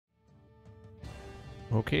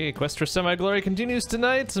Okay, quest for semi-glory continues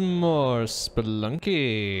tonight. More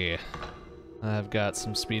Spelunky. I've got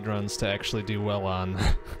some speedruns to actually do well on.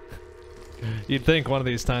 You'd think one of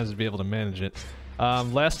these times I'd be able to manage it.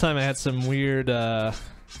 Last time I had some weird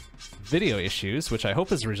video issues, which I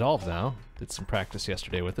hope is resolved now. Did some practice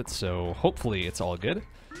yesterday with it, so hopefully it's all good.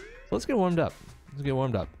 Let's get warmed up. Let's get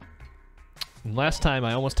warmed up. And last time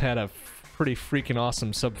I almost had a pretty freaking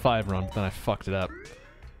awesome sub 5 run, but then I fucked it up.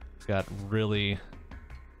 Got really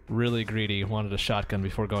greedy, wanted a shotgun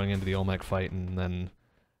before going into the Olmec fight, and then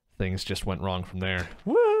things just went wrong from there.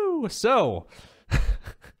 Woo! So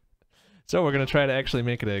we're gonna try to actually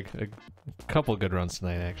make it a couple good runs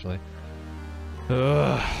tonight, actually.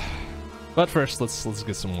 But first, let's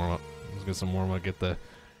get some warm up. Let's get some warm up. Get the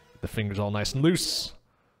fingers all nice and loose,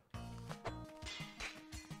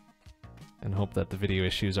 and hope that the video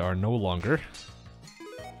issues are no longer.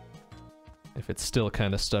 If it's still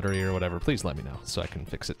kind of stuttery or whatever, please let me know so I can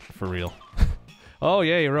fix it for real. Oh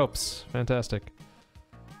yay, ropes! Fantastic.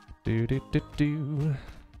 Do do do do.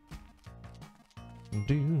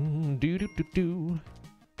 Do do do do do.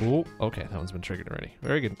 Oh, okay, that one's been triggered already.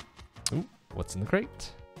 Very good. Ooh, what's in the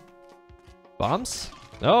crate? Bombs?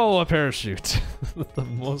 Oh, a parachute. The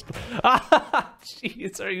most. Ah,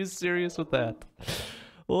 jeez, are you serious with that?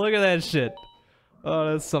 Look at that shit.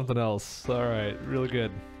 Oh, that's something else. All right, really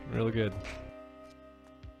good, really good.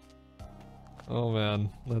 Oh man,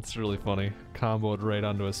 that's really funny. Comboed right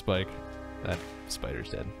onto a spike. That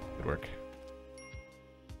spider's dead. Good work.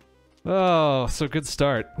 Oh, so good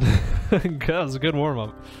start. That was a good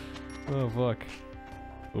warm-up. Oh, fuck.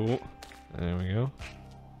 Oh, there we go.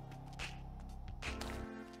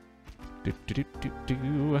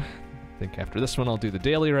 Do. I think after this one I'll do the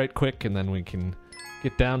daily right quick, and then we can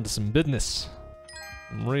get down to some business.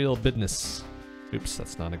 Some real business. Oops,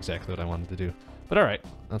 that's not exactly what I wanted to do. But alright,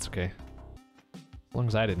 that's okay. As long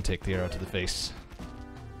as I didn't take the arrow to the face.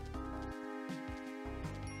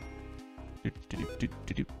 I'll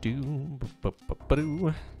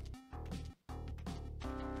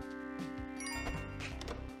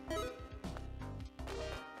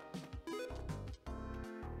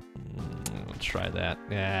try that.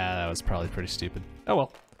 Yeah, that was probably pretty stupid. Oh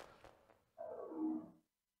well.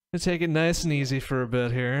 Gonna take it nice and easy for a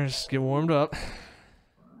bit here. Just get warmed up.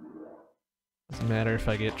 Doesn't matter if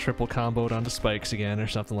I get triple comboed onto spikes again or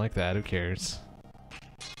something like that. Who cares?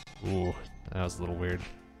 Ooh, that was a little weird.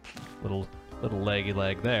 Little laggy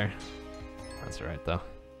leg there. That's alright though.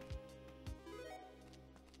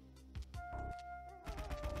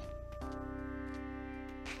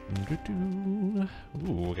 Ooh,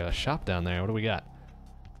 we got a shop down there. What do we got?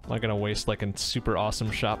 Am I gonna waste like a super awesome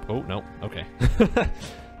shop? Oh, no. Okay.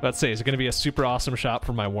 Let's say, is it gonna be a super awesome shop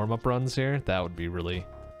for my warm-up runs here? That would be really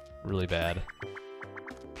bad.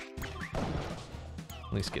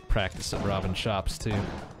 At least get practice at robbing shops too.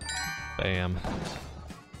 Bam.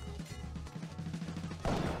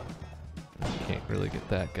 Can't really get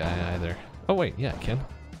that guy either. Oh wait, yeah, I can.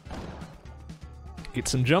 Get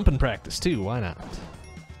some jumping practice too, why not?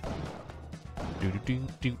 Do do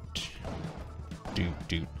do do do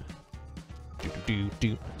do do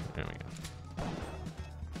do. There we go.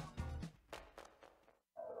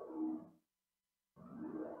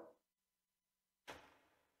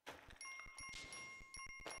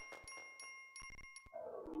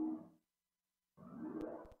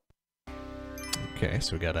 Okay,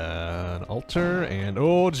 so we got an altar and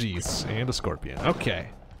oh geez, and a scorpion. Okay.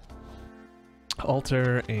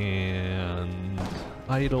 Altar and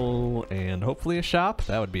idol and hopefully a shop.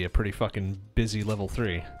 That would be a pretty fucking busy level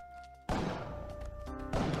 3.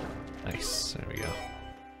 Nice, there we go.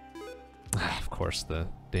 Of course, the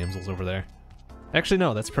damsel's over there. Actually,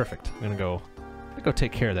 no, that's perfect. I'm gonna go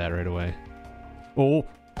take care of that right away. Oh,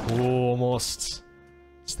 almost.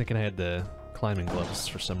 I was thinking I had the climbing gloves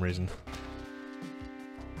for some reason.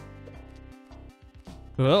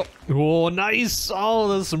 Well, oh, nice! Oh,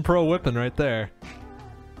 there's some pro whipping right there.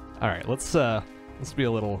 All right, let's be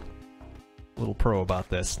a little pro about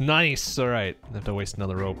this. Nice. All right, I have to waste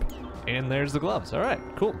another rope. And there's the gloves. All right,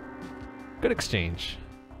 cool. Good exchange.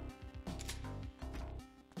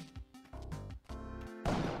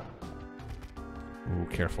 Ooh,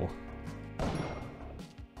 careful.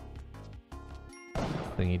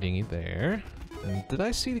 Thingy dingy there. And did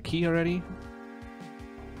I see the key already?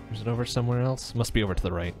 Is it over somewhere else? Must be over to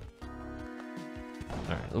the right.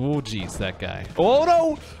 Alright. Oh, geez, that guy. Oh,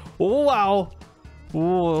 no! Oh, wow!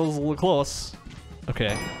 Oh, that was a little close.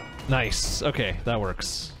 Okay. Nice. Okay, that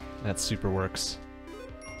works. That super works.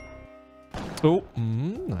 Oh,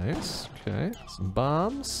 nice. Okay. Some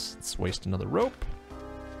bombs. Let's waste another rope.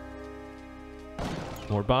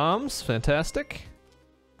 More bombs. Fantastic.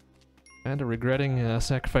 Kinda regretting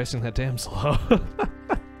sacrificing that damsel.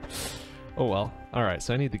 Oh well. Alright,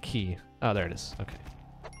 so I need the key. Oh, there it is. Okay.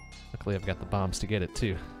 Luckily I've got the bombs to get it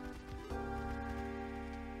too.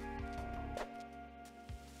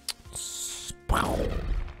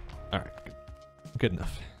 Alright, good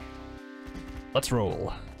enough. Let's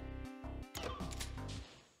roll.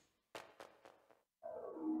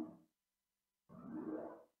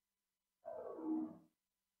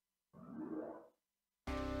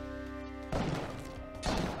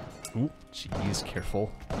 Ooh, jeez, careful.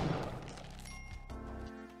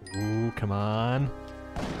 Ooh, come on.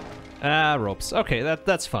 Ah, ropes. Okay,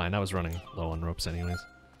 that's fine. I was running low on ropes anyways.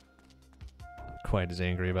 Not quite as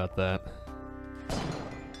angry about that.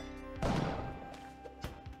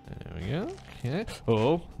 There we go. Okay.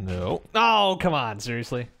 Oh, no. Oh, come on,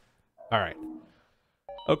 seriously? Alright.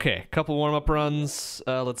 Okay, couple warm-up runs.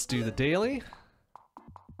 Let's do the daily.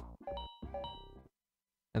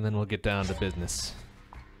 And then we'll get down to business.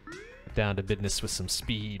 Down to business with some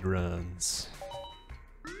speed runs.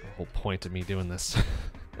 The whole point of me doing this.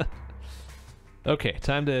 Okay,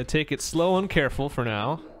 time to take it slow and careful for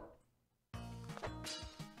now.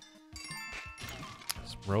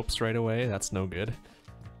 Some ropes right away, that's no good.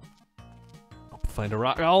 Hope to find a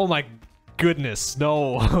rock. Oh my goodness,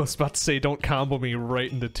 no! I was about to say don't combo me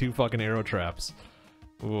right into 2 fucking arrow traps.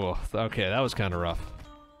 Ooh, okay, that was kind of rough.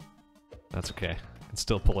 That's okay, I can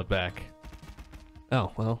still pull it back.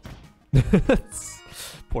 Oh, well.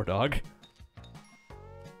 Poor dog.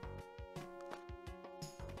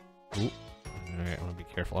 Ooh. Alright, I want to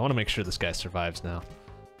be careful. I want to make sure this guy survives now.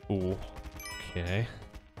 Ooh. Okay.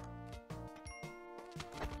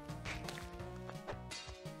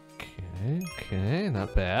 Okay,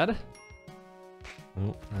 not bad.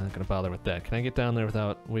 Oh, I'm not gonna bother with that. Can I get down there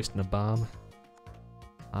without wasting a bomb?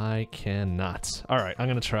 I cannot. Alright, I'm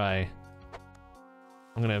gonna try.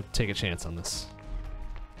 I'm gonna take a chance on this.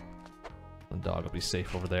 The dog will be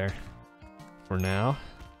safe over there for now.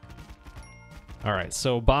 Alright,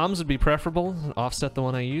 so bombs would be preferable. Offset the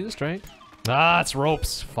one I used, right? Ah, it's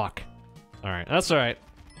ropes. Fuck. Alright, that's alright.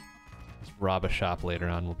 Just rob a shop later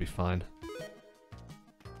on, we'll be fine.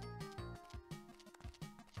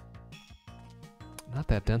 Not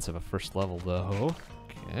that dense of a first level, though.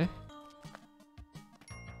 Okay.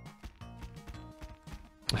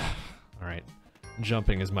 Alright.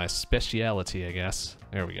 Jumping is my speciality, I guess.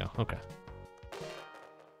 There we go. Okay.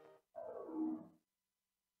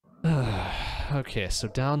 Okay, so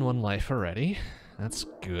down 1 life already. That's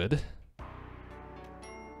good.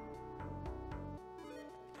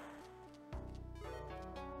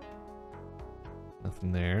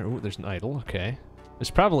 Nothing there. Ooh, there's an idol. Okay. There's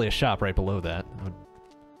probably a shop right below that. That would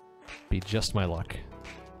be just my luck.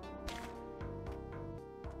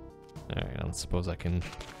 Alright, I don't suppose I can...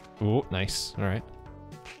 Ooh, nice. Alright.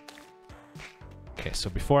 Okay, so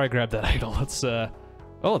before I grab that idol, let's,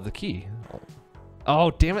 Oh, the key.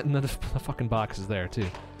 Oh, damn it, and the fucking box is there, too.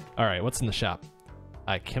 Alright, what's in the shop?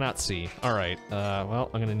 I cannot see. Alright,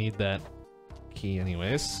 well, I'm gonna need that key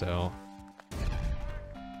anyways, so...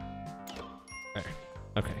 There.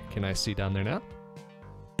 Okay, can I see down there now?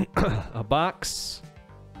 A box,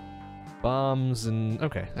 bombs, and...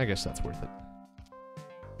 Okay, I guess that's worth it.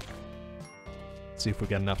 Let's see if we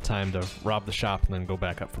got enough time to rob the shop and then go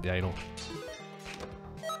back up for the idol.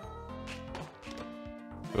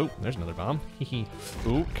 Oh, there's another bomb. Hehe.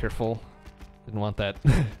 Ooh, careful. Didn't want that.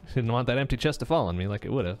 Didn't want that empty chest to fall on me like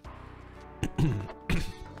it would have.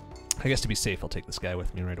 I guess to be safe, I'll take this guy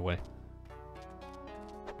with me right away. It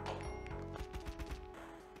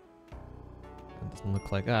doesn't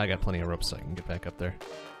look like... Ah, I got plenty of ropes so I can get back up there.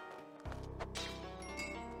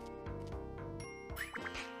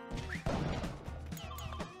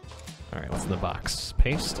 Alright, what's in the box?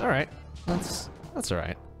 Paste? Alright. That's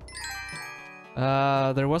alright.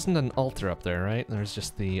 There wasn't an altar up there, right? There's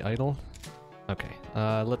just the idol. Okay,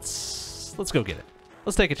 let's go get it.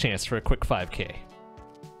 Let's take a chance for a quick 5K.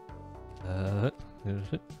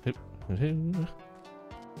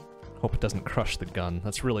 Hope it doesn't crush the gun.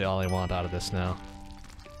 That's really all I want out of this now.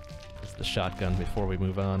 It's the shotgun before we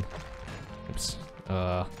move on. Oops.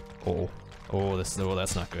 Oh, that's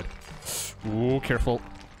not good. Ooh, careful.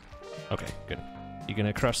 Okay, good. You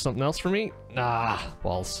gonna crush something else for me? Ah,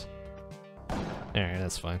 balls. Alright,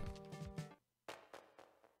 that's fine.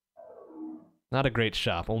 Not a great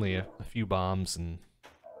shop, only a few bombs and...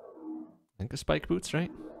 I think the spike boots,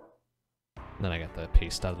 right? And then I got the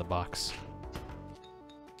paste out of the box.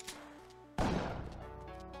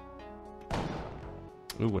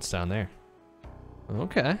 Ooh, what's down there?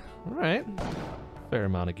 Okay, alright. Fair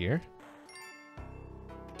amount of gear.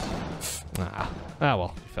 Ah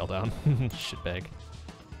well, he fell down. Shitbag.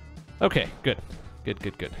 Okay, good. Good,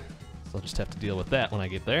 good, good. So I'll just have to deal with that when I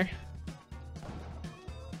get there.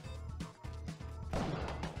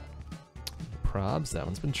 Probs, that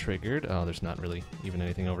one's been triggered. Oh, there's not really even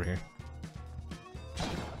anything over here.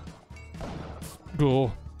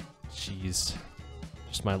 Oh, jeez.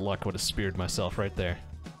 Just my luck would have speared myself right there.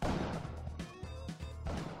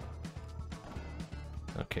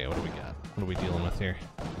 Okay, what do we got? What are we dealing with here?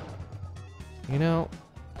 You know...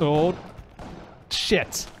 Oh,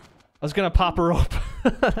 shit! I was gonna pop her up.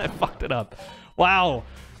 I fucked it up. Wow!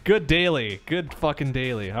 Good daily. Good fucking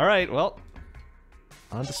daily. Alright, well...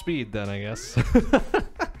 On to speed then, I guess.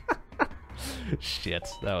 Shit,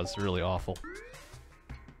 that was really awful.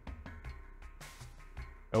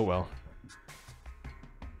 Oh well.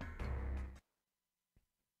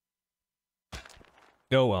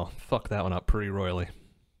 Oh well, fuck that one up pretty royally.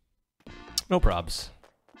 No probs.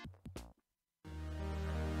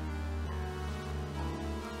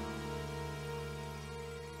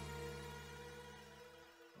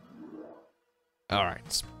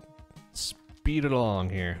 Alright, speed it along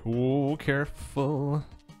here. Ooh, careful.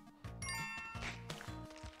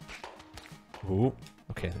 Ooh,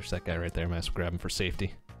 okay, there's that guy right there. Might as well grab him for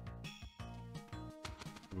safety.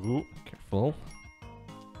 Ooh, careful.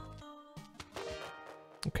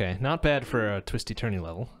 Okay, not bad for a twisty-turny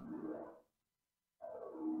level.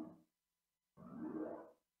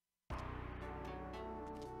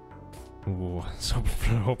 Ooh, so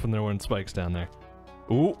hoping there weren't spikes down there.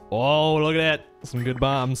 Ooh, oh, look at that! Some good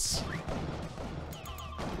bombs.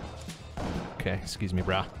 Okay, excuse me,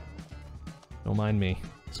 brah. Don't mind me.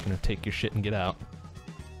 Just gonna take your shit and get out.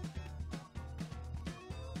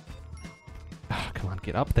 Oh, come on,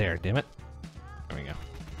 get up there, damn it. There we go.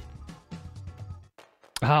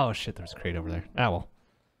 Oh shit, there's a crate over there. Ah well.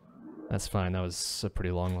 That's fine, that was a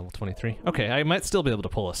pretty long level 23. Okay, I might still be able to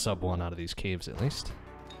pull a sub 1 out of these caves at least.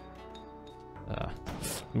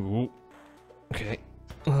 Ooh. Okay.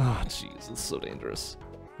 Oh jeez, that's so dangerous.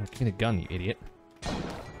 Give me the gun, you idiot.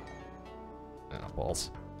 Oh,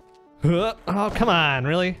 balls. Oh, come on,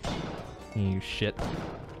 really? You shit.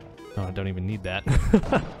 Oh, I don't even need that.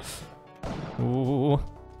 Ooh.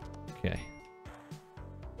 Okay.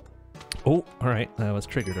 Oh, alright, that was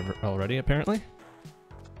triggered already, apparently.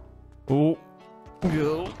 Oh.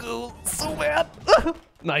 Go, go, so bad!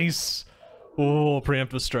 Nice! Oh,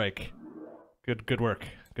 preemptive strike. Good work,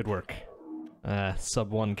 good work.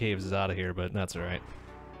 Sub 1 caves is out of here, but that's alright.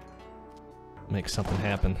 Make something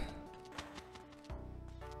happen.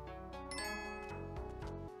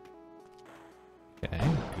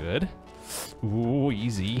 Okay, good. Ooh,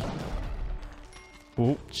 easy.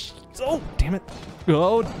 Oh, jeez. Oh, damn it.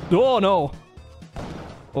 Oh, oh no.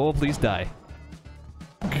 Oh, please die.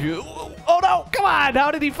 Oh no, come on.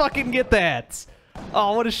 How did he fucking get that?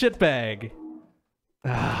 Oh, what a shitbag.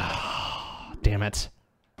 Ah, damn it.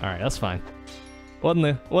 All right, that's fine. Wasn't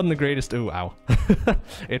the greatest. Ooh, ow.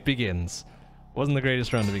 It begins. Wasn't the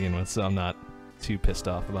greatest run to begin with, so I'm not too pissed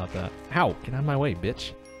off about that. Ow, get out of my way,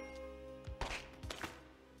 bitch.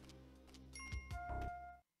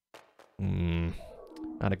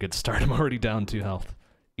 Not a good start. I'm already down 2 health.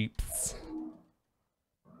 Eeps.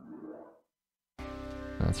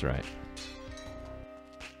 That's right.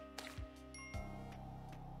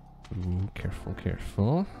 Ooh, careful,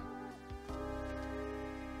 careful.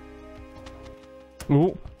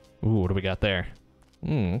 Ooh. Ooh, what do we got there?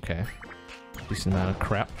 Okay. Decent amount of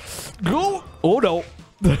crap. Go! Oh no!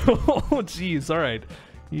 Oh jeez, alright.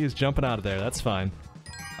 He is jumping out of there, that's fine.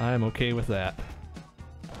 I'm okay with that.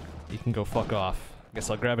 You can go fuck off. Guess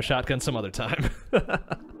I'll grab a shotgun some other time.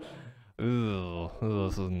 Ooh,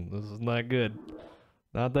 this is not good.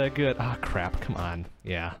 Not that good. Ah, crap, come on.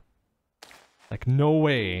 Yeah. Like, no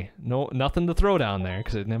way. Nothing to throw down there,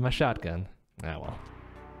 because I didn't have my shotgun. Ah, well.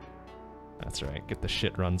 That's right, get the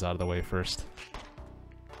shit runs out of the way first.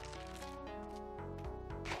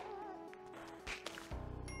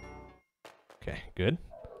 Okay, good.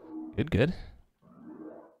 Good, good.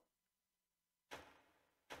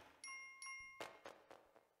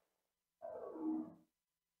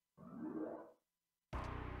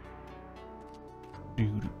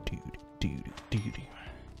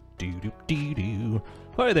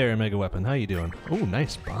 Hi there, Mega Weapon. How you doing? Oh,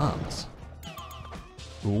 nice bombs.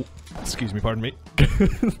 Oh, excuse me, pardon me.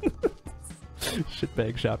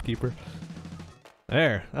 Shitbag shopkeeper.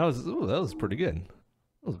 There, that was pretty good.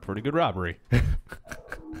 That was a pretty good robbery.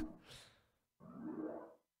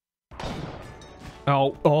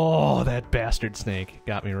 Oh, that bastard snake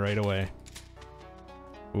got me right away.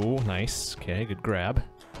 Oh, nice. Okay, good grab.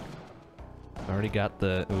 Already got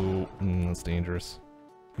the... Ooh, that's dangerous.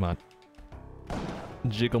 Come on.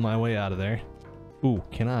 Jiggle my way out of there. Ooh,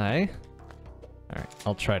 can I? Alright,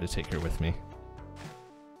 I'll try to take her with me.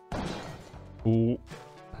 Ooh,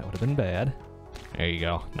 that would have been bad. There you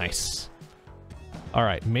go. Nice.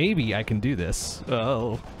 Alright, maybe I can do this.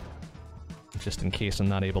 Oh. Just in case I'm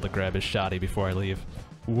not able to grab his shotty before I leave.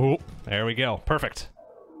 Whoa, there we go. Perfect.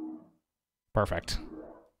 Perfect.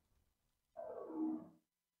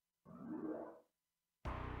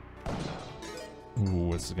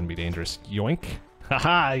 Ooh, this is gonna be dangerous. Yoink.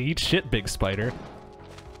 Haha, eat shit, big spider.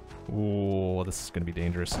 Ooh, this is gonna be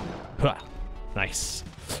dangerous. Huh. Nice.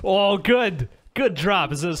 Oh, good! Good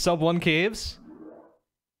drop. Is it a sub 1 caves?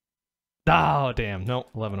 Oh, damn. Nope,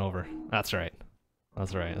 11 over. That's right.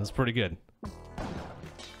 That's right. That's pretty good.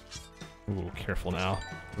 Ooh, careful now.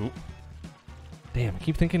 Ooh. Damn, I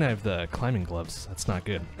keep thinking I have the climbing gloves. That's not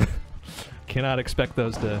good. Cannot expect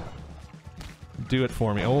those to do it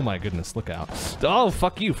for me. Oh my goodness, look out. Oh,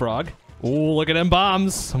 fuck you, frog. Oh, look at them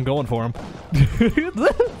bombs. I'm going for them.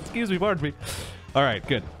 Excuse me, pardon me. Alright,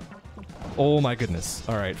 good. Oh my goodness.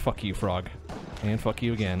 Alright, fuck you, frog. And fuck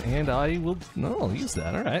you again. And I will... No, I'll use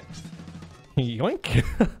that. Alright. Yoink.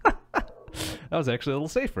 That was actually a little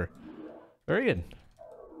safer. Very good.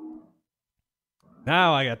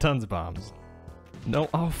 Now I got tons of bombs. No,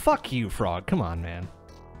 oh, fuck you, frog. Come on, man.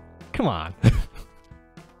 Come on.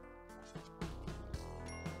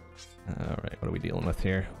 Alright, what are we dealing with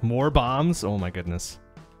here? More bombs? Oh my goodness.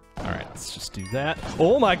 Alright, let's just do that.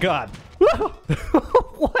 Oh my god!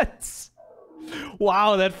 What?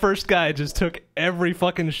 Wow, that first guy just took every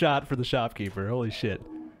fucking shot for the shopkeeper. Holy shit.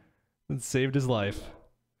 It saved his life.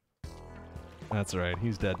 That's right,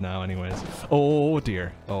 he's dead now anyways. Oh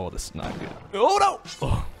dear. Oh, this is not good. Oh no!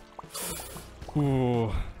 Oh.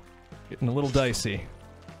 Ooh. Getting a little dicey.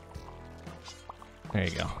 There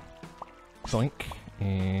you go. Boink.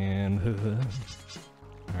 And...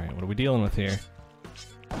 Alright, what are we dealing with here?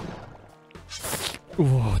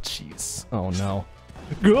 Oh, jeez. Oh no.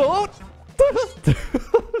 Go!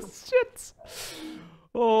 Shit!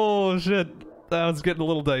 Oh shit. That was getting a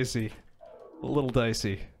little dicey. A little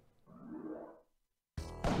dicey.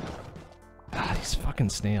 Ah, these fucking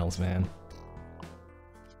snails, man.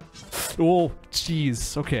 Oh,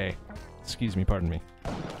 jeez. Okay. Excuse me, pardon me.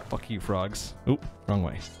 Fuck you, frogs. Oop, wrong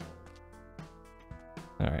way.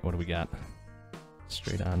 Alright, what do we got?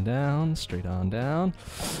 Straight on down, straight on down.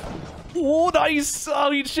 Oh, nice!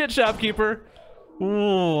 Oh, eat shit, shopkeeper!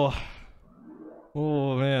 Oh.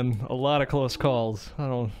 Oh, man. A lot of close calls.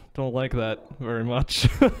 I don't like that very much.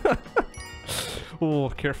 Oh,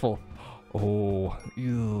 careful. Oh,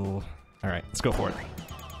 ew. Alright, let's go for it.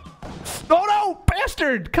 Oh no!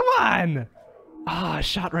 Bastard! Come on! Ah, I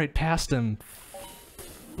shot right past him.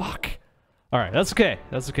 Fuck. Alright, that's okay.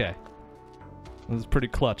 That's okay. It was pretty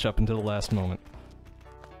clutch up until the last moment.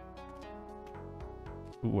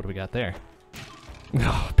 Ooh, what do we got there?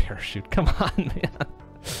 Oh, parachute. Come on, man.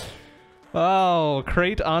 Oh,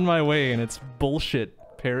 crate on my way, and it's bullshit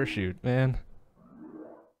parachute, man.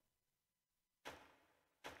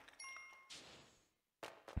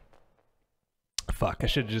 Fuck, I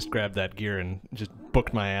should have just grabbed that gear and just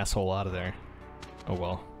booked my asshole out of there. Oh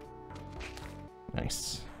well.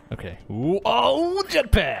 Nice. Okay. Ooh, oh,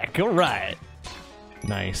 jetpack! Alright!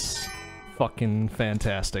 Nice. Fucking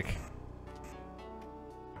fantastic.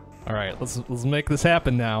 Alright, let's make this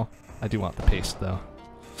happen now. I do want the paste, though.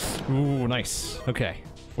 Ooh, nice. Okay.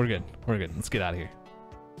 We're good. We're good. Let's get out of here.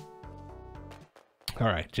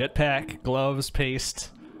 Alright, jetpack, gloves,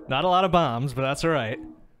 paste. Not a lot of bombs, but that's alright.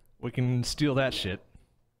 We can steal that shit.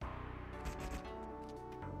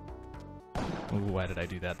 Ooh, why did I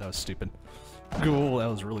do that? That was stupid. Ooh, that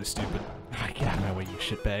was really stupid. Get out of my way, you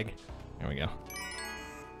shitbag. There we go.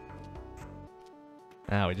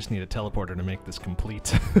 Now we just need a teleporter to make this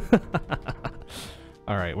complete.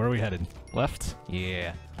 Alright, where are we headed? Left?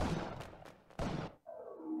 Yeah.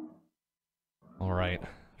 Alright,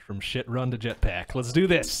 from shit run to jetpack. Let's do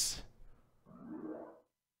this!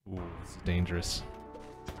 Ooh, this is dangerous.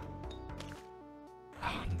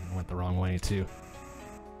 Oh, went the wrong way, too.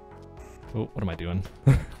 Oh, what am I doing?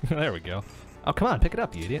 There we go. Oh, come on, pick it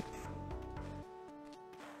up, you idiot.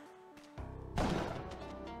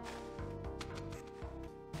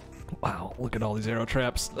 Wow, look at all these arrow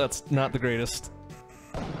traps. That's not the greatest.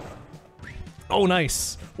 Oh,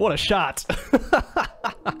 nice! What a shot!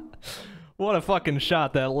 What a fucking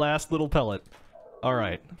shot, that last little pellet.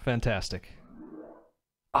 Alright, fantastic.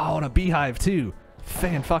 Oh, and a beehive, too!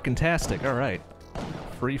 Fan-fucking-tastic, alright.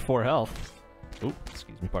 Free 4 health. Oh,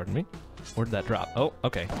 excuse me, pardon me. Where did that drop? Oh,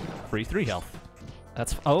 okay. Free 3 health.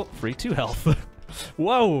 That's... Oh, free 2 health.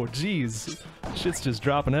 Whoa, jeez. Shit's just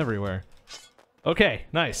dropping everywhere. Okay,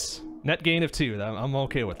 nice. Net gain of 2. I'm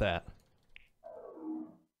okay with that.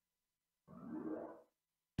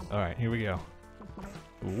 Alright, here we go.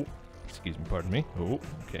 Ooh. Excuse me, pardon me. Oh,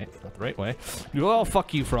 okay, not the right way. Oh,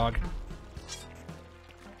 fuck you, frog.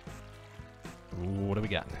 Ooh, what do we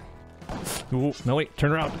got? Ooh, no wait,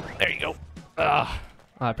 turn around. There you go. Ah,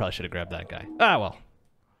 I probably should have grabbed that guy. Ah, well.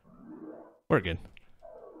 We're good.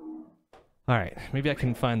 Alright, maybe I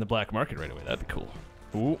can find the black market right away. That'd be cool.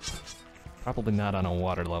 Ooh. Probably not on a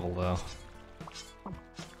water level, though.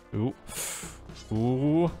 Ooh.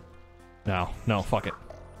 Ooh. No, fuck it.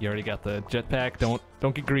 You already got the jetpack.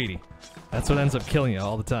 Don't get greedy. That's what ends up killing you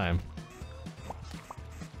all the time.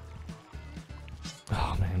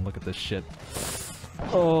 Oh man, look at this shit.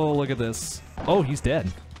 Oh, look at this. Oh, he's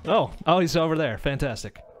dead. Oh, he's over there.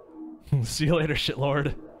 Fantastic. See you later,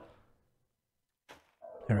 shitlord.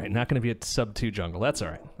 Alright, not gonna be a sub 2 jungle. That's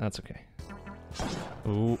alright. That's okay.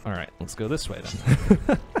 Ooh, alright, let's go this way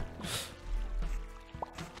then.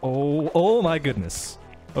 Oh my goodness.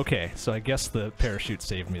 Okay, so I guess the parachute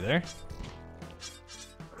saved me there.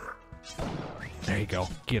 There you go.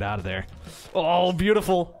 Get out of there. Oh,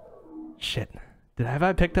 beautiful. Shit. Have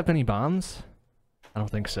I picked up any bombs? I don't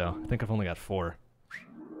think so. I think I've only got 4.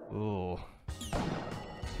 Ooh.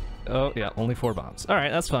 Oh, yeah, only 4 bombs.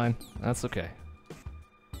 Alright, that's fine. That's okay.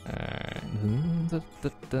 Alright.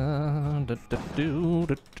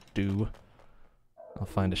 I'll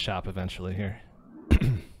find a shop eventually here.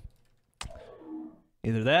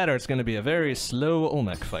 Either that or it's going to be a very slow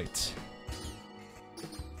Olmec fight.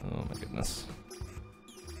 Oh my goodness.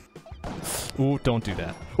 Ooh, don't do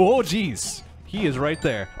that. Oh, jeez! He is right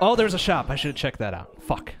there. Oh, there's a shop. I should have checked that out.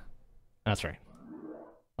 Fuck. That's right.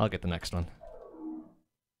 I'll get the next one.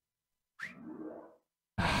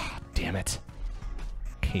 Ah, damn it.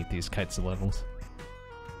 I hate these kites of levels.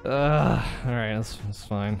 Alright, that's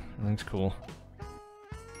fine. Everything's cool.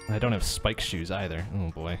 I don't have spike shoes either. Oh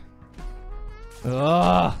boy.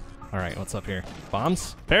 Ugh! Alright, what's up here?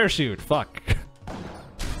 Bombs? Parachute! Fuck!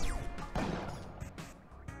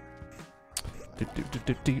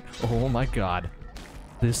 Oh my god.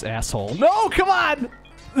 This asshole. No, come on!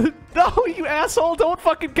 No, you asshole! Don't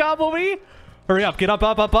fucking combo me! Hurry up, get up,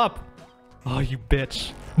 up, up, up! Oh, you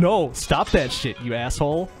bitch. No, stop that shit, you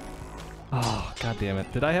asshole. Oh, god damn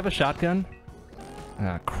it. Did I have a shotgun?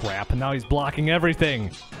 Ah, crap. Now he's blocking everything.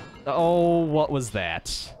 Oh, what was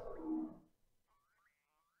that?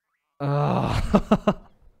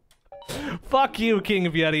 Fuck you, King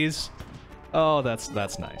of Yetis. Oh, that's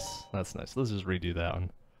nice. That's nice. Let's just redo that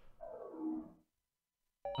one.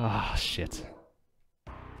 Ah, shit.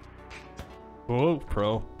 Whoa,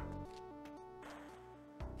 pro.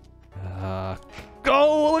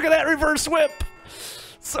 Go! Look at that reverse whip!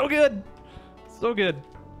 So good! So good.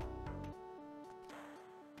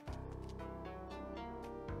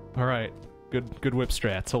 Alright. Good whip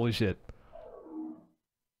strats. Holy shit.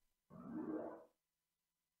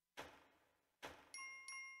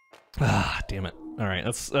 Ah, damn it. Alright,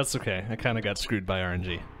 that's okay. I kinda got screwed by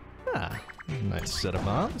RNG. Ah, nice set of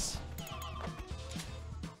bombs.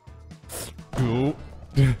 Ooh.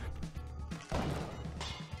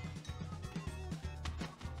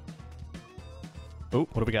 Oh,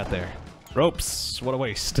 what do we got there? Ropes! What a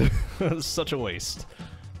waste. Such a waste.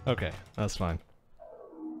 Okay, that's fine.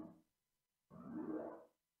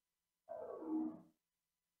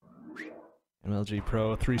 MLG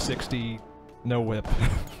Pro 360, no whip.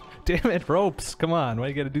 Damn it, ropes! Come on, why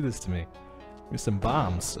you gotta do this to me? Give me some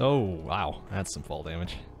bombs. Oh, wow, that's some fall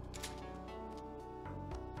damage.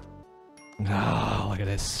 Oh, look at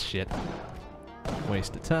this shit.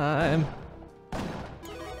 Waste of time.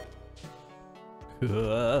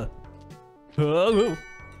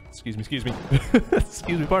 Excuse me, excuse me.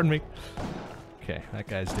 Excuse me, pardon me. Okay, that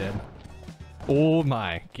guy's dead. Oh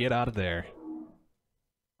my, get out of there.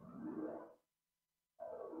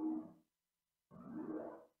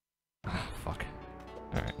 Oh, fuck.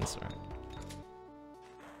 Alright, that's alright.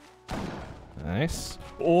 Nice.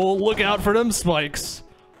 Oh, look out for them spikes!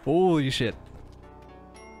 Holy shit.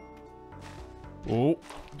 Oh,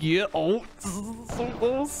 yeah, oh, so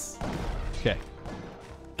close. Okay.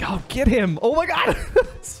 Go, get him! Oh my god!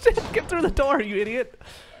 Shit, get through the door, you idiot!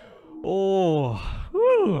 Oh,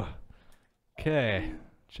 whew. Okay.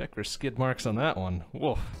 Check for skid marks on that one.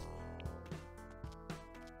 Woof.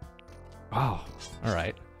 Wow,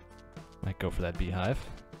 alright. Might go for that beehive.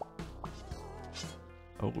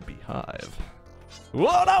 Oh, beehive.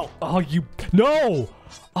 Whoa, no! Oh, you... No!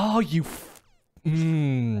 Oh, you...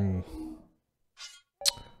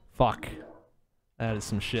 Fuck. That is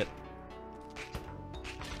some shit.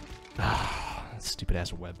 Ah, stupid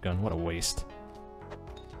ass web gun. What a waste.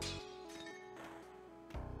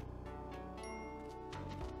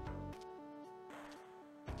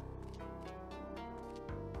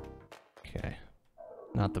 Okay.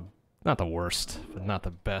 Not the worst, but not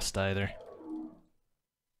the best either.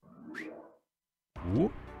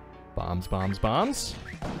 Ooh. Bombs, bombs, bombs.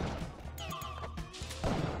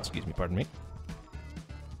 Excuse me, pardon me.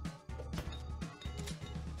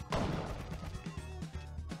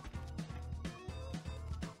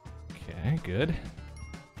 Okay, good.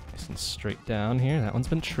 Nice and straight down here. That one's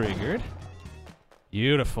been triggered.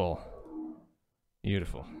 Beautiful.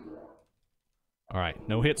 Beautiful. Alright,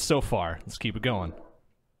 no hits so far. Let's keep it going.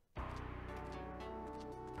 Oh,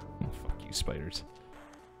 fuck you, spiders.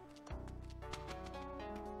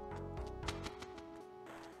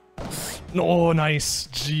 Oh, nice!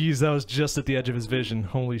 Jeez, that was just at the edge of his vision.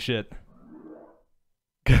 Holy shit.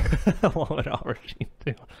 What would Aubergine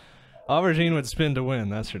do? Aubergine would spin to win,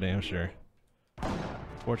 that's for damn sure.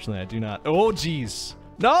 Fortunately, I do not. Oh, jeez!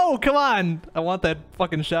 No, come on! I want that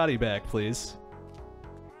fucking shotty back, please.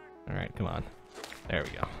 Alright, come on. There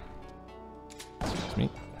we go. Excuse me.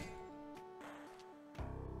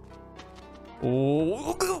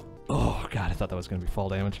 Oh, oh god, I thought that was gonna be fall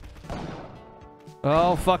damage.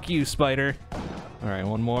 Oh, fuck you, spider. Alright,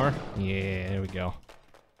 one more. Yeah, there we go.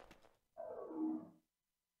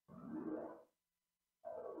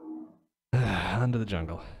 Onto the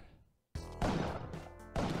jungle.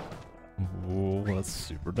 Oh, that's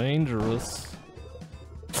super dangerous.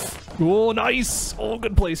 Oh, nice! Oh,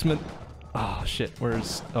 good placement. Oh, shit,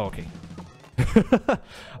 where's... Oh, okay.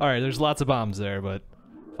 Alright, there's lots of bombs there, but...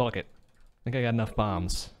 Fuck it. I think I got enough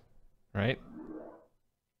bombs. Right?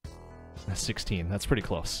 That's 16. That's pretty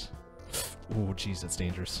close. Oh, jeez, that's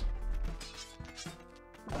dangerous.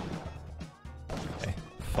 Okay,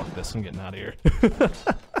 fuck this. I'm getting out of here.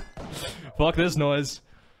 Fuck this noise.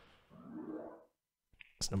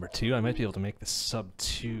 It's number 2. I might be able to make this sub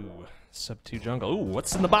 2 jungle. Ooh,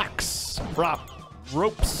 what's in the box?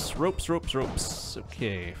 Ropes, ropes, ropes, ropes.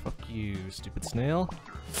 Okay, fuck you, stupid snail.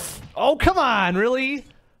 Oh, come on, really?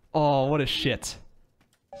 Oh, what a shit.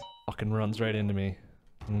 Fucking runs right into me.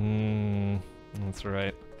 That's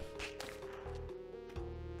right.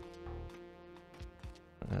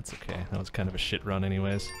 That's okay. That was kind of a shit run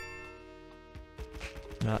anyways.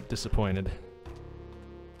 Not disappointed.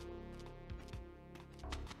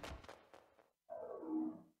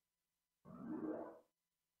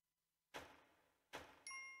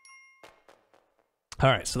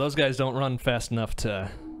 Alright, so those guys don't run fast enough to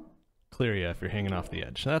clear you if you're hanging off the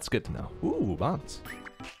edge. That's good to know. Ooh, bombs.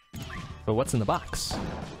 But what's in the box?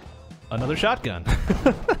 Another shotgun.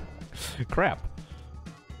 Crap.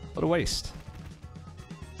 What a waste.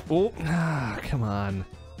 Oh, come on.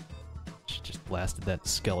 Should've just blasted that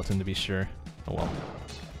skeleton to be sure. Oh well.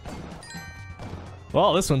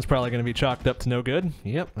 Well, this one's probably gonna be chalked up to no good.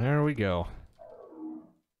 Yep, there we go.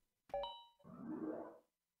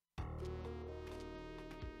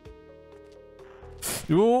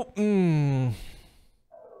 Ooh,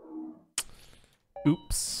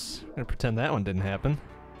 Oops. I'm gonna pretend that one didn't happen.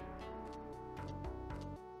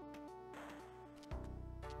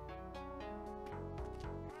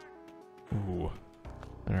 Ooh.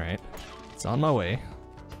 Alright. It's on my way.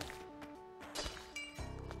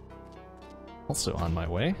 Also on my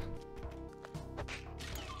way.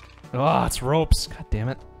 Oh, it's ropes. God damn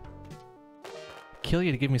it. Kill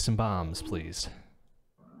you to give me some bombs, please.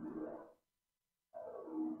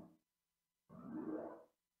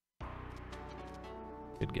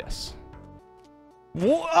 Good guess.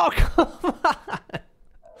 Whoa, oh, come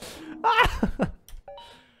on!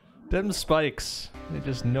 Them spikes. They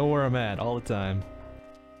just know where I'm at all the time.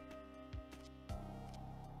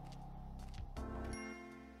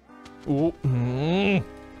 Ooh.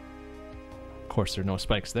 Of course, there are no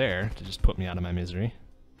spikes there to just put me out of my misery.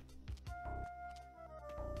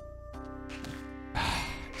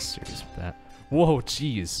 Serious with that. Whoa,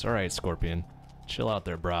 jeez. Alright, Scorpion. Chill out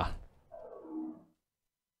there, brah.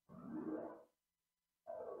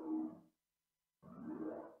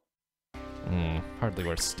 Hardly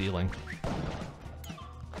worth stealing.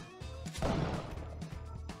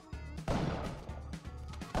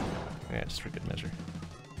 Yeah, just for good measure.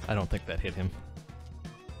 I don't think that hit him.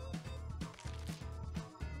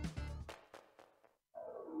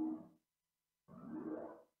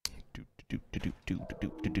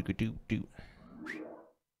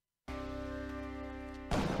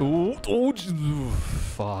 Ooh, oh,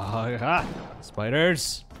 fuck.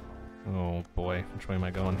 Spiders! Oh boy, which way am I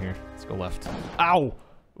going here? Let's go left. Ow!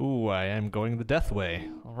 Ooh, I am going the death way.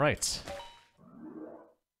 Alright.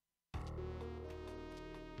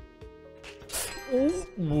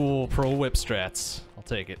 Ooh, pro whip strats. I'll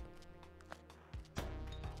take it.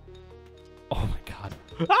 Oh my god.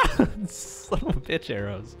 Son of a bitch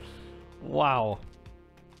arrows. Wow.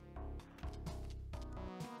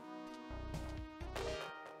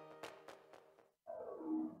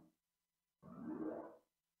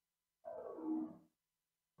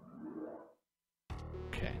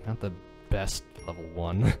 not the best level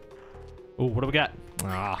 1. Oh, what do we got?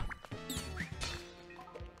 Ah.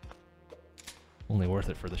 Only worth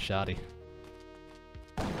it for the shoddy.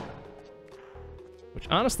 Which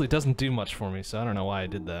honestly doesn't do much for me, so I don't know why I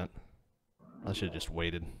did that. I should have just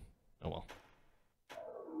waited. Oh well.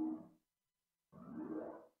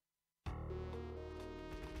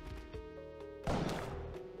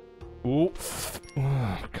 Ooh.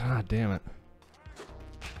 Oh, God damn it.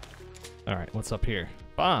 Alright, what's up here?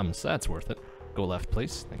 Bombs, that's worth it. Go left,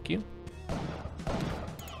 please. Thank you.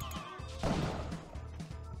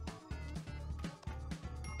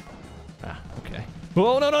 Ah, okay.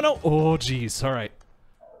 Oh, no, no, no! Oh, jeez, alright.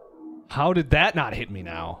 How did that not hit me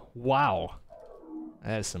now? Wow.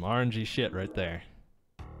 That is some RNG shit right there.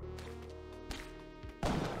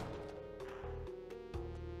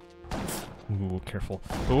 Ooh, careful.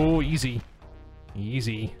 Oh, easy.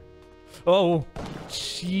 Easy. Oh,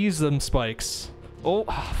 jeez, them spikes. Oh,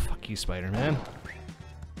 fuck you, Spider-Man.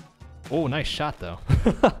 Oh, nice shot, though.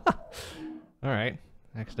 Alright.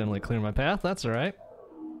 Accidentally cleared my path. That's alright.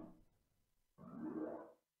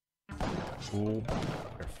 Oh,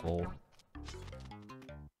 careful.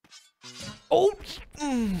 Oh!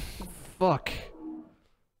 Fuck.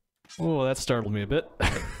 Oh, that startled me a bit.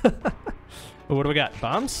 What do we got?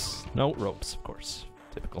 Bombs? No, ropes, of course.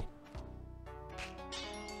 Typical.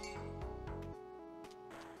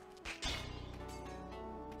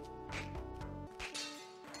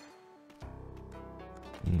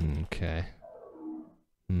 Okay.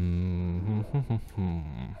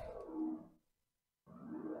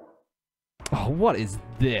 Oh, what is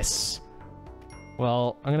this?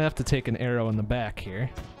 Well, I'm gonna have to take an arrow in the back here.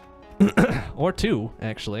 Or two,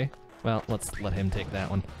 actually. Well, let's let him take that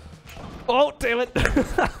one. Oh, damn it!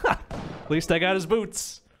 At least I got his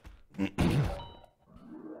boots.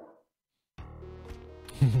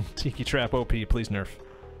 Tiki Trap OP, please nerf.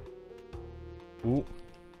 Ooh.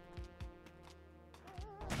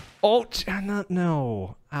 Oh,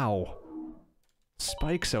 no. Ow.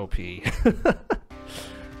 Spikes OP.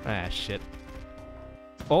 Ah, shit.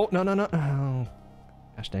 Oh, no. Oh.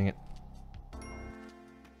 Gosh dang it.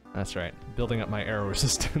 That's right. Building up my arrow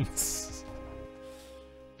resistance.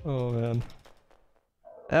 Oh, man.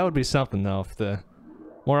 That would be something, though. If the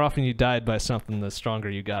more often you died by something, the stronger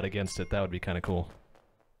you got against it. That would be kind of cool.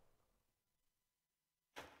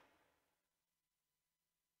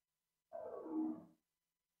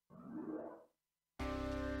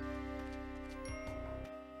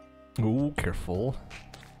 Ooh, careful.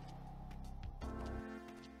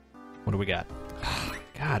 What do we got?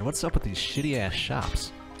 God, what's up with these shitty-ass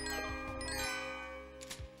shops?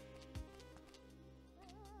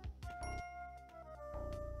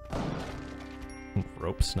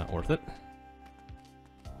 Ropes, not worth it.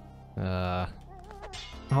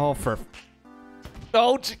 Oh, for...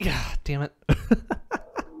 Oh, damn it.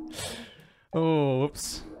 Oh,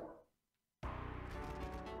 whoops.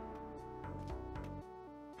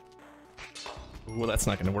 Well, that's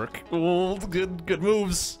not gonna work. Oh, good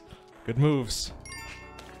moves. Good moves.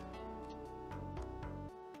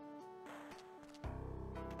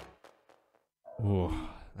 Ooh,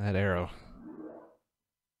 that arrow.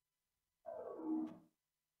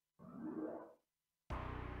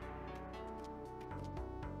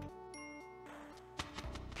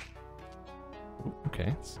 Ooh,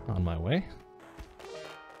 okay, it's on my way.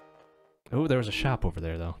 Oh, there was a shop over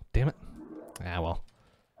there, though. Damn it. Ah, well.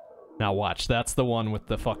 Now watch, that's the one with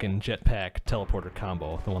the fucking jetpack teleporter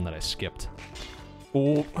combo, the one that I skipped.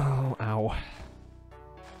 Oh, ow.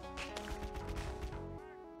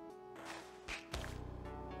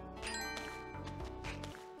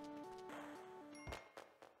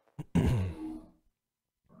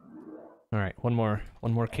 Alright, one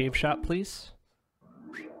more cave shop, please.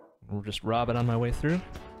 We'll just rob it on my way through.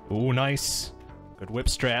 Oh, nice. Good whip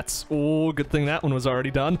strats. Oh, good thing that one was already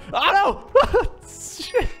done. Oh, no!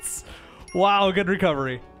 Shit! Wow, good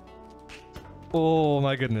recovery. Oh,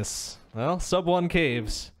 my goodness. Well, sub 1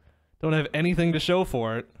 caves. Don't have anything to show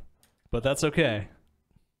for it, but that's okay.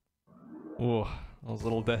 Oh, that was a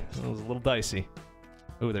little dicey.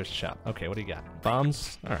 Oh, there's a shop. Okay, what do you got?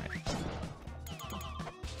 Bombs? Alright.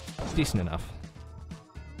 It's decent enough.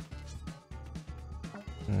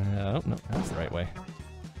 Oh, no, that's the right way.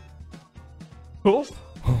 Oh!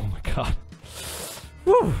 Oh my god.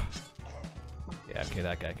 Whew! Yeah, okay,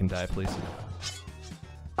 that guy can die, please.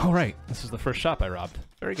 Alright, this is the first shop I robbed.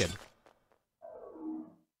 Very good.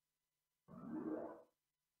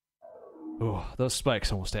 Oh, those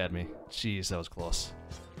spikes almost had me. Jeez, that was close.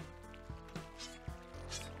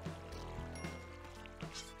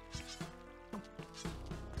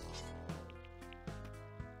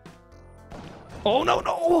 Oh, no,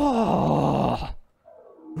 no! Oh.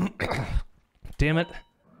 Damn it.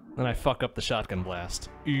 Then I fuck up the shotgun blast.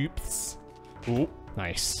 Oops. Ooh,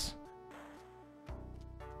 nice.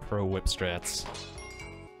 Pro whip strats.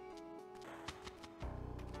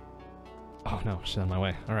 Oh no, she's on my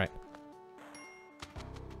way. Alright.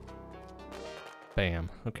 Bam.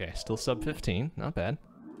 Okay, still sub 15. Not bad.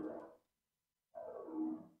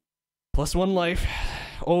 Plus 1 life.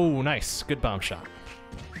 Oh, nice. Good bomb shot.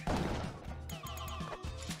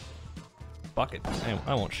 Fuck it.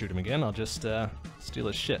 I won't shoot him again. I'll just steal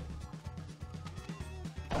his shit.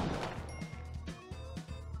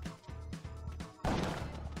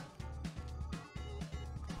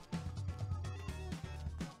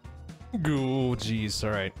 Oh, jeez.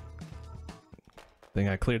 Alright. Think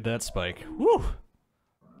I cleared that spike. Woo!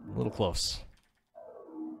 A little close.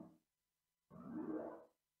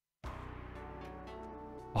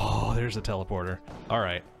 Oh, there's a teleporter.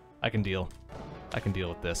 Alright. I can deal. I can deal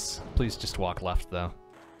with this. Please just walk left, though.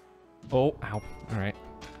 Oh, ow. Alright.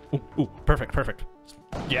 Ooh, ooh, perfect, perfect.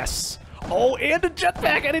 Yes! Oh, and a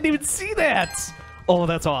jetpack! I didn't even see that! Oh,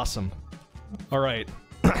 that's awesome. Alright.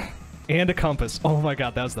 And a compass. Oh my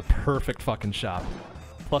god, that was the perfect fucking shot.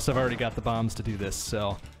 Plus, I've already got the bombs to do this,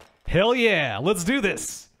 so... Hell yeah! Let's do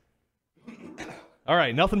this!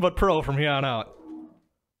 Alright, nothing but pro from here on out.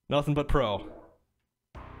 Nothing but pro.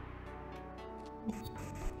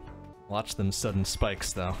 Watch them sudden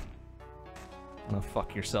spikes, though. Gonna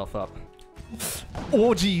fuck yourself up.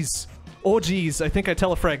 Oh, jeez! Oh, jeez, I think I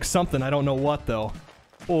telefragged something, I don't know what, though.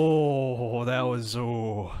 Oh, that was...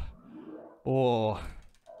 oh... oh...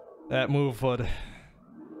 That move would...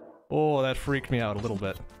 oh, that freaked me out a little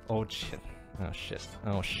bit. Oh, shit. Oh, shit.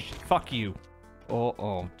 Oh, shit. Fuck you! Oh,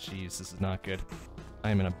 oh, jeez, this is not good.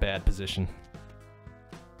 I am in a bad position.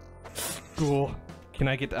 Cool. Can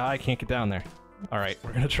I get... I can't get down there. Alright,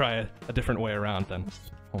 we're gonna try a different way around, then.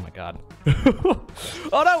 Oh my god.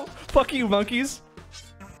 Oh no! Fuck you, monkeys!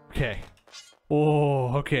 Okay.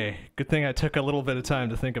 Oh, okay. Good thing I took a little bit of time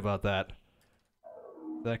to think about that.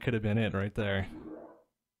 That could have been it right there.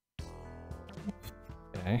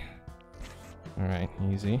 Okay. Alright,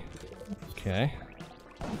 easy. Okay.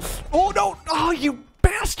 Oh no! Oh, you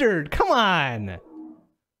bastard! Come on!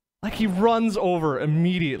 Like he runs over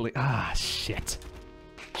immediately. Ah, shit.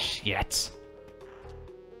 Shit.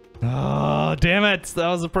 Oh, damn it! That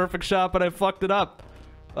was a perfect shot, but I fucked it up.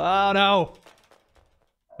 Oh no!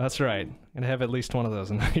 That's right. I'm gonna have at least one of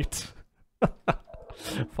those a night.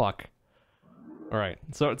 Fuck. Alright,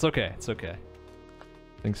 so it's okay, it's okay.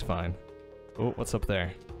 Thing's fine. Oh, what's up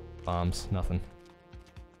there? Bombs, nothing.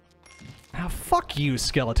 Ah, fuck you,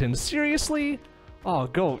 skeleton. Seriously? Oh,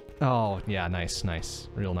 goat. Oh, yeah, nice, nice.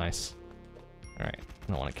 Real nice. Alright,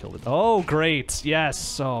 I don't want to kill it. Oh, great!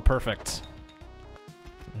 Yes! Oh, perfect.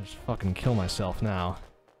 I'll just fucking kill myself now.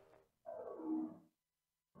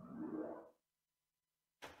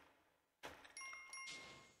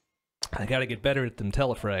 I gotta get better at them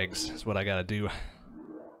telefrags, is what I gotta do.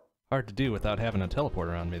 Hard to do without having a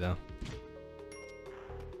teleporter on me, though.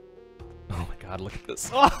 Oh my god, look at this.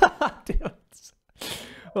 Oh, damn it.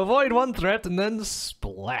 Avoid one threat and then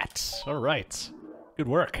splat. Alright. Good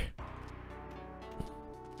work.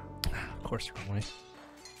 Of course, the wrong way.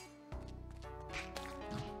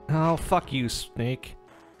 Oh, fuck you, snake.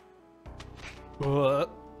 Of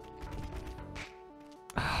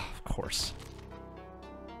course.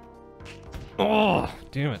 Oh,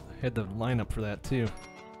 damn it. I had the lineup for that, too.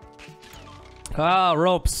 Ah,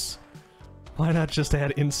 ropes. Why not just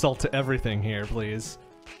add insult to everything here, please?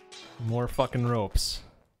 More fucking ropes.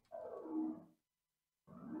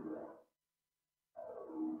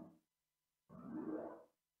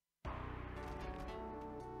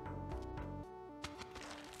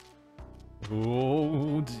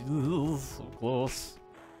 Oh, Jesus, so close.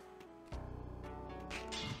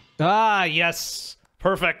 Ah, yes!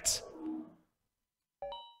 Perfect!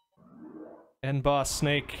 End boss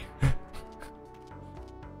snake.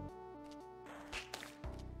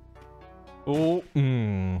 Oh,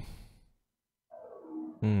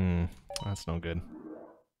 that's no good.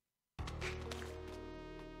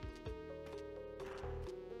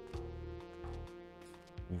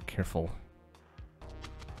 Ooh, careful.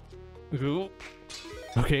 Ooh.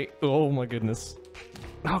 Okay, oh my goodness.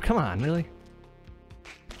 Oh, come on, really?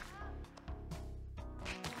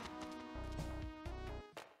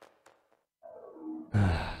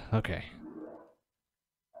 Okay.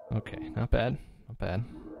 Okay, not bad, not bad.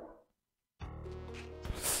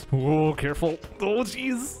 Oh, careful. Oh,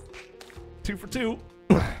 jeez. 2 for 2.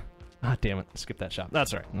 Ah, damn it. Skip that shot.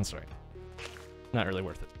 That's alright. That's alright. Not really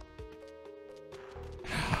worth it.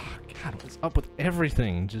 God, what's up with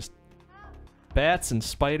everything? Just... Bats and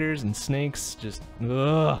spiders and snakes, just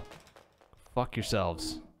ugh. Fuck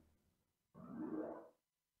yourselves.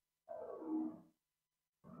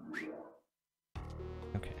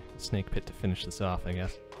 Okay, snake pit to finish this off, I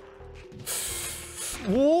guess.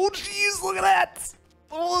 Oh, jeez, look at that!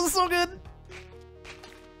 Oh, that's so good!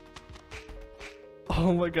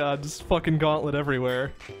 Oh my god, just fucking gauntlet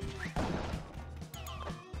everywhere.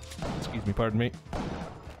 Excuse me, pardon me.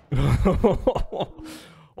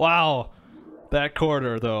 Wow, that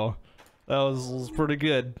corner though, that was pretty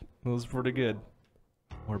good. It was pretty good.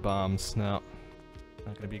 More bombs. No,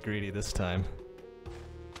 not gonna be greedy this time.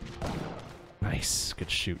 Nice, good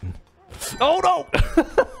shooting. Oh no!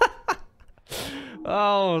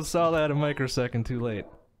 Oh, saw that a microsecond too late.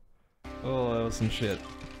 Oh, that was some shit.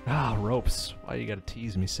 Ah, ropes. Why you gotta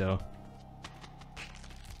tease me so?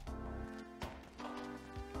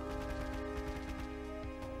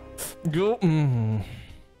 Go.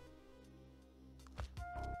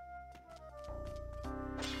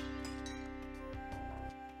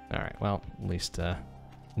 Alright, well, at least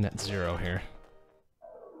net zero here.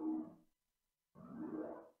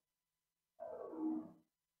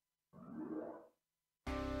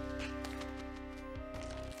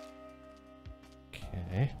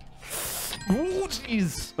 Okay. Oh,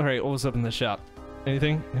 jeez! Alright, what was up in the shop?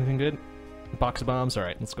 Anything? Anything good? A box of bombs?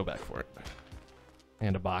 Alright, let's go back for it.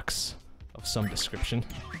 And a box of some description.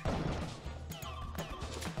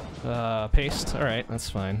 Paste. Alright, that's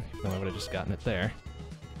fine. Even though I would have just gotten it there.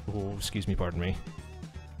 Oh, excuse me, pardon me.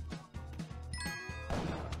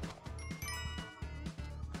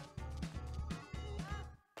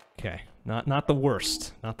 Okay, not the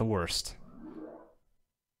worst. Not the worst.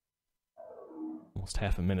 Almost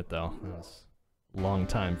half a minute though. That was a long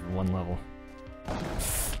time for one level.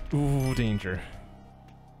 Ooh, danger.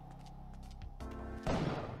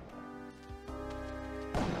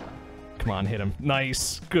 Come on, hit him.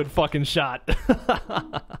 Nice. Good fucking shot.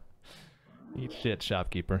 Eat shit,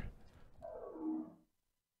 shopkeeper.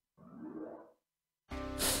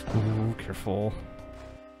 Ooh, careful.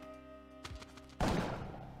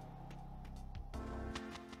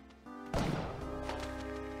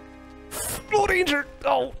 Oh, danger!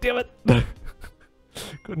 Oh, damn it!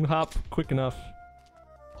 Couldn't hop quick enough.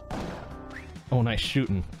 Oh, nice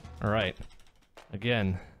shooting. Alright.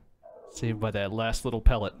 Again. Saved by that last little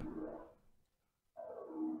pellet.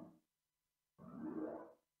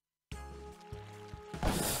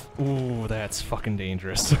 Ooh, that's fucking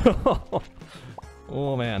dangerous.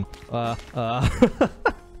 Oh man. There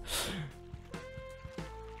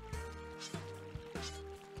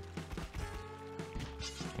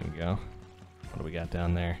we go. What do we got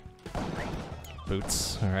down there?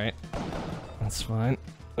 Boots, alright. That's fine,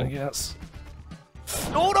 I guess.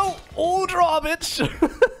 Oh no! Oh, draw, bitch!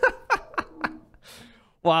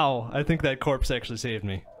 Wow, I think that corpse actually saved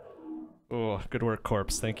me. Oh, good work,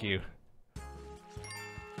 corpse, thank you.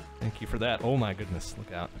 Thank you for that. Oh my goodness,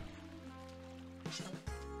 look out.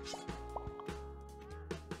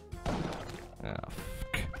 Oh,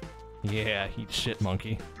 fuck. Yeah, eat shit,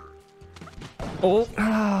 monkey. Oh!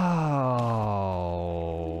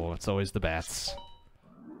 Oh! It's always the bats.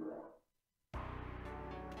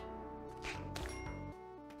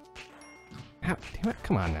 Ow, damn it,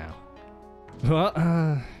 come on now.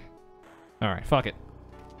 Alright, fuck it.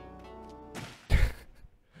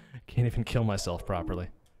 Can't even kill myself properly.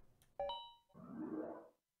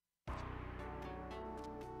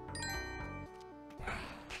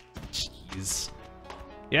 Jeez.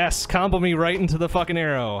 Yes, combo me right into the fucking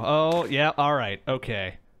arrow. Oh, yeah, alright,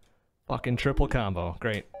 okay. Fucking triple combo.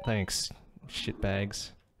 Great, thanks,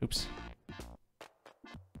 shitbags. Oops.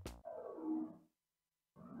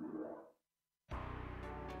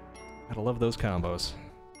 Gotta love those combos.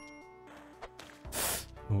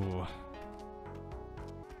 Ooh.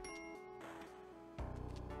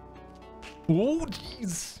 Oh,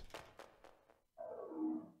 jeez!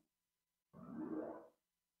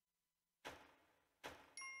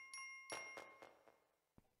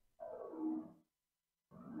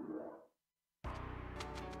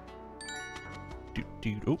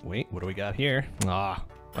 Dude, oh wait, what do we got here? Ah,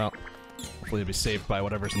 well, hopefully it'll be saved by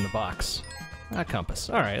whatever's in the box. Ah, compass.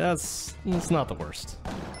 Alright, that's not the worst.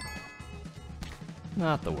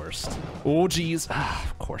 Not the worst. Oh, jeez. Ah,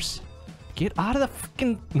 of course. Get out of the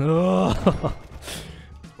fucking... Ugh.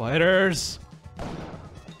 Spiders!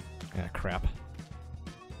 Ah, crap.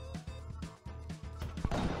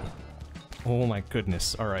 Oh my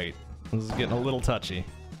goodness, alright. This is getting a little touchy.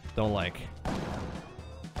 Don't like.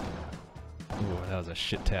 Ooh, that was a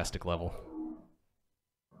shit-tastic level.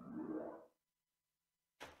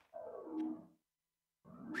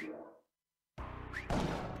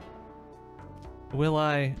 Will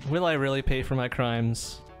I really pay for my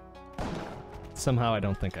crimes? Somehow I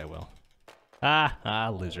don't think I will.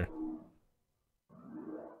 Loser.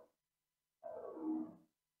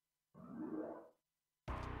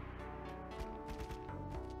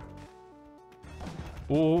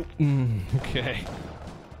 Oh, okay.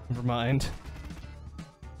 Never mind.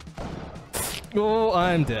 Oh,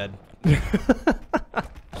 I'm dead.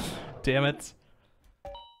 Damn it.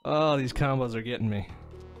 Oh, these combos are getting me.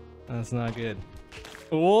 That's not good.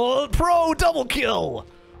 Oh, pro double kill!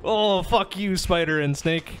 Oh, fuck you, spider and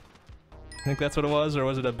snake. I think that's what it was, or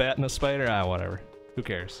was it a bat and a spider? Ah, whatever. Who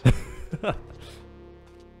cares?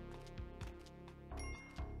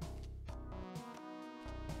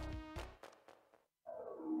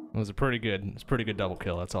 It was a pretty good double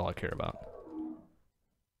kill, that's all I care about.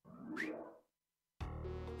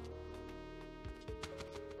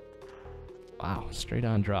 Wow, straight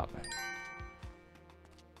on drop.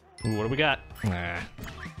 Ooh, what do we got? Nah.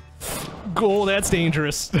 Goal, that's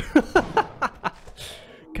dangerous.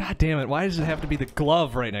 God damn it, why does it have to be the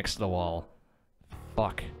glove right next to the wall?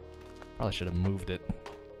 Fuck. Probably should have moved it.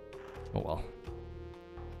 Oh well.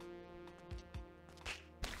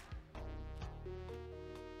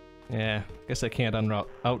 Yeah, guess I can't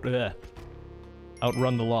outrun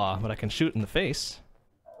the law, but I can shoot in the face.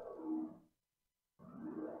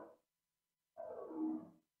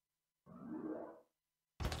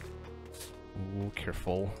 Ooh,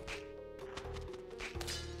 careful.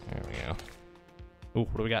 There we go. Ooh,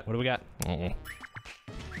 what do we got? What do we got? Oh.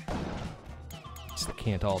 They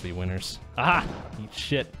can't all be winners. Ah! Eat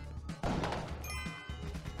shit.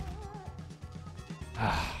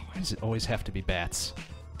 Why does it always have to be bats?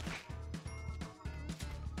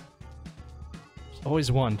 There's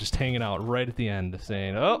always one just hanging out right at the end,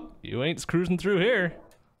 saying, "Oh, you ain't cruising through here."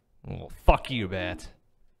 Well, fuck you, bat.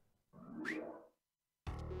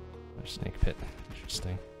 Snake pit.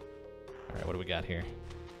 Interesting. Alright, what do we got here?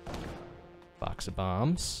 Box of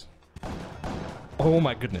bombs. Oh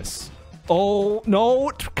my goodness. Oh, no!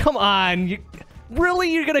 Come on!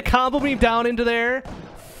 Really? You're gonna combo me down into there?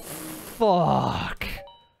 Fuck.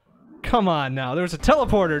 Come on now. There was a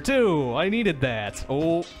teleporter, too! I needed that.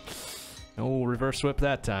 Oh. No, reverse whip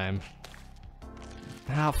that time.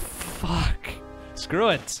 Ah, fuck. Screw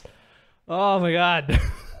it. Oh my god.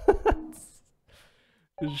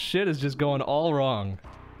 This shit is just going all wrong.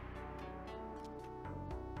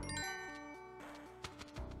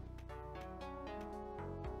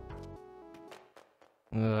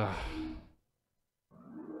 Ugh.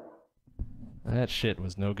 That shit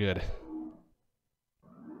was no good.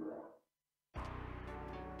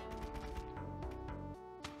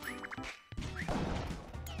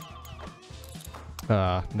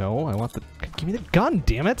 No, I want the... Give me the gun,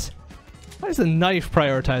 damn it! Why is the knife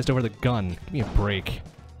prioritized over the gun? Give me a break.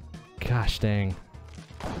 Gosh dang.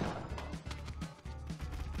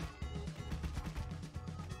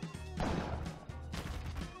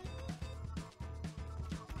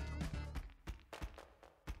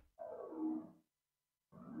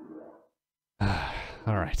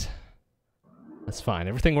 Alright. That's fine.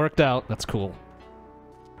 Everything worked out. That's cool.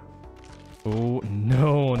 Oh,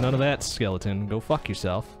 no. None of that, skeleton. Go fuck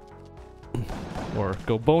yourself. Or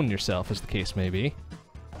go bone yourself, as the case may be.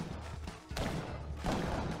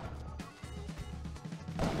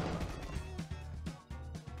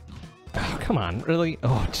 Oh, come on. Really?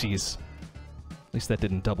 Oh, jeez. At least that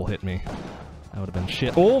didn't double hit me. That would have been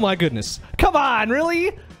shit. Oh, my goodness. Come on,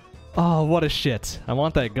 really? Oh, what a shit. I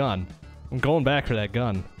want that gun. I'm going back for that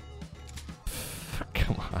gun.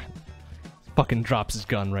 Come on. Fucking drops his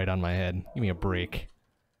gun right on my head. Give me a break.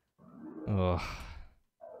 Ugh.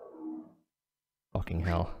 Fucking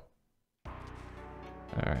hell.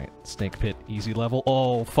 Alright, snake pit, easy level.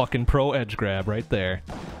 Oh, fucking pro edge grab right there.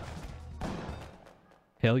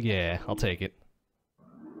 Hell yeah, I'll take it.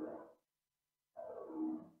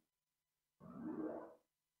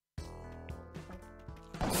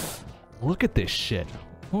 Look at this shit.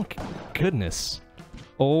 Oh, goodness.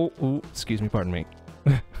 Oh, ooh, excuse me, pardon me.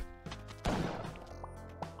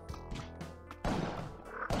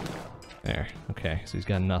 There, okay, so he's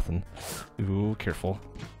got nothing. Ooh, careful.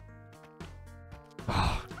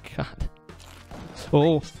 Oh, God.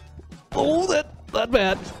 Oh, oh, that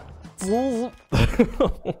bad. Oh,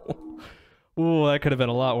 ooh, that could have been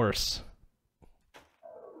a lot worse.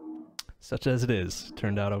 Such as it is,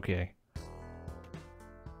 turned out okay.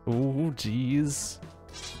 Oh, jeez.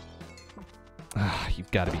 Ah,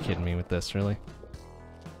 you've got to be kidding me with this, really?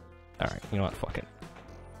 Alright, you know what? Fuck it.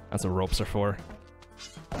 That's what ropes are for.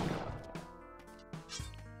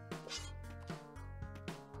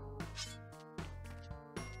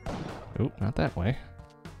 Oop, not that way.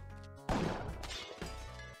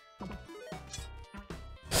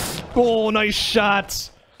 Oh, nice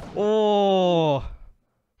shots! Oh,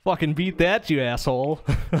 fucking beat that, you asshole.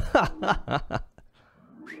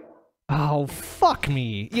 Oh, fuck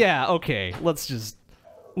me. Yeah, okay. Let's just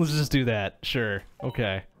do that. Sure.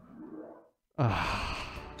 Okay. An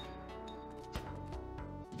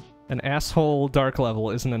asshole dark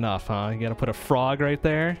level isn't enough, huh? You gotta put a frog right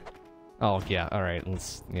there? Oh, yeah, alright.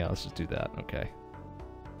 Let's just do that. Okay.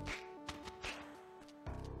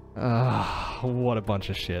 What a bunch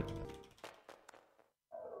of shit.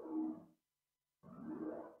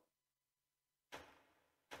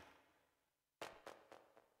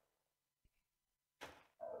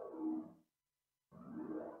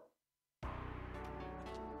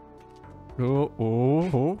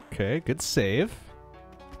 Oh, okay, good save.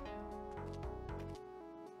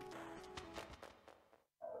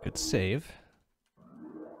 Good save.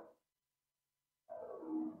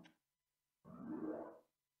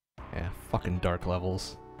 Yeah, fucking dark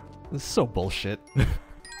levels. This is so bullshit. Ooh,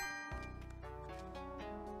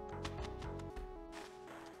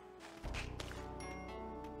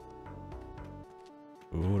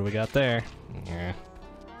 what do we got there? Yeah.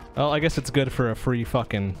 Well, I guess it's good for a free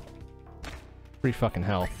fucking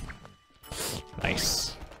health.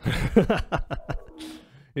 Nice.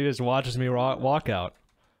 He just watches me walk out.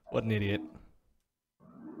 What an idiot.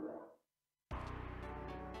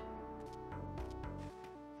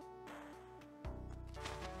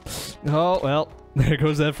 Oh, well, there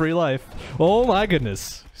goes that free life. Oh my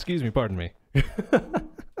goodness. Excuse me, pardon me.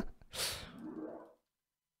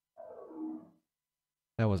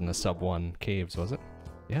 That wasn't a sub 1 caves, was it?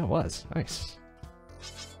 Yeah, it was. Nice.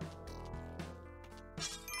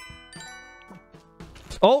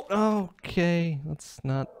 Oh, okay. Let's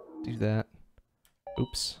not do that.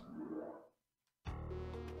 Oops.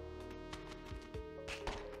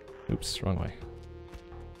 Oops, wrong way.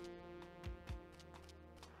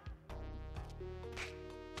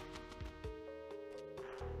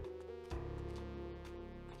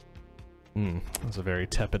 That was a very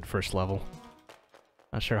tepid first level.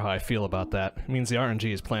 Not sure how I feel about that. It means the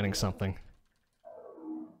RNG is planning something.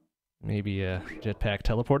 Maybe a jetpack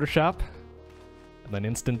teleporter shop? And then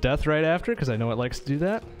instant death right after, because I know it likes to do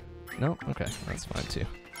that? No? Okay, that's fine too.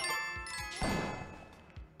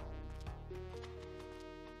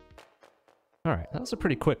 Alright, that was a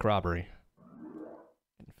pretty quick robbery.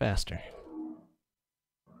 Getting faster.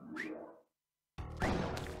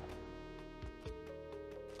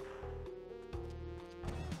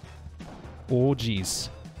 Oh, jeez.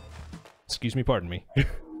 Excuse me, pardon me.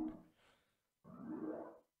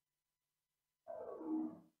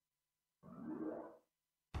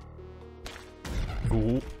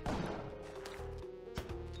 Go.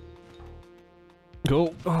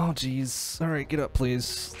 Go. Oh, jeez. Alright, get up,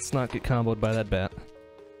 please. Let's not get comboed by that bat.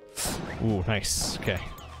 Ooh, nice. Okay.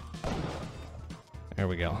 There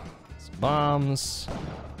we go. Some bombs.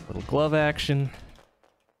 Little glove action.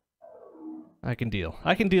 I can deal.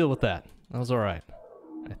 I can deal with that. That was alright.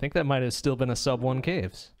 I think that might have still been a sub 1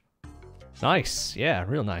 caves. Nice. Yeah,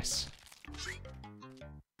 real nice.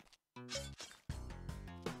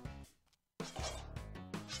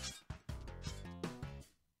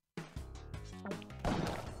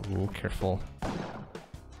 Ooh, careful.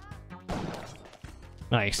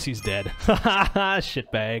 Nice, he's dead. Haha,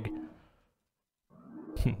 shitbag.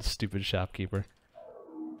 Stupid shopkeeper.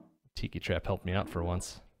 Tiki trap helped me out for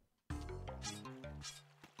once.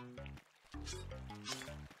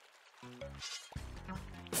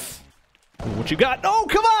 Ooh, what you got? Oh,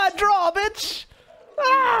 come on, draw, bitch!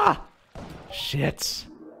 Ah! Shit.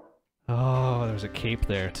 Oh, there's a cape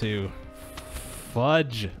there, too.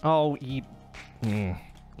 Fudge. Oh, eat.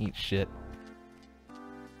 Eat shit.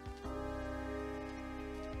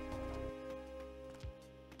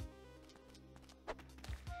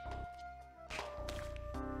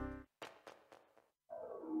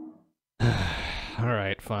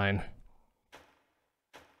 Alright, fine.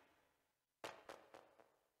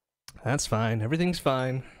 That's fine. Everything's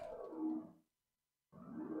fine.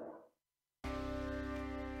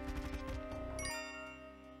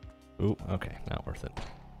 Ooh, okay. Not worth it.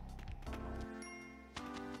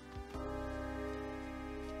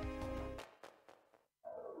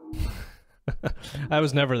 I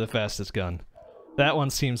was never the fastest gun. That one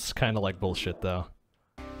seems kind of like bullshit, though.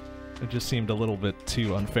 It just seemed a little bit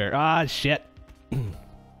too unfair. Ah, shit!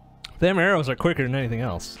 Them arrows are quicker than anything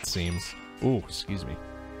else, it seems. Ooh, excuse me.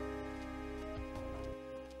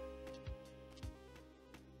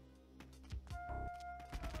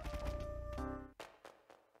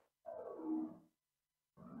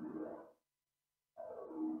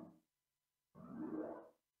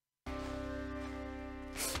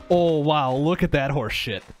 Oh, wow, look at that horse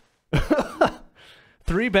shit.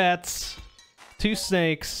 3 bats, 2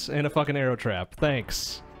 snakes, and a fucking arrow trap.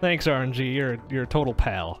 Thanks. Thanks, RNG. You're a total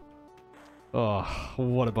pal. Oh,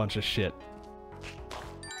 what a bunch of shit.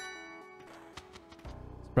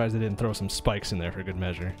 Surprised they didn't throw some spikes in there for good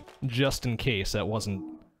measure. Just in case that wasn't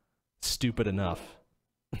stupid enough.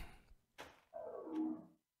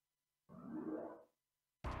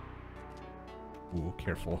 Ooh,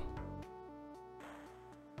 careful.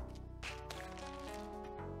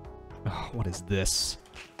 Oh, what is this?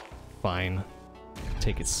 Fine.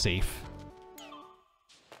 Take it safe.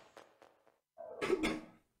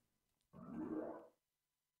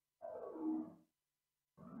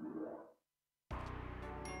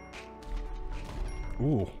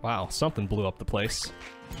 Ooh, wow, something blew up the place.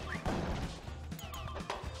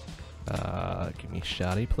 Give me a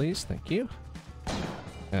shotty, please, thank you.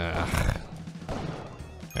 There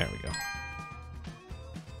we go.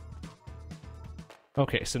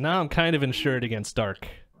 Okay, so now I'm kind of insured against dark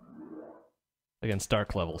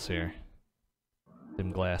levels here.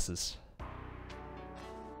 Dim glasses.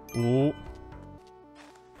 Ooh.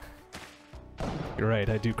 You're right,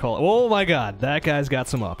 I do call it. Oh my god, that guy's got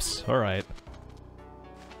some ups. Alright.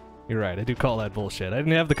 You're right, I do call that bullshit. I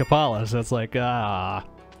didn't have the Kapala, so it's like, ah.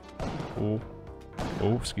 Oh.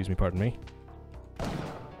 Oh, excuse me, pardon me.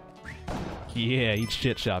 Yeah, eat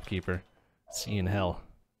shit, shopkeeper. See you in hell.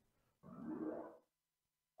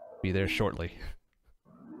 Be there shortly.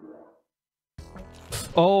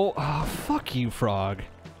 Oh, fuck you, frog.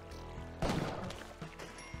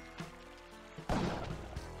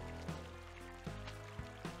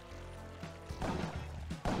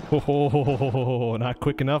 Oh, not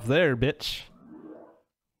quick enough there, bitch.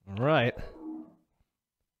 Alright.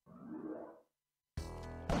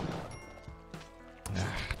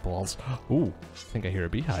 Balls. Ooh, I think I hear a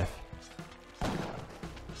beehive.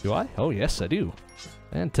 Do I? Oh, yes, I do.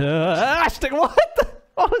 And, what?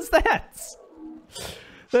 What was that?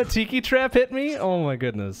 That tiki trap hit me? Oh my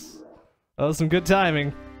goodness. That was some good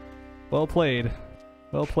timing. Well played.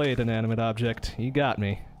 Well played, inanimate object. You got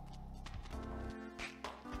me.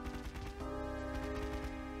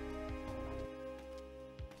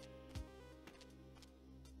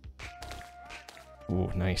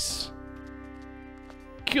 Ooh, nice.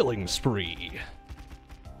 Killing spree.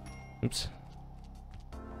 Oops.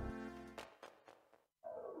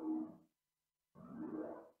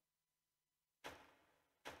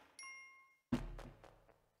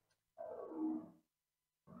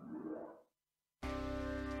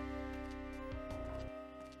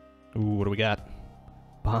 Ooh, what do we got?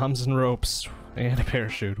 Bombs and ropes and a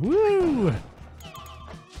parachute. Woo!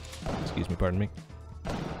 Excuse me, pardon me.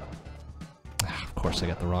 Of course I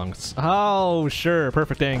got the wrong... Oh, sure.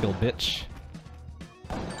 Perfect angle, bitch.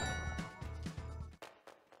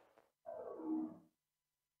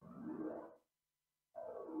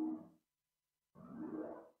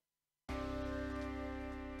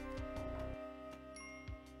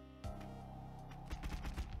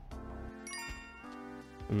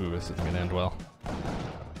 Ooh, this isn't gonna end well.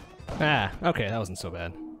 Ah, okay, that wasn't so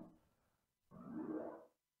bad.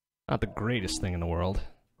 Not the greatest thing in the world.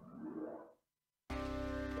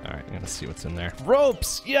 Alright, I'm gonna see what's in there.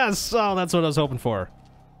 Ropes! Yes! Oh, that's what I was hoping for.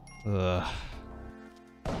 Ugh.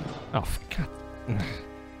 Oh, God.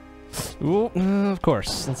 Ooh, of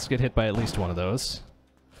course. Let's get hit by at least one of those.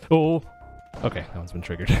 Oh! Okay, that one's been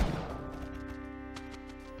triggered.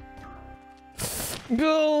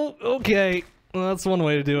 Go! Okay. Well, that's one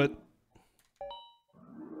way to do it.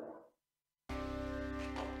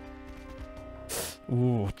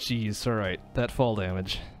 Ooh, jeez. Alright, that fall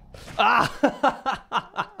damage. Ah!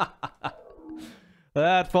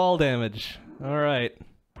 That fall damage. Alright.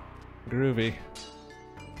 Groovy.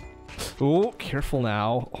 Ooh, careful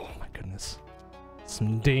now. Oh my goodness.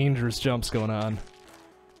 Some dangerous jumps going on.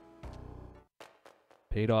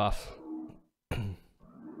 Paid off.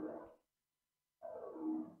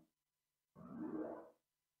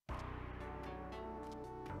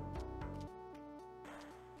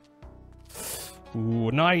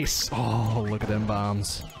 Ooh, nice! Oh, look at them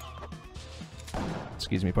bombs.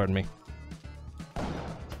 Excuse me, pardon me.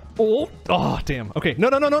 Oh! Oh, damn. Okay, no,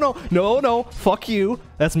 no, no, no, no! No, no! Fuck you!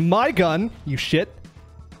 That's my gun, you shit!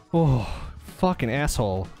 Oh, fucking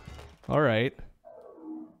asshole. Alright.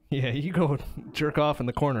 Yeah, you go jerk off in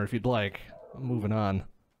the corner if you'd like. I'm moving on.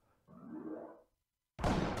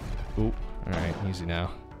 Ooh, alright, easy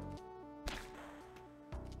now.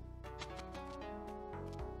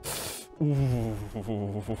 Ooh,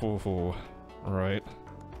 alright.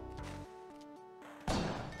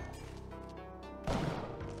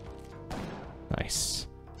 Nice.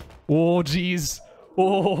 Oh, jeez.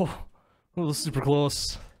 Oh, that was super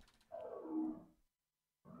close.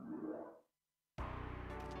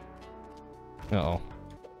 Uh-oh.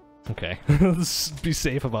 Okay. Let's be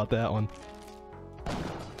safe about that one.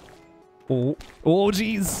 Oh. Oh,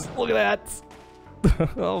 jeez. Look at that.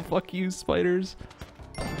 Oh, fuck you, spiders.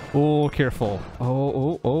 Oh, careful. Oh,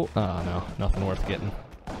 oh, oh. Oh, no. Nothing worth getting.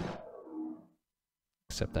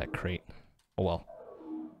 Except that crate. Oh, well.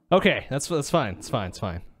 Okay, that's fine. It's fine. It's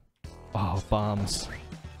fine. Oh, bombs.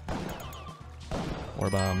 More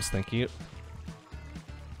bombs, thank you.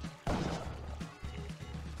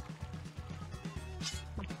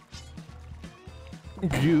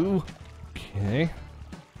 You. Okay.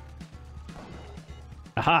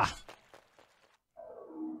 Aha!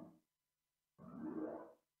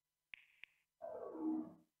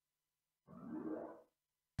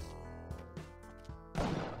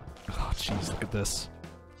 Oh, jeez, look at this.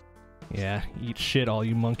 Yeah, eat shit, all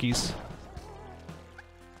you monkeys.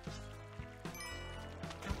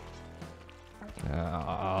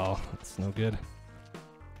 Oh, that's no good.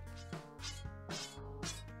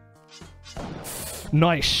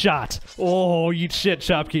 Nice shot! Oh, eat shit,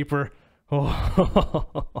 shopkeeper.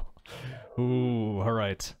 Oh, ooh,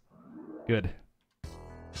 alright. Good.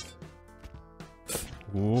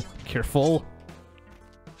 Ooh, careful.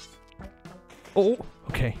 Oh,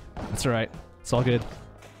 okay. That's alright. It's all good.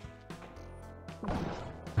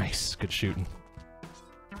 Nice, good shooting.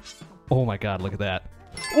 Oh my god, look at that.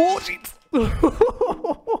 Oh, jeez!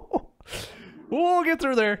 Oh, get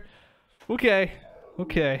through there. Okay,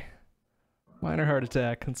 okay. Minor heart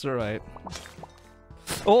attack, that's alright.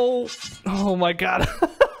 Oh! Oh my god.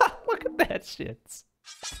 Look at that shit.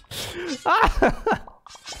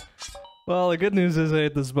 Well, the good news is I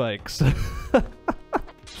hit the spikes.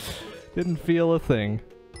 Didn't feel a thing.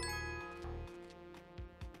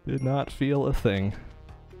 Did not feel a thing.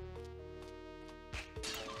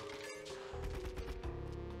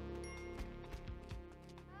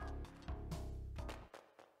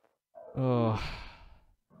 Oh.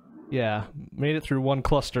 Yeah, made it through one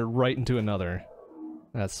cluster right into another.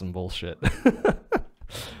 That's some bullshit.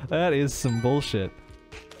 That is some bullshit.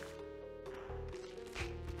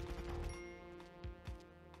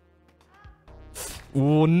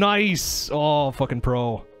 Ooh, nice! Oh, fucking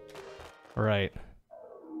pro. Alright.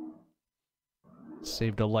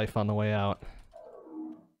 Saved a life on the way out.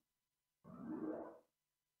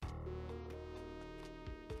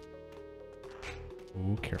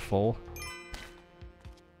 Ooh, careful.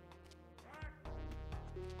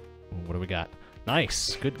 Ooh, what do we got?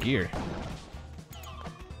 Nice! Good gear.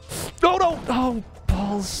 No, no! Oh,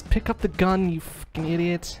 balls! Pick up the gun, you fucking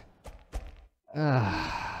idiot.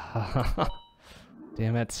 Ah.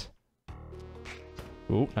 Damn it.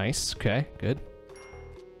 Ooh, nice. Okay, good.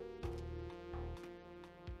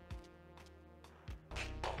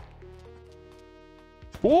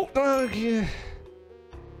 Oh, yeah.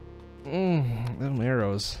 Them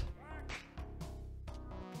arrows.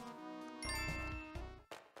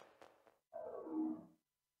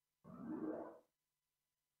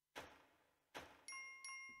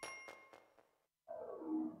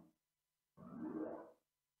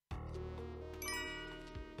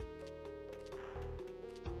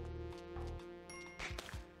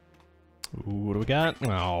 Ooh, what do we got?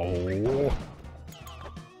 Oh.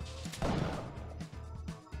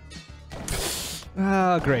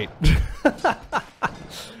 Ah, great.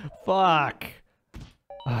 Fuck.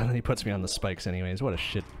 And then he puts me on the spikes anyways. What a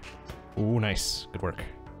shit. Ooh, nice. Good work.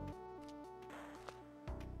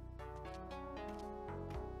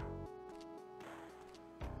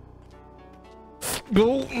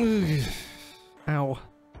 Go. Ow.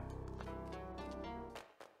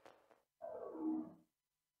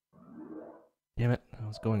 Damn it. That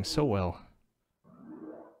was going so well.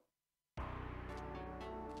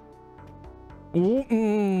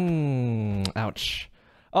 Ooh, ouch.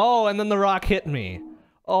 Oh, and then the rock hit me.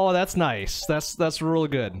 Oh, that's nice. That's real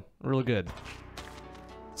good. Real good.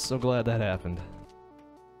 So glad that happened.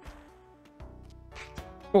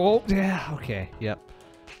 Oh, yeah, okay, yep.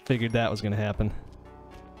 Figured that was gonna happen.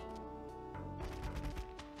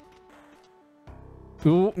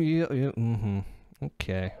 Ooh, yeah,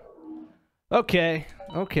 okay. Okay,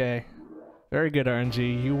 okay. Very good,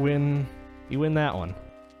 RNG. You win that one.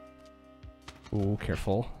 Ooh,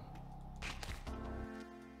 careful.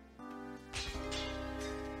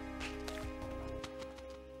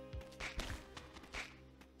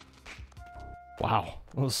 Wow,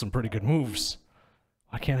 those are some pretty good moves.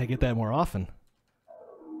 Why can't I get that more often?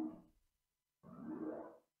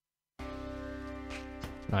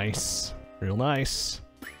 Nice. Real nice.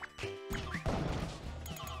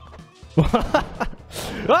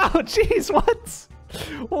 Oh, jeez, what?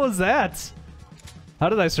 What was that? How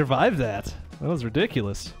did I survive that? That was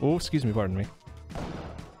ridiculous. Oh, excuse me, pardon me.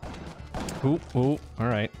 Ooh, ooh,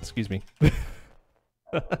 alright, excuse me.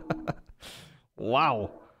 Wow.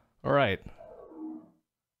 Alright.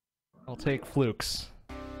 I'll take flukes.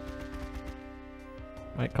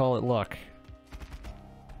 Might call it luck.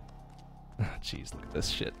 Jeez, look at this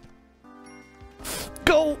shit.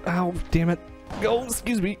 Go! Ow, damn it. Go,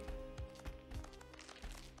 excuse me.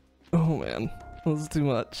 Oh man, this is too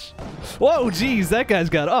much. Whoa, jeez, that guy's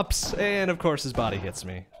got ups! And of course his body hits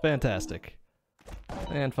me. Fantastic.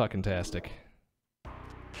 And fucking tastic.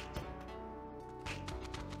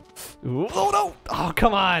 Ooh, oh no! Oh,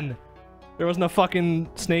 come on! There wasn't a fucking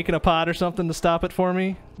snake in a pot or something to stop it for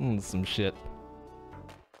me? Some shit.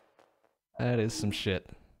 That is some shit.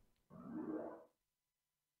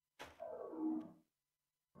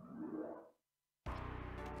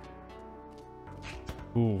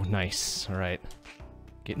 Ooh, nice. Alright.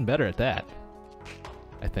 Getting better at that.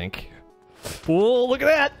 I think. Whoa, look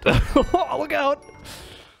at that! Oh, look out!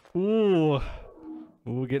 Ooh.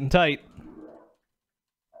 Ooh, getting tight.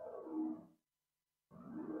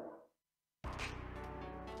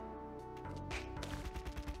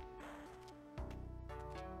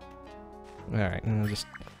 Alright,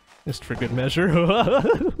 just for good measure.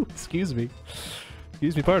 Excuse me.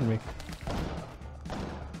 Excuse me, pardon me.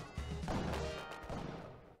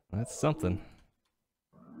 That's something.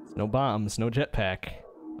 It's no bombs, no jetpack,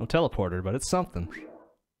 no teleporter, but it's something.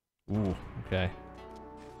 Ooh, okay.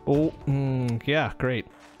 Oh, yeah, great.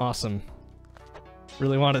 Awesome.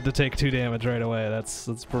 Really wanted to take 2 damage right away.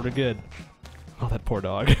 That's pretty good. Oh, that poor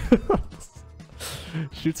dog.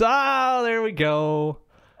 Shoots. Ah, there we go.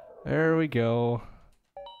 There we go.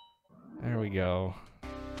 There we go.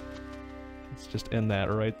 Let's just end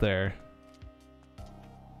that right there.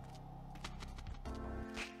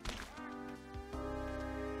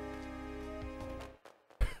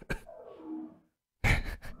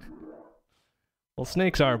 Well,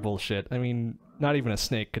 snakes are bullshit. I mean, not even a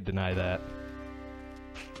snake could deny that.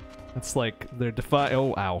 That's like their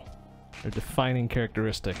oh, ow. Their defining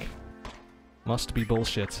characteristic. Must be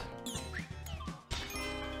bullshit.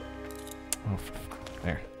 Oh,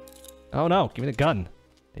 there. Oh no, give me the gun.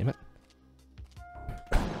 Damn it.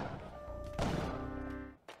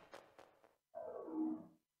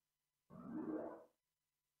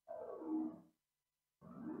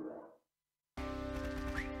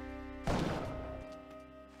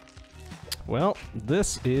 Well,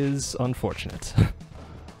 this is unfortunate.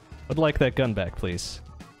 Would like that gun back, please.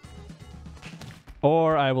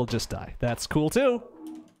 Or I will just die. That's cool too.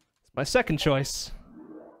 It's my second choice.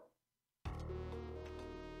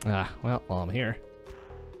 Ah, well, while I'm here.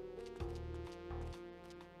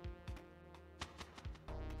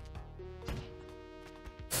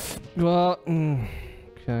 Well,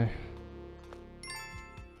 okay.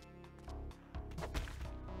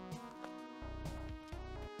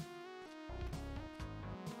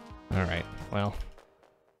 Alright, well.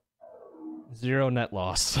 0 net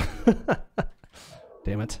loss.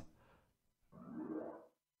 Damn it.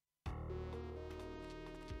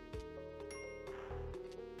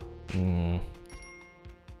 Not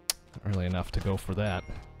really enough to go for that.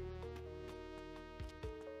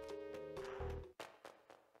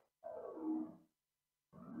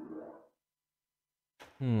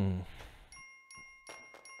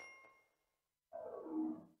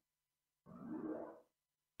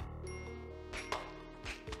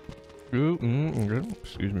 Ooh,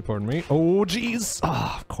 excuse me, pardon me. Oh, jeez!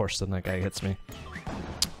 Ah, of course, then that guy hits me.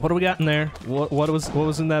 What do we got in there? What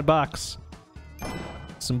was in that box?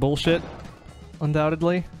 Some bullshit,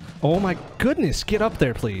 undoubtedly. Oh my goodness, get up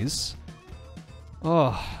there, please.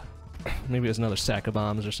 Oh, maybe it was another sack of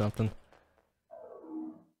bombs or something.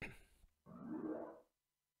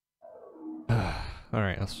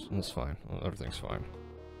 Alright, that's fine. Everything's fine.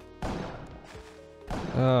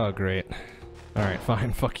 Oh, great. Alright,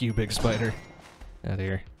 fine. Fuck you, big spider. Out of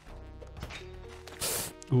here.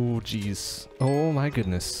 Ooh, jeez. Oh my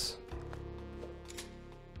goodness.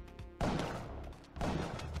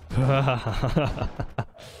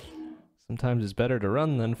 Sometimes it's better to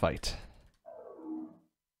run than fight.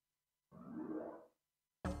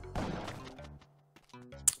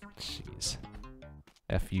 Jeez.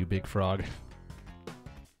 F you, big frog.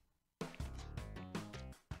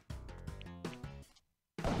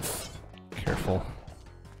 Careful.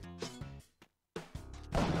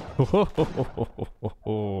 It's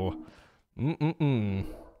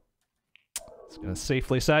gonna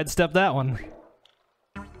safely sidestep that one.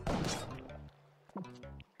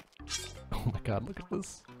 Oh my god, look at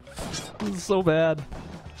this. This is so bad.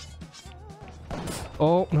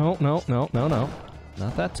 Oh, no. Not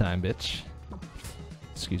that time, bitch.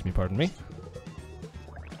 Excuse me, pardon me.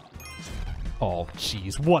 Oh,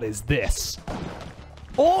 jeez, what is this?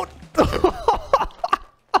 Oh!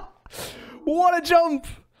 What a jump!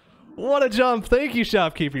 What a jump! Thank you,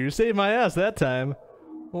 shopkeeper. You saved my ass that time.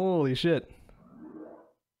 Holy shit.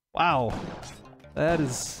 Wow. That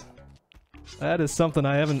is something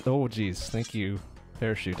I haven't... Oh, jeez. Thank you.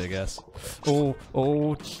 Parachute, I guess. Oh,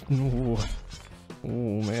 no. Oh,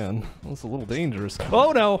 man. That's a little dangerous.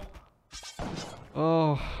 Oh, no!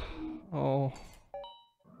 Oh.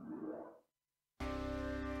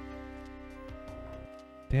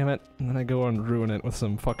 Damn it. And then I go and ruin it with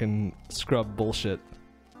some fucking scrub bullshit.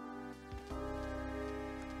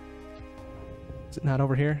 Is it not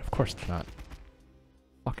over here? Of course it's not.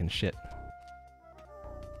 Fucking shit.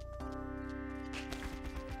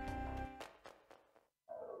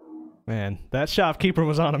 Man, that shopkeeper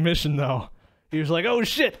was on a mission though. He was like, oh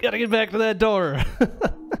shit, gotta get back to that door.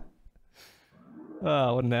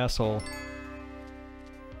 Oh, what an asshole.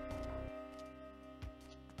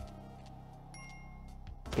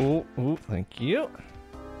 Oh, thank you.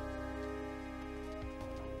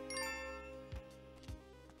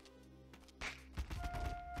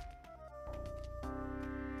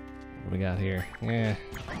 What do we got here? Yeah.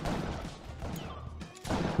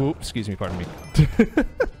 Oop, excuse me, pardon me.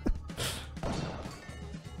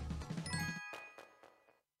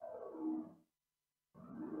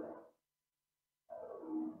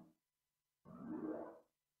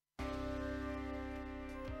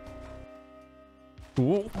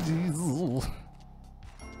 Oh, jeez.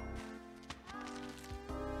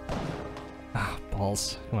 Ah,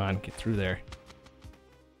 balls. Come on, get through there.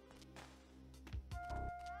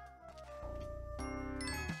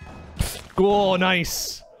 Oh,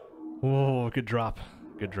 nice! Oh, good drop.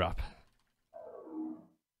 Good drop.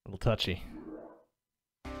 A little touchy.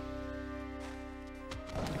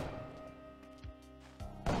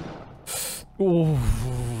 Oh,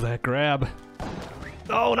 that grab.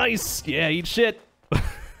 Oh, nice! Yeah, eat shit!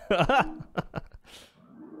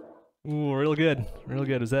 Ooh, real good. Real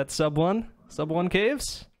good. Is that sub 1? Sub 1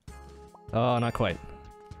 caves? Oh, not quite.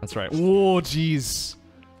 That's right. Whoa, jeez.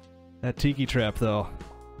 That tiki trap, though.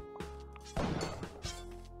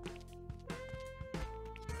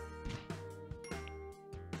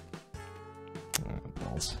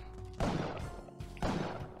 Balls.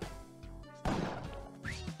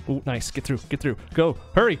 Ooh, nice. Get through. Get through. Go.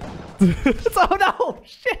 Hurry. Oh, no!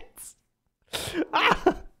 Shit!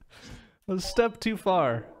 Ah! A step too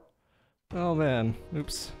far. Oh man,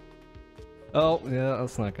 oops. Oh, yeah,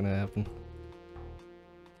 that's not gonna happen.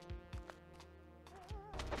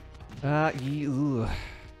 Ah, ooh.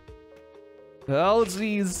 Oh,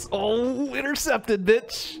 jeez. Oh, intercepted,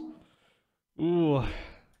 bitch. Ooh.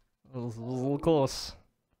 That was a little close.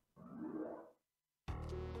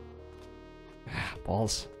 Ah,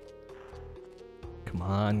 balls. Come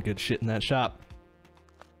on, good shit in that shop.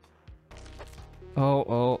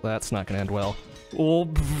 Oh, that's not gonna end well. Oh,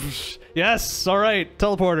 yes, alright,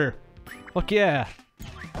 teleporter. Fuck yeah.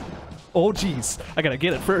 Oh, jeez, I gotta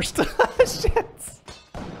get it first. Shit.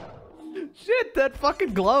 Shit, that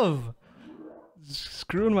fucking glove.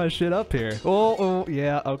 Screwing my shit up here. Oh,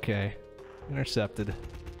 yeah, okay. Intercepted.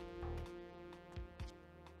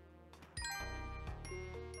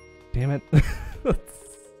 Damn it.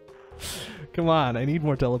 Come on, I need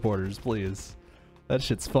more teleporters, please. That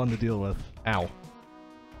shit's fun to deal with. Ow.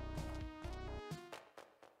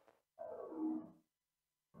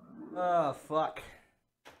 Oh, fuck.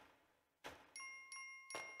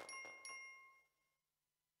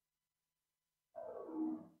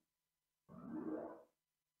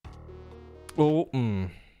 Oh,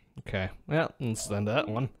 okay. Yeah, let's send that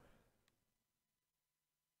one.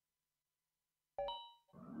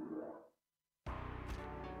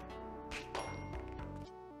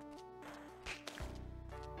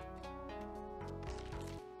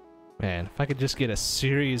 Man, if I could just get a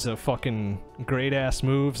series of fucking great-ass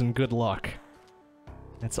moves and good luck.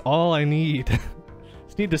 That's all I need.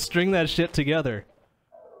 Just need to string that shit together.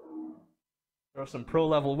 Throw some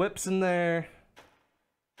pro-level whips in there.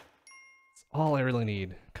 That's all I really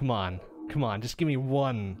need. Come on. Come on, just give me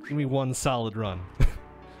one. Give me one solid run.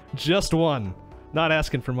 Just one. Not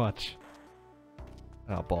asking for much.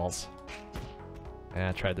 Oh, balls.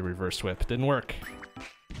 I tried the reverse whip. Didn't work.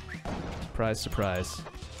 Surprise, surprise.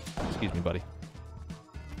 Excuse me, buddy.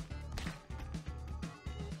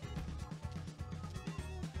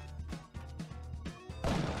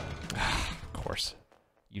 Of course.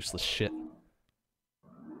 Useless shit.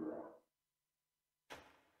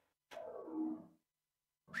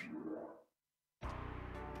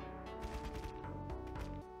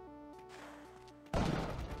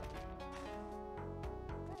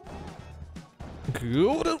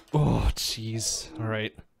 Oh, jeez.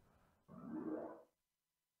 Alright.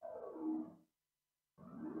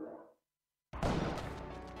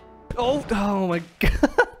 Oh my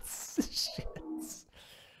god. Shit.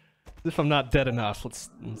 If I'm not dead enough, let's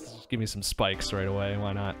just give me some spikes right away.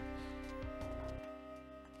 Why not?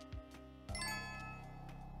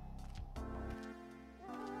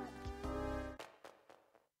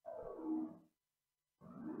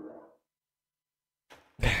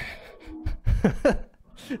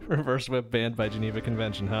 Reverse whip banned by Geneva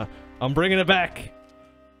Convention, huh? I'm bringing it back!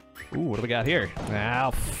 Ooh, what do we got here?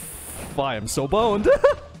 Ah, I am so boned!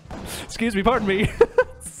 Excuse me, pardon me!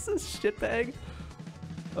 Shitbag.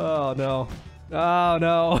 Oh no. Oh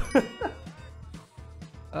no.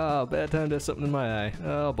 Oh, bad time to have something in my eye.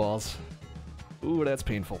 Oh, balls. Ooh, that's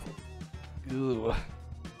painful. Ooh.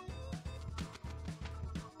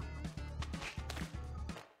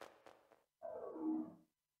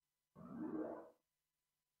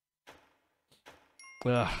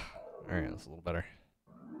 Ugh. Alright, that's a little better.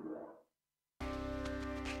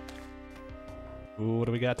 Ooh, what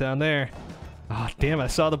do we got down there? Oh, damn, I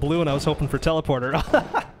saw the blue and I was hoping for teleporter.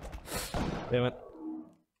 Damn it.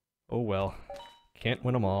 Oh well. Can't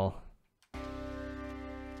win them all.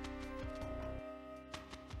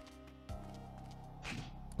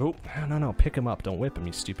 Oh, no, pick him up. Don't whip him,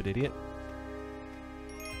 you stupid idiot.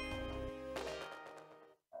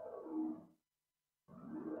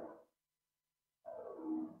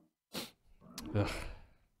 Ugh.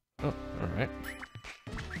 Oh, alright.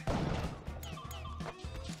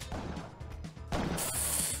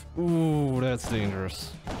 Ooh, that's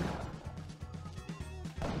dangerous.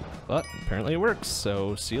 But apparently it works,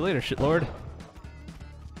 so see you later, shitlord.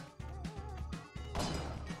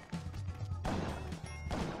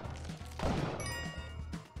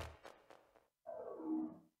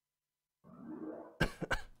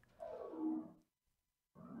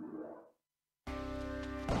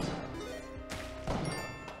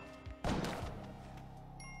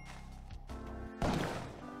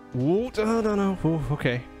 Ooh, no. Ooh,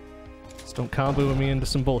 okay. Just don't combo me into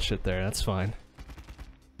some bullshit there, that's fine.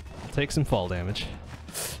 I'll take some fall damage.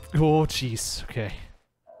 Oh, jeez, okay.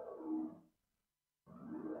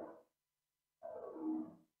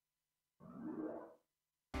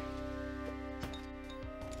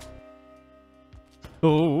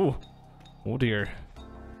 Oh, oh dear.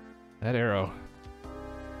 That arrow.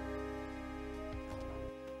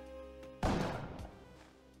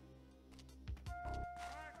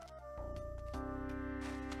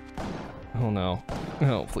 Oh no.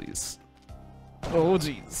 Oh, please. Oh,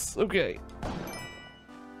 jeez. Okay.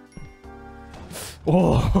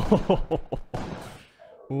 Oh!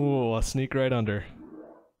 Ooh, I'll sneak right under.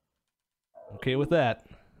 Okay with that.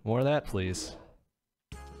 More of that, please.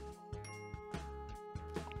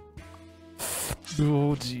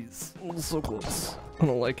 Oh, jeez. Oh, so close. I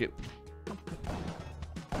don't like it.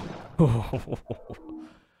 Oh.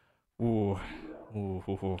 Ooh.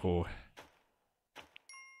 Ooh.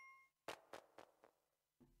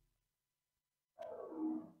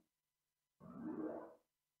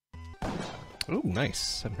 Ooh,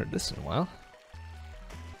 nice. Haven't heard this in a while.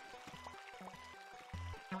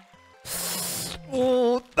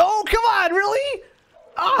 Oh, oh, come on, really?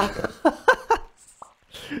 Ah!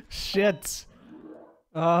 Shit.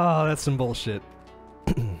 Oh, that's some bullshit.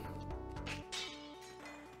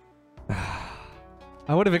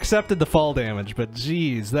 I would have accepted the fall damage, but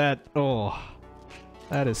geez, that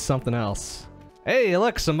is something else. Hey,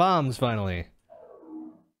 look, some bombs finally.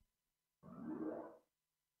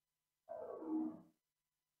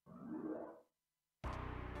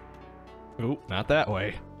 Ooh, not that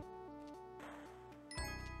way.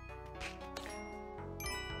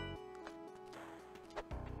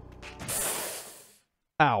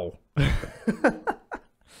 Ow.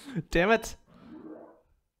 Damn it.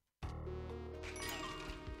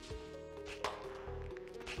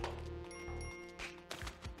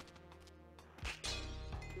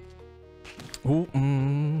 Ooh,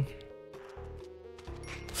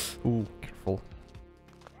 Ooh, careful.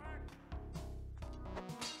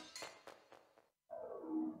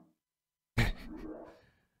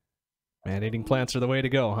 Man-eating plants are the way to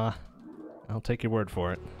go, huh? I'll take your word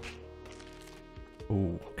for it.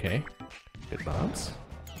 Ooh, okay. Good bombs.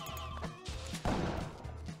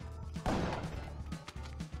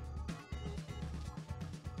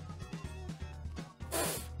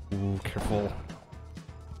 Ooh, careful.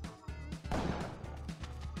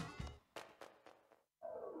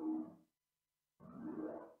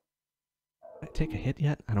 Did I take a hit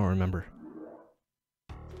yet? I don't remember.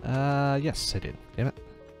 Yes, I did. Damn it.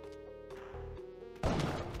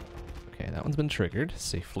 Okay, that one's been triggered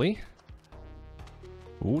safely.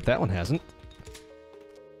 Ooh, that one hasn't.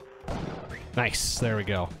 Nice, there we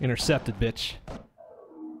go. Intercepted, bitch.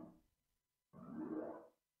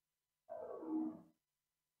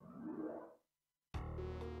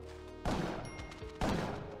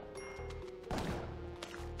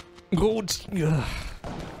 Good.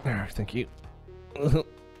 There, thank you.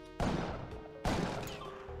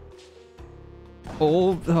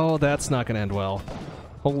 Oh, that's not gonna end well.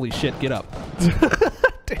 Holy shit, get up.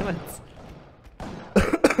 Damn it.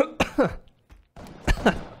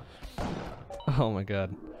 Oh my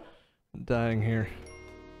god. I'm dying here.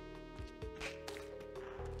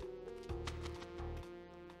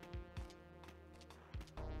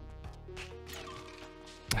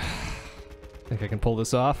 Think I can pull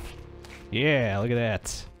this off? Yeah, look at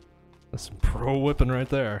that. That's some pro whipping right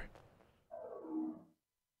there.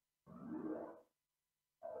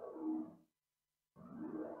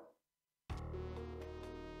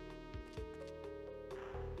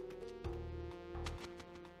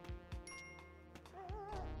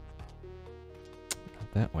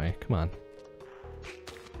 Not that way, come on.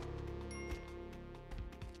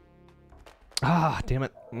 Ah, damn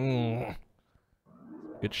it.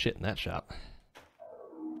 Good shit in that shot.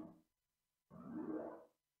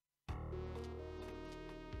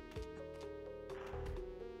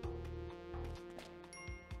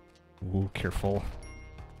 Ooh, careful.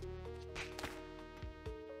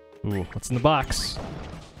 Ooh, what's in the box?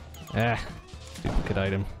 Ah, duplicate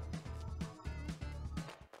item.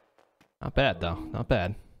 Not bad, though. Not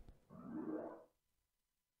bad.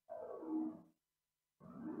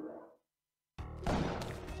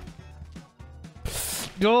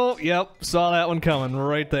 Oh, yep. Saw that one coming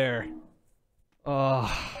right there.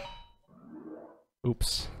 Oh.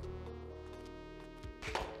 Oops.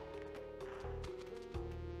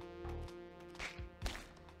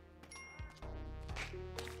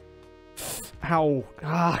 Ow.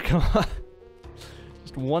 Ah, come on.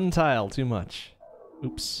 Just one tile too much.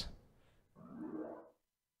 Oops.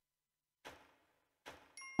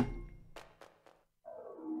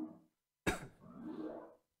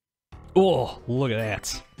 Oh, look at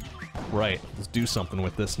that. Right, let's do something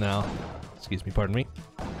with this now. Excuse me, pardon me.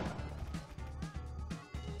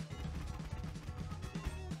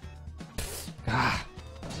 Ah,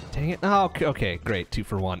 dang it. Oh, okay, great. 2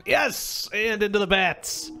 for 1. Yes! And into the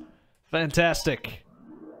bats! Fantastic.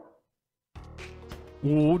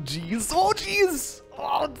 Oh, jeez. Oh, jeez!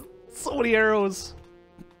 Oh, so many arrows.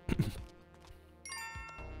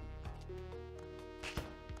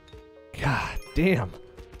 God damn.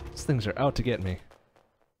 These things are out to get me.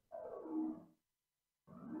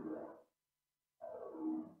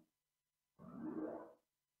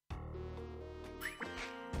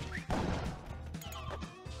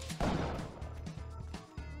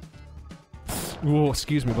 Whoa,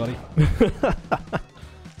 excuse me, buddy.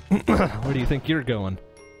 Where do you think you're going?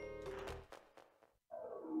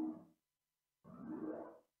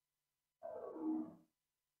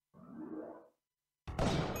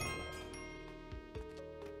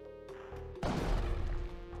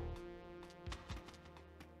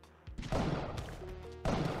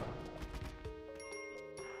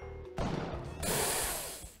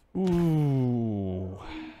 Ooh.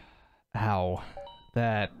 Ow.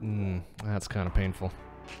 That's kind of painful.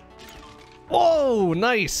 Whoa,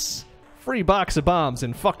 nice! Free box of bombs,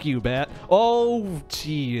 and fuck you, bat. Oh,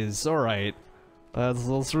 jeez. Alright.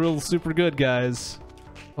 That's real super good, guys.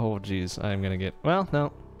 Oh, jeez. I'm gonna get... Well,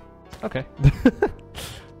 no. Okay.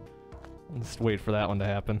 Just wait for that one to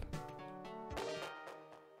happen.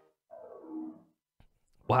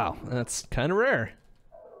 Wow, that's kind of rare.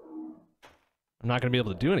 I'm not gonna be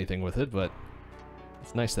able to do anything with it, but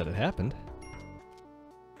it's nice that it happened.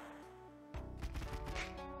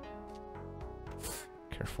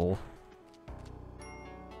 Careful.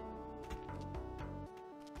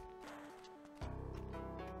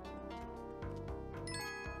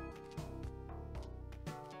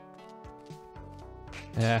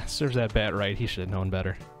 Yeah, serves that bat right. He should have known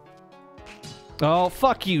better. Oh,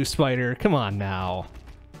 fuck you, spider. Come on now.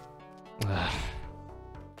 Ugh.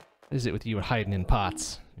 What is it with you hiding in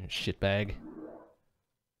pots, you shitbag?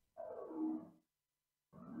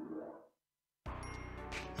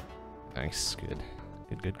 Nice, good.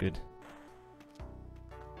 Good.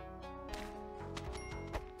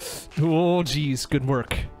 Oh, jeez, good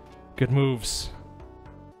work. Good moves.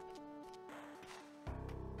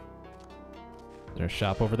 There's a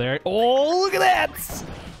shop over there. Oh, look at that!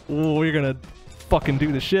 Oh, you're gonna fucking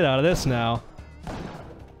do the shit out of this now.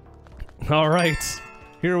 Alright,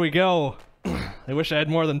 here we go. I wish I had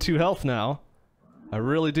more than 2 health now. I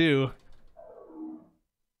really do.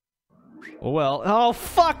 Well, oh,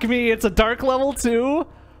 fuck me, it's a dark level too?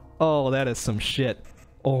 Oh, that is some shit.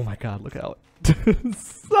 Oh my god, look out.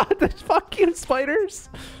 Fuck you, spiders!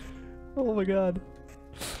 Oh my god.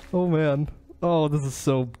 Oh man. Oh, this is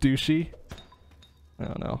so douchey.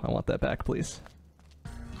 Oh no, I want that back, please.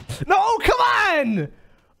 No, come on!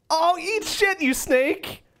 Oh, eat shit, you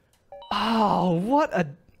snake! Oh, what a...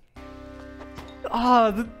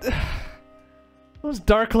 Oh, those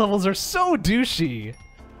dark levels are so douchey.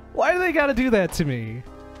 Why do they gotta do that to me?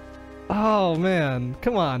 Oh man,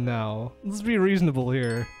 come on now. Let's be reasonable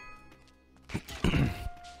here.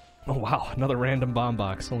 Oh wow, another random bomb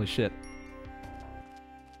box. Holy shit.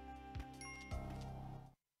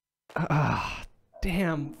 Ah,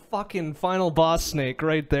 damn, fucking final boss snake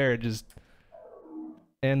right there. Just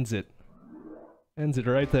ends it. Ends it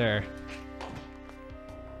right there.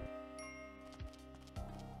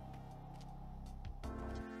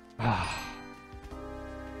 Ah.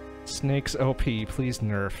 Snake's OP, please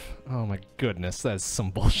nerf. Oh my goodness, that is some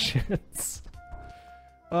bullshit.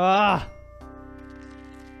 Ah!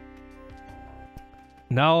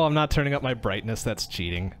 No, I'm not turning up my brightness, that's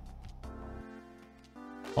cheating.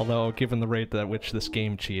 Although, given the rate at which this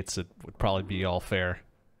game cheats, it would probably be all fair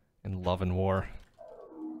in Love and War.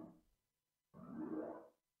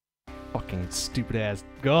 Fucking stupid ass.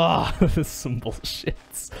 Ugh, this is some bullshit.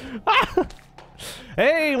 Ah!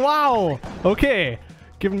 Hey, wow! Okay.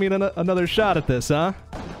 Giving me another shot at this, huh?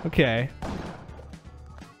 Okay.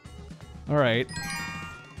 Alright.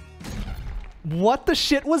 What the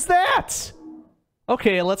shit was that?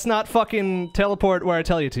 Okay, let's not fucking teleport where I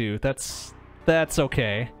tell you to. That's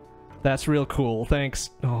okay. That's real cool,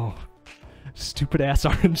 thanks. Oh, stupid ass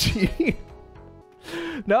RNG.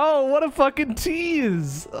 No, what a fucking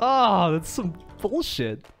tease! Oh, that's some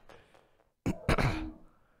bullshit.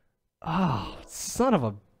 Oh, son of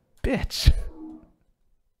a bitch.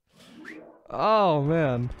 Oh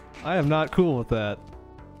man, I am not cool with that.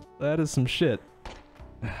 That is some shit.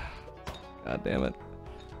 God damn it.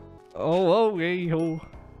 Oh, hey, ho.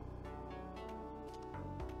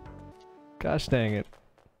 Gosh dang it.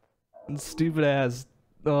 Stupid ass.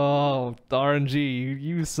 Oh, RNG,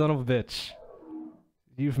 you son of a bitch.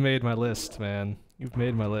 You've made my list, man. You've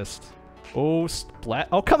made my list. Oh, splat.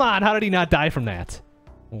 Oh, come on, how did he not die from that?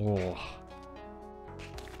 Oh.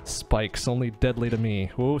 Spikes, only deadly to me.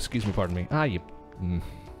 Oh, excuse me, pardon me. Ah, you...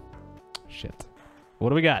 Shit. What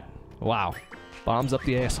do we got? Wow. Bombs up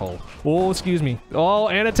the asshole. Oh, excuse me. Oh,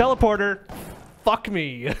 and a teleporter! Fuck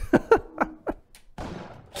me!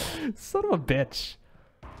 Son of a bitch.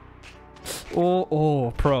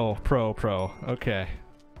 Oh, pro. Okay.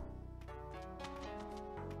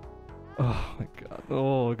 Oh my god.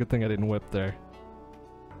 Oh, good thing I didn't whip there.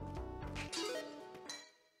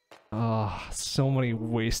 Ah, oh, so many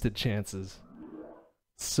wasted chances.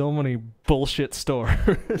 So many bullshit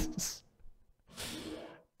stores.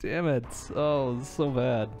 Damn it. Oh, this is so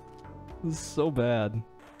bad. This is so bad.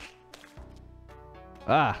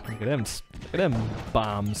 Ah, look at them. Look at them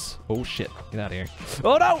bombs. Oh shit. Get out of here.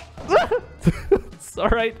 Oh no! It's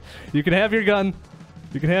alright. You can have your gun.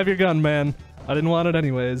 You can have your gun, man. I didn't want it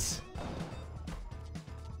anyways.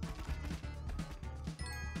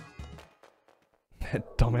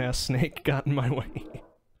 That dumbass snake got in my way.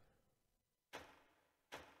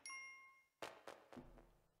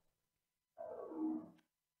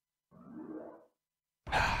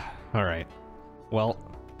 Alright. Well.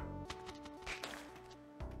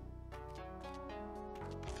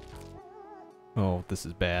 Oh, this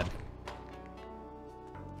is bad.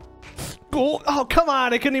 Oh, come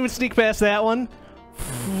on! I couldn't even sneak past that one!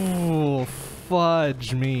 Ooh,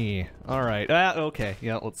 fudge me. Alright. Okay.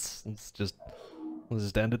 Yeah, let's just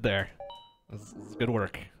end it there. This is good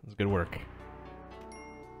work. This is good work.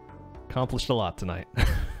 Accomplished a lot tonight.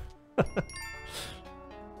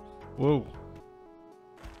 Whoa.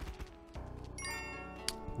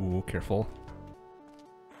 Ooh, careful.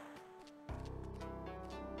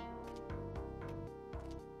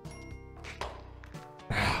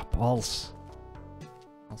 Balls.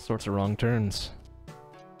 All sorts of wrong turns.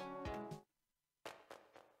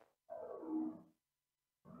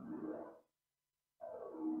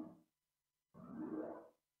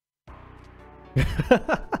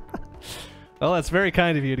 Well, that's very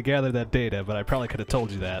kind of you to gather that data, but I probably could have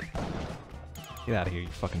told you that. Get out of here, you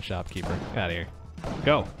fucking shopkeeper. Get out of here.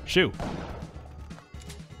 Go. Shoo.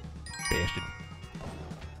 Bastard.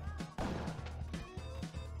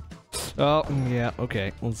 Oh, yeah,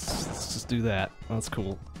 okay. Let's just do that. That's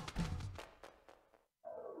cool.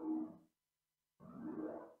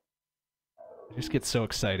 I just get so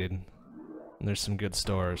excited. And there's some good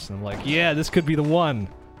stores. And I'm like, yeah, this could be the one.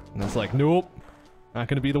 And it's like, nope. Not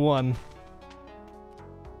gonna be the one.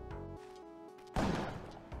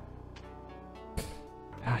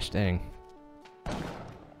 Gosh dang.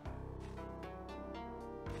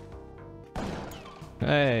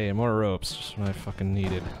 Hey, more ropes. Just what I fucking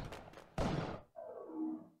needed.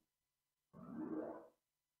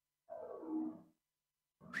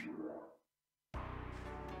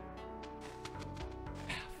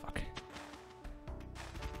 Fuck.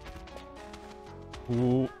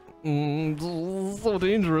 Ooh. So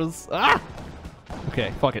dangerous. Ah!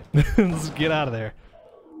 Okay, fuck it. Let's get out of there.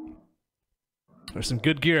 There's some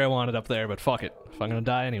good gear I wanted up there, but fuck it. If I'm gonna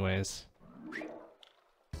die anyways.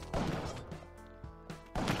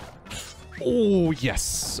 Oh,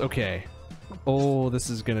 yes. Okay. Oh,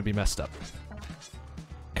 this is gonna be messed up.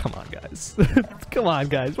 Come on, guys. Come on,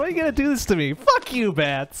 guys. Why are you gonna do this to me? Fuck you,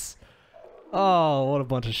 bats! Oh, what a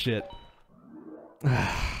bunch of shit.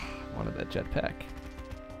 Wanted that jetpack.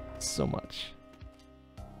 So much.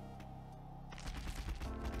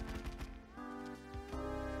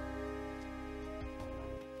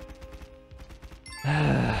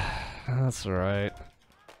 That's alright.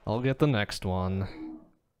 I'll get the next one.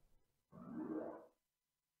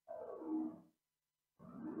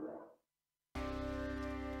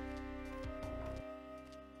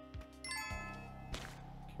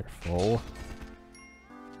 Careful.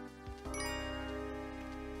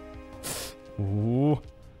 Ooh.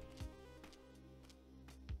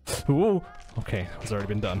 Ooh. Okay, it's already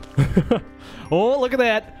been done. Oh, look at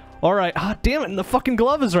that! Alright. Ah, damn it, and the fucking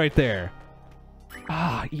glove is right there!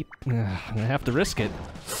 Ah, I'm gonna have to risk it.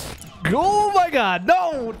 Oh my god,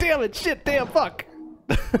 no! Damn it, shit, damn, fuck!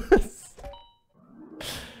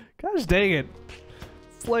 Gosh dang it.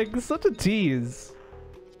 It's like such a tease.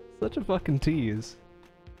 Such a fucking tease.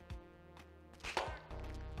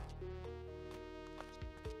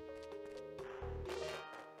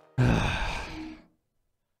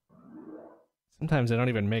 Sometimes I don't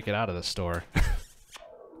even make it out of the store.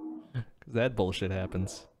 Cause that bullshit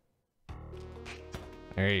happens.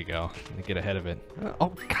 There you go. Get ahead of it. Oh,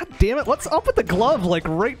 god damn it! What's up with the glove, like,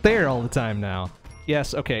 right there all the time now?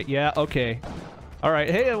 Yes, okay, yeah, okay. Alright,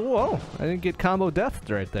 hey, whoa! I didn't get combo death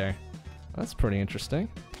right there. That's pretty interesting.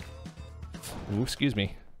 Ooh, excuse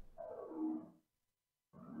me.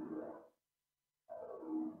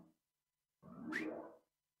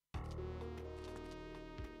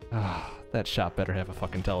 Ah, that shop better have a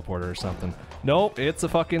fucking teleporter or something. Nope, it's a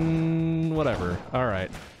fucking whatever.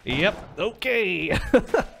 Alright. Yep, okay!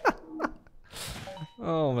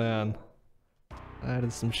 Oh man. That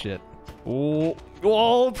is some shit. Oh,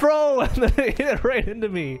 oh, pro! And then it hit right into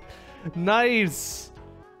me. Nice!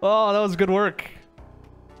 Oh, that was good work.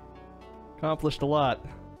 Accomplished a lot.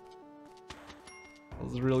 That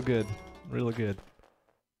was real good. Real good.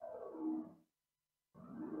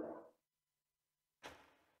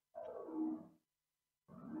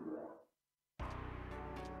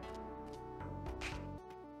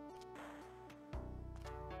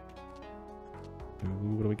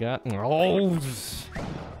 Ooh, what do we got? Oh!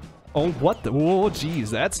 Oh, what the? Oh,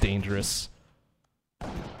 geez, that's dangerous.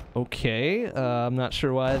 Okay, I'm not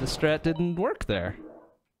sure why the strat didn't work there.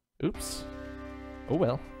 Oops. Oh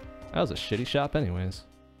well. That was a shitty shop anyways.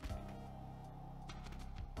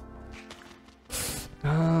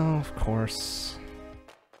 Oh, of course.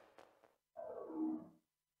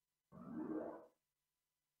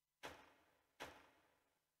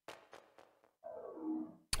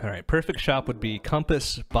 Alright, perfect shop would be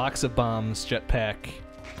compass, box of bombs, jetpack,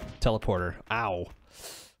 teleporter. Ow.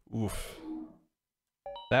 Oof.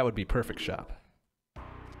 That would be perfect shop.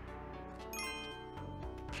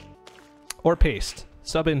 Or paste.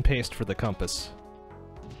 Sub in paste for the compass.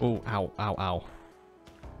 Oh, ow, ow, ow.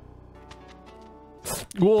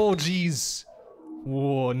 Whoa, jeez.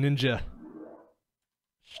 Whoa, ninja.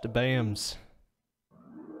 Stabams.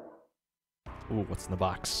 Ooh, what's in the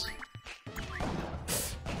box?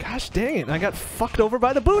 Gosh dang it, I got fucked over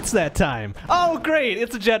by the boots that time! Oh great,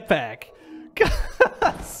 it's a jetpack!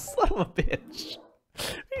 God, son of a bitch!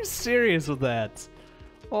 Are you serious with that?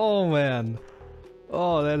 Oh man.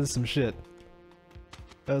 Oh, that is some shit.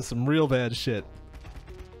 That is some real bad shit.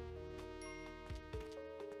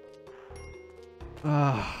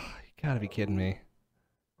 Ah, oh, you gotta be kidding me.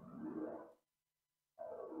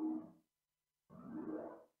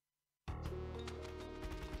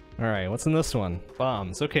 Alright, what's in this one?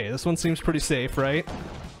 Bombs. Okay, this one seems pretty safe, right?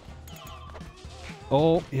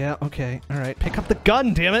 Oh, yeah, okay. Alright, pick up the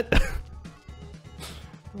gun, damn it!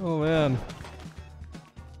 Oh, man.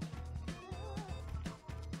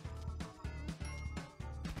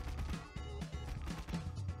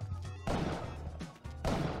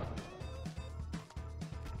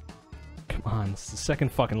 Come on, it's the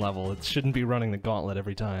second fucking level. It shouldn't be running the gauntlet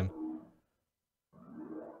every time.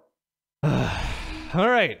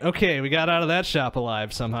 Alright, okay, we got out of that shop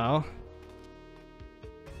alive somehow.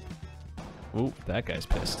 Ooh, that guy's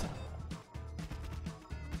pissed.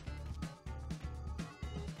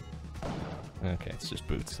 Okay, it's just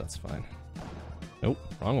boots, that's fine. Nope,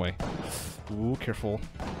 wrong way. Ooh, careful.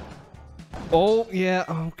 Oh,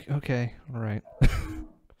 yeah, okay, alright.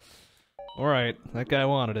 Alright, that guy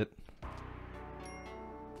wanted it.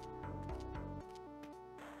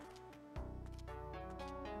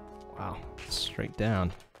 Wow, straight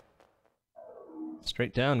down.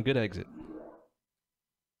 Straight down, good exit.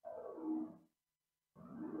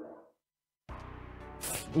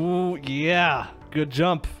 Ooh, yeah, good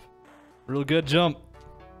jump. Real good jump.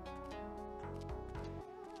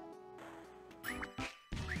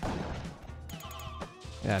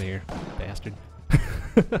 Get out of here, bastard.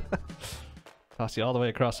 Toss you all the way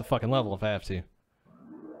across the fucking level if I have to.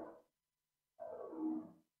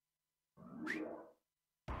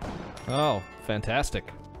 Oh, fantastic.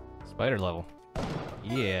 Spider level.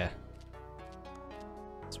 Yeah.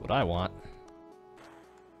 That's what I want.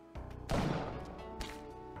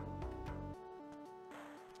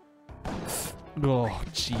 Oh,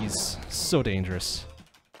 jeez. So dangerous.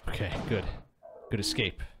 Okay, good. Good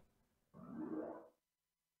escape.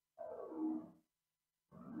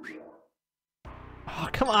 Oh,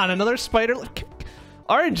 come on, another spider?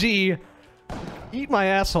 RNG! Eat my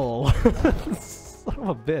asshole. Son of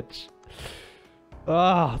a bitch.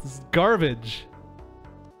 Ah, this is garbage.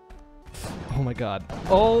 Oh my god.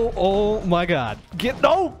 Oh my god.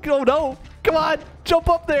 No! No! Come on! Jump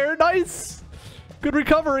up there! Nice! Good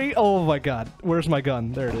recovery! Oh my god. Where's my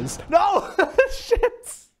gun? There it is. No!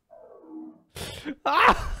 Shit!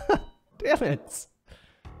 Ah! Damn it!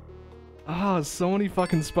 Ah, so many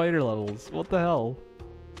fucking spider levels. What the hell?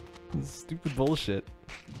 This stupid bullshit.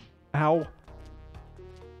 Ow.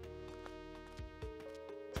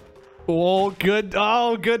 Oh, good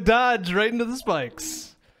dodge right into the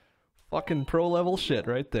spikes. Fucking pro level shit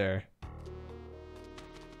right there.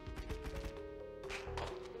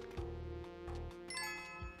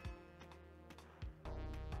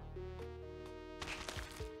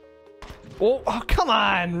 Oh, come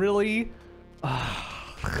on, really?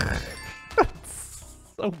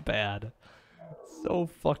 So bad. So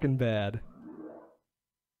fucking bad.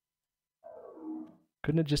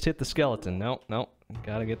 Couldn't have just hit the skeleton. Nope.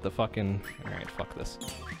 Gotta get the fucking... Alright, fuck this.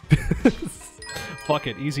 Fuck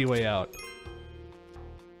it, easy way out.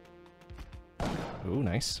 Ooh,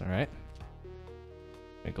 nice, alright.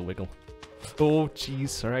 Wiggle, wiggle. Oh,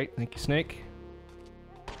 jeez, alright, thank you, snake.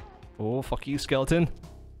 Oh, fuck you, skeleton.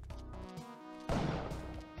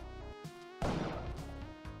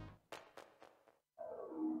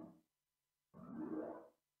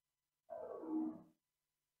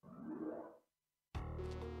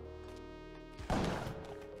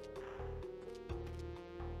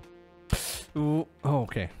 Ooh, oh,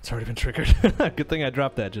 okay. It's already been triggered. Good thing I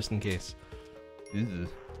dropped that just in case. Ew.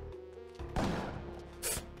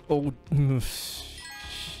 Oh,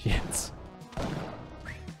 shit.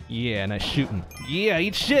 Yeah, nice shooting. Yeah,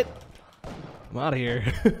 eat shit! I'm out of here.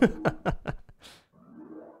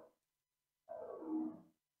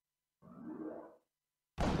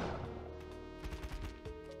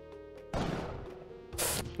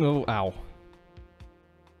 Oh, ow.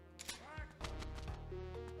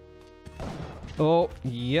 Oh,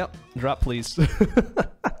 yep. Drop, please.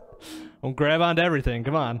 Don't grab onto everything.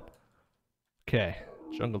 Come on. Okay.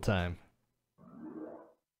 Jungle time.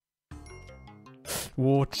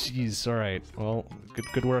 Whoa, jeez. Alright. Well,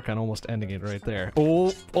 good work on almost ending it right there.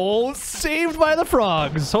 Oh, saved by the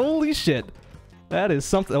frogs. Holy shit. That is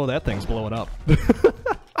something. Oh, that thing's blowing up.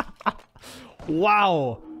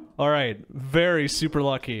 Wow. Alright. Very super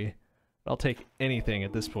lucky. I'll take anything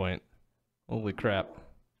at this point. Holy crap.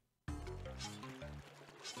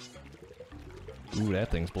 Ooh,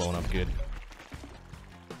 that thing's blowing up good.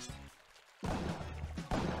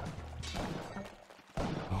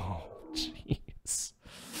 Oh, jeez.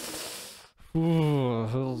 Ooh,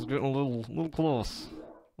 this is getting a little close.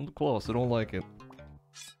 A little close, I don't like it.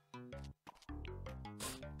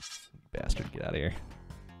 Bastard, get out of here.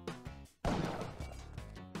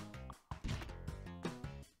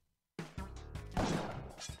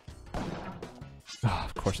 Oh,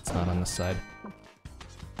 of course it's not on this side.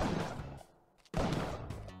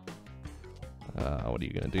 What are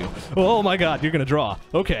you gonna do? Oh my god, you're gonna draw.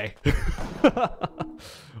 Okay.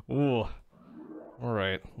 Ooh.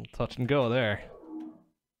 Alright, touch and go there.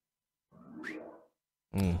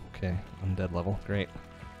 Okay, undead level, great.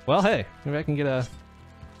 Well, hey, maybe I can get a...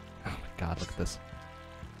 Oh my god, look at this.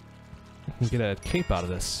 can get a cape out of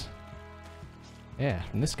this. Yeah,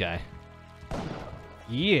 from this guy.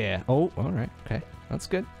 Yeah. Oh, alright. Okay. That's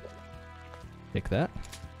good. Take that.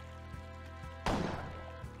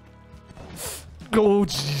 Oh,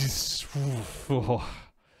 jeez. Oh.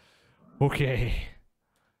 Okay.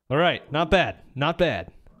 Alright. Not bad. Not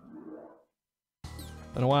bad.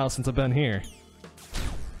 Been a while since I've been here.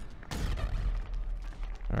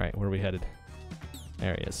 Alright, where are we headed?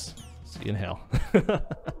 There he is. See you in hell.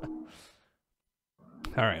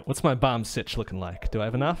 Alright, what's my bomb sitch looking like? Do I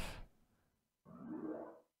have enough?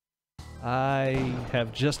 I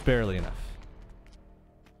have just barely enough.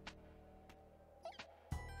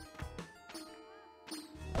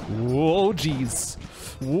 Whoa, jeez.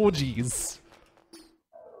 Whoa, jeez.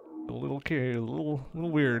 A little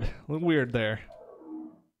weird. A little weird there.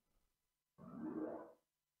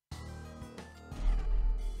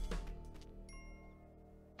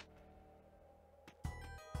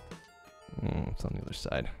 It's on the other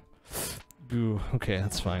side. Ooh, okay,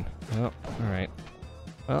 that's fine. Oh, alright.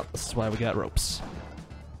 Well, this is why we got ropes.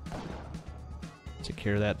 Take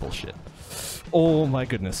care of that bullshit. Oh my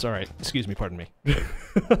goodness, alright. Excuse me, pardon me.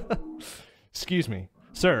 Excuse me.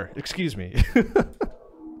 Sir, excuse me.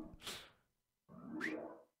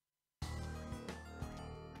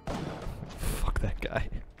 Fuck that guy.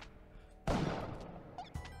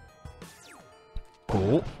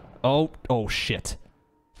 Oh. Oh shit.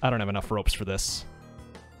 I don't have enough ropes for this.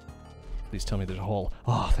 Please tell me there's a hole.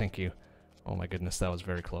 Oh, thank you. Oh my goodness, that was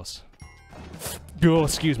very close. Oh,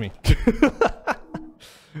 excuse me.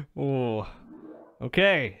 Oh.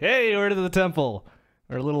 Okay. Hey, we're to the temple.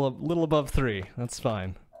 We're a little above 3. That's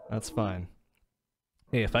fine. That's fine.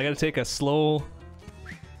 Hey, if I gotta take a slow...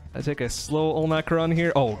 Olmec run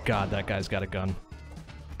here. Oh god, that guy's got a gun.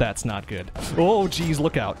 That's not good. Oh, geez,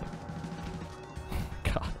 look out.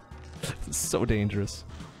 God. This is so dangerous.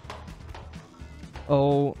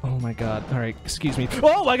 Oh my god. Alright, excuse me.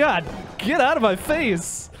 Oh my god! Get out of my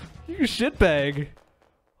face! You shitbag!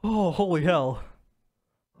 Oh, holy hell.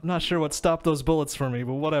 I'm not sure what stopped those bullets for me,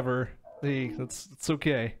 but whatever. Hey, it's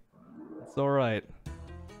okay. It's alright.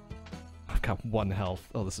 I've got 1 health.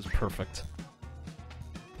 Oh, this is perfect.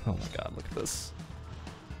 Oh my god, look at this.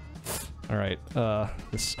 Alright,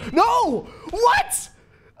 this... No! What?!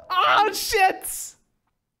 Oh, shit!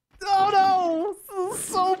 Oh no! This is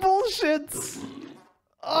so bullshit!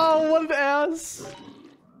 Oh, what an ass!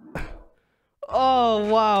 Oh,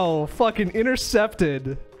 wow. Fucking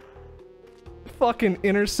intercepted. Fucking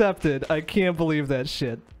intercepted. I can't believe that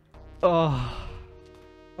shit. Oh.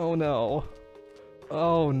 Oh no.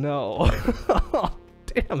 Oh no.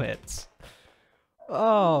 Damn it.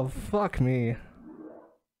 Oh, fuck me.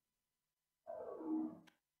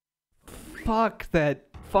 Fuck that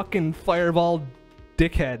fucking fireball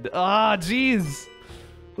dickhead. Ah, jeez.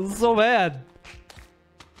 This is so bad.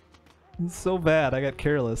 It's so bad. I got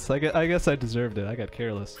careless. I guess I deserved it. I got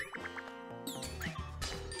careless.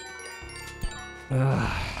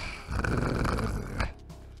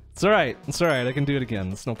 It's alright. It's alright. I can do it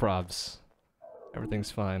again. It's no probs.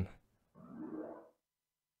 Everything's fine.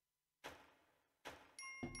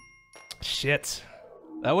 Shit.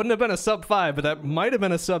 That wouldn't have been a sub 5, but that might have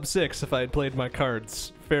been a sub 6 if I had played my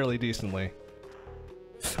cards fairly decently.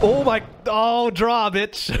 Oh my... Oh, draw,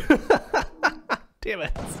 bitch! Damn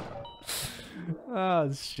it. Ah,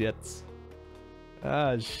 shit.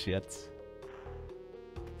 Ah, shit.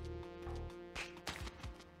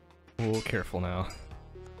 Oh, careful now.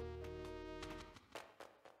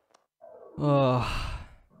 Oh.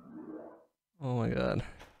 Oh my god.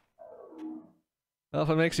 Well, if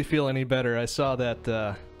it makes you feel any better, I saw that,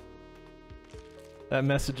 that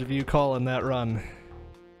message of you calling that run,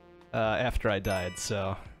 after I died,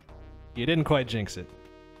 so... You didn't quite jinx it.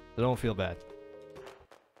 So don't feel bad.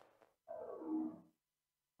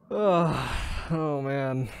 Oh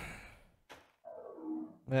man.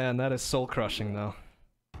 Man, that is soul crushing though.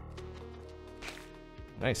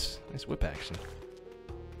 Nice. Nice whip action.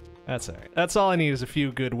 That's alright. That's all I need is a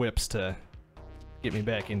few good whips to get me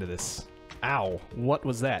back into this. Ow. What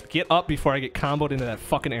was that? Get up before I get comboed into that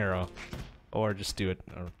fucking arrow. Or just do it.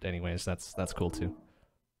 Or anyways, that's cool too.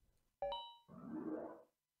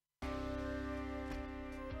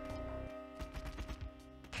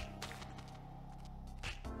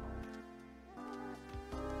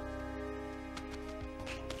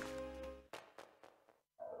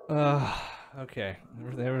 Okay.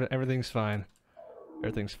 Everything's fine.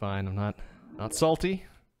 Everything's fine. I'm not salty.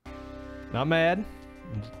 Not mad.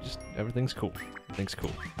 Just everything's cool. Everything's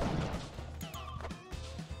cool.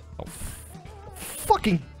 Oh,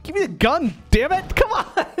 fucking give me the gun, damn it! Come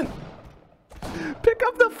on! Pick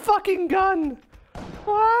up the fucking gun!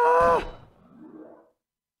 Ah!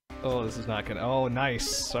 Oh, this is not gonna. Oh,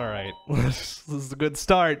 nice. All right. This is a good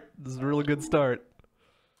start. This is a really good start.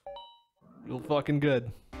 Real fucking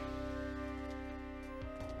good.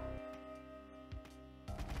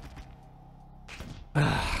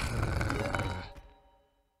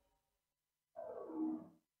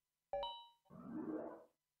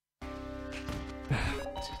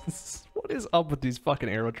 What is up with these fucking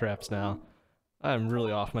arrow traps now? I'm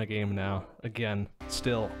really off my game now. Again,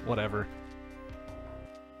 still, whatever.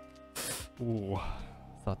 Ooh,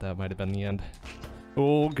 thought that might have been the end.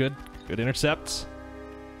 Oh, good. Good intercepts.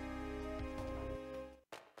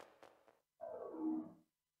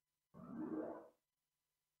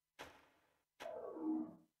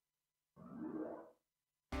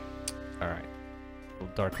 Alright.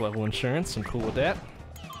 Dark level insurance, I'm cool with that.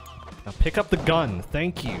 Now pick up the gun,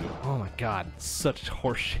 thank you. Oh my god, such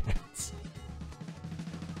horseshit.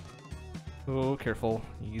 Oh, careful.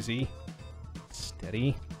 Easy.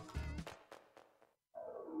 Steady.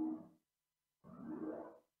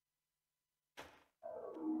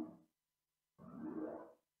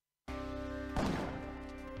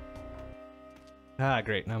 Ah,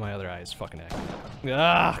 great. Now my other eye is fucking acting up.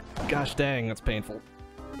 Ah, gosh dang, that's painful.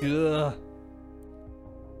 Ugh.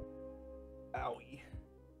 Owie.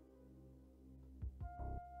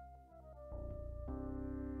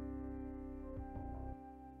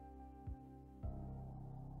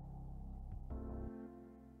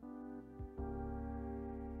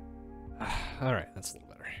 Alright, that's a little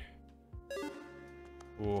better.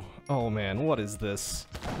 Ooh. Oh man, what is this?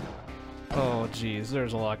 Oh jeez,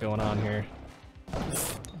 there's a lot going on here.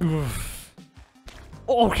 Oof.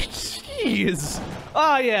 Oh jeez!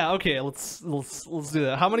 Ah yeah, okay, let's do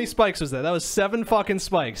that. How many spikes was that? That was 7 fucking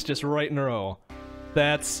spikes just right in a row.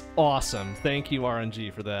 That's awesome. Thank you,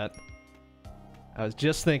 RNG, for that. I was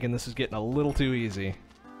just thinking this is getting a little too easy.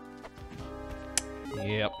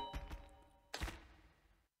 Yep.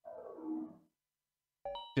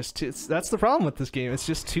 That's the problem with this game. It's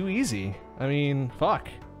just too easy. I mean, fuck.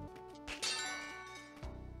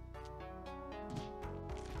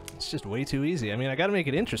 It's just way too easy. I mean, I gotta make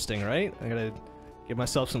it interesting, right? I gotta give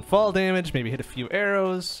myself some fall damage, maybe hit a few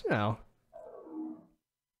arrows, you know.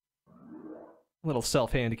 A little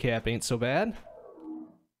self-handicap ain't so bad.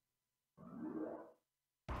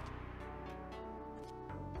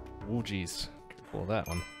 Oh, jeez. Careful of that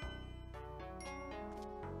one.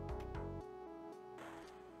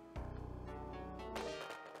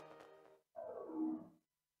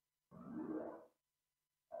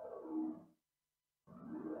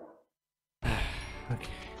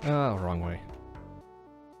 Okay. Oh, wrong way.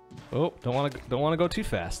 Oh, don't want to go too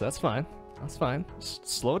fast. That's fine. That's fine. Just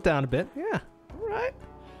slow it down a bit. Yeah. All right.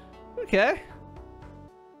 Okay.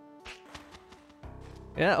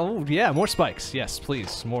 Yeah. Oh, yeah. More spikes. Yes,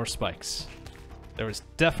 please. More spikes. There was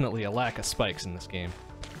definitely a lack of spikes in this game.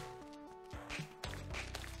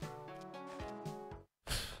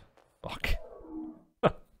 Fuck.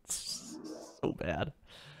 So bad.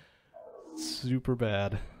 Super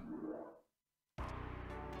bad.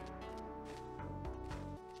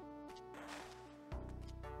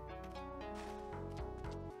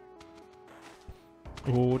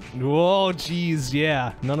 Oh, oh, jeez,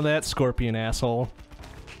 yeah. None of that, scorpion asshole.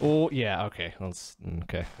 Oh, yeah, okay.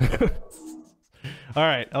 Okay.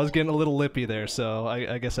 Alright, I was getting a little lippy there, so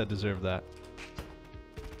I guess I deserve that.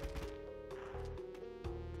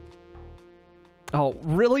 Oh,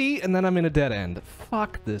 really? And then I'm in a dead end.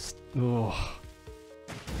 Fuck this. Oh.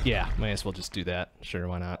 Yeah, may as well just do that. Sure,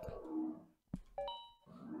 why not?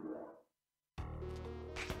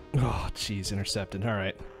 Oh, jeez, intercepted.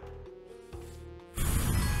 Alright.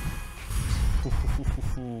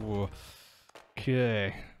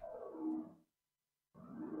 Okay.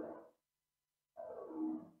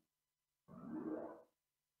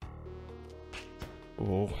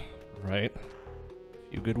 Oh, right.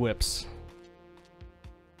 A few good whips.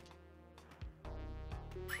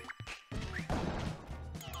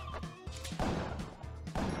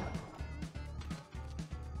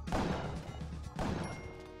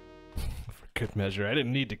 For good measure. I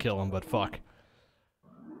didn't need to kill him, but fuck.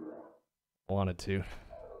 Wanted to.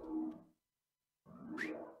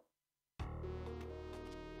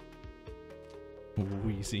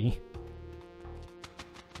 Wheezy.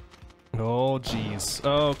 Oh, jeez.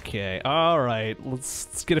 Okay. Alright.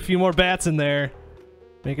 Let's get a few more bats in there.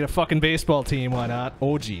 Make it a fucking baseball team, why not?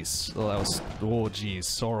 Oh, jeez. Oh, that was... Oh, jeez.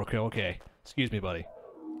 So, okay, okay. Excuse me, buddy.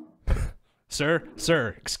 Sir?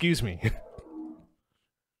 Sir, excuse me.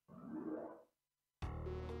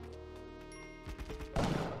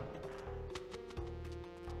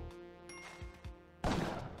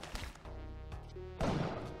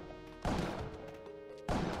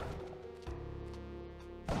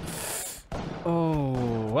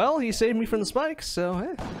 Oh, well, he saved me from the spikes, so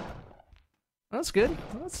hey. That's good.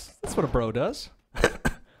 That's what a bro does.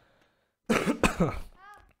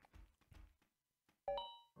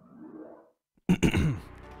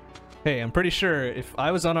 Hey, I'm pretty sure if I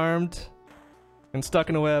was unarmed and stuck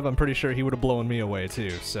in a web, I'm pretty sure he would have blown me away too,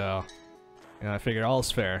 so... Yeah, I figure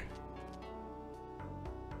all's fair.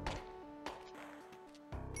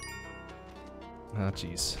 Oh,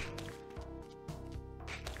 jeez.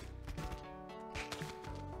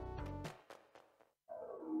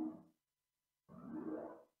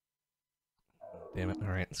 Damn it,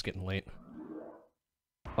 alright, it's getting late.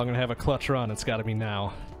 If I'm gonna have a clutch run, it's gotta be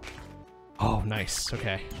now. Oh, nice,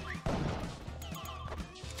 okay.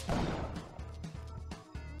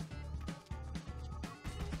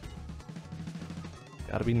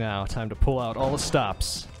 Gotta be now. Time to pull out all the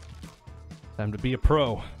stops. Time to be a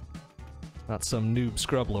pro. Not some noob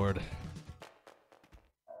scrub lord.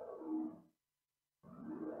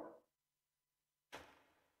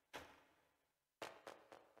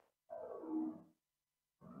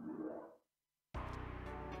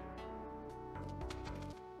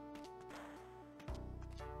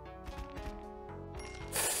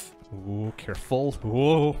 Ooh, careful.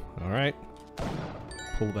 Whoa, alright.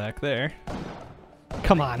 Pull back there.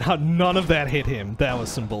 Come on, how none of that hit him. That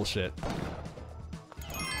was some bullshit.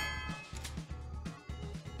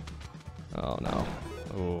 Oh no.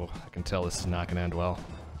 Oh, I can tell this is not gonna end well.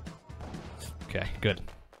 Okay, good.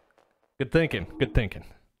 Good thinking, good thinking.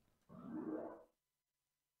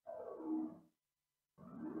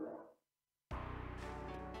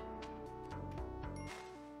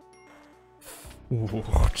 Oh,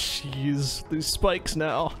 jeez. These spikes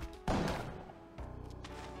now.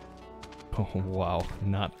 Oh, wow.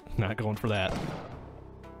 Not going for that.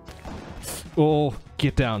 Oh,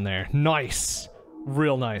 get down there. Nice!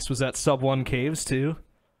 Real nice. Was that sub 1 caves, too?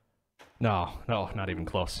 No, not even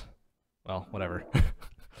close. Well, whatever.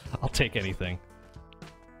 I'll take anything.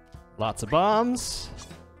 Lots of bombs.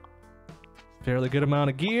 Fairly good amount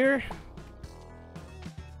of gear.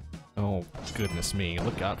 Oh, goodness me.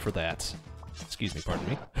 Look out for that. Excuse me, pardon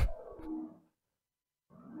me.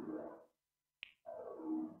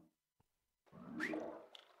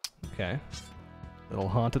 Okay. Little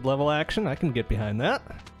haunted level action, I can get behind that.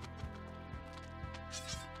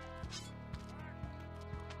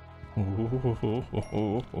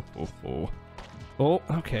 Oh,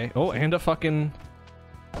 okay. Oh, and a fucking...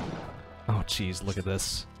 Oh, jeez, look at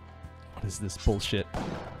this. What is this bullshit?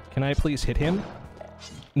 Can I please hit him?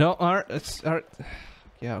 No, alright, it's... Alright.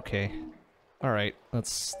 Yeah, okay. Alright,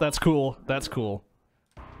 that's cool. That's cool.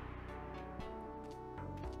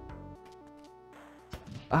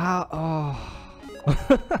 Ah, oh.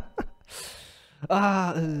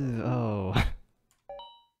 Ah, oh.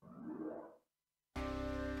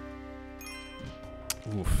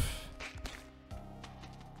 Oof.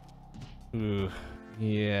 Ooh,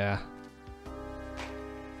 yeah.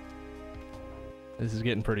 This is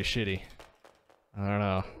getting pretty shitty. I don't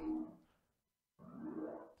know.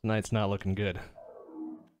 Tonight's not looking good.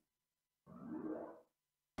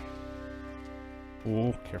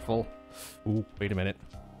 Ooh, careful. Ooh, wait a minute.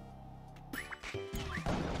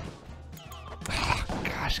 Oh,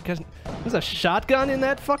 gosh, there's a shotgun in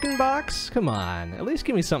that fucking box? Come on, at least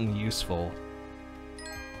give me something useful.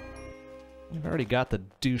 I've already got the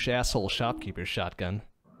douche asshole shopkeeper's shotgun.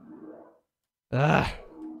 Ah,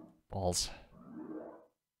 balls.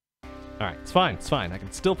 Alright, it's fine, it's fine. I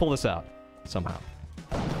can still pull this out. Somehow.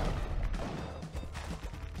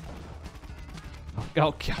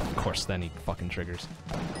 Oh, yeah, of course, then he fucking triggers.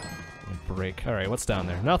 Break. Alright, what's down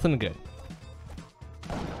there? Nothing good.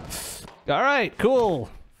 Alright, cool!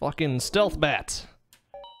 Fucking stealth bat.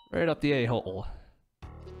 Right up the a-hole.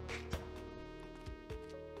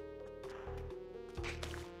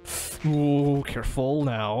 Ooh, careful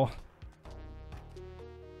now.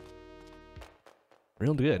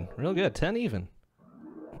 Real good, real good. 10 even.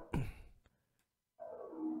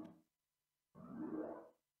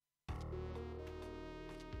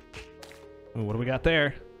 Ooh, what do we got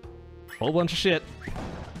there? Whole bunch of shit.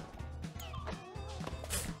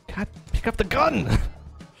 God, pick up the gun!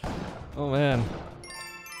 Oh man.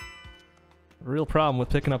 Real problem with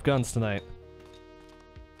picking up guns tonight.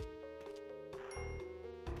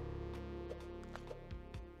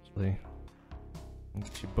 Actually,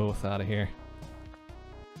 get you both out of here.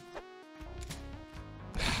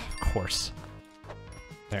 Of course.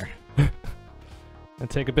 There. It'll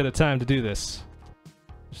take a bit of time to do this.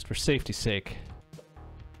 Just for safety's sake.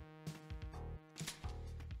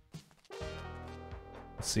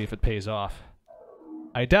 Let's see if it pays off.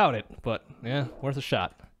 I doubt it, but yeah, worth a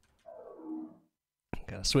shot.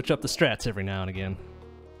 Gotta switch up the strats every now and again.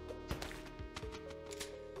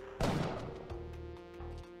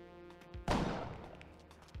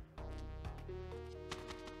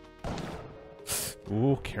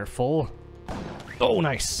 Ooh, careful. Oh,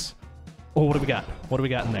 nice. Oh, what do we got? What do we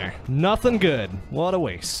got in there? Nothing good. What a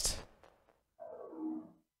waste.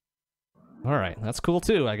 Alright, that's cool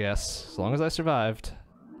too, I guess. As long as I survived.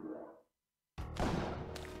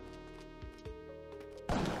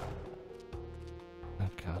 Oh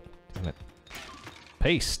god, damn it.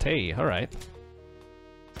 Paste, hey, alright.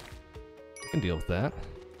 I can deal with that.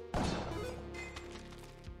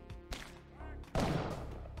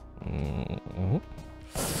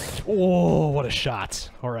 Oh, what a shot.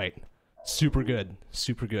 Alright. Super good.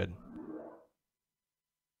 Super good.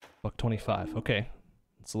 Buck 25. Okay.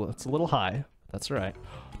 It's a little high. That's alright.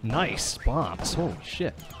 Nice bombs. Holy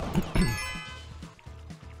shit.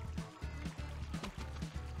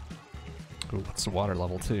 Ooh, what's the water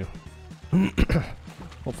level, too?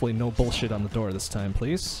 Hopefully no bullshit on the door this time,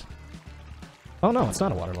 please. Oh, no, it's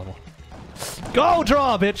not a water level. Go,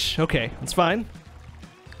 draw, bitch! Okay, that's fine.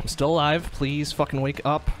 I'm still alive. Please fucking wake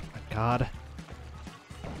up. Oh my god.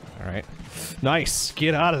 Alright. Nice!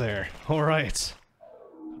 Get out of there! Alright.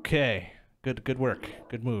 Okay. Good work.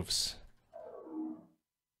 Good moves.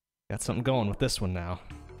 Got something going with this one now.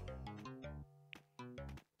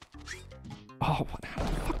 Oh, what? How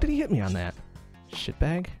the fuck did he hit me on that?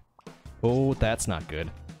 Shitbag? Oh, that's not good.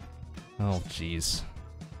 Oh, jeez.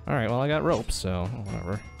 Alright, well, I got rope, so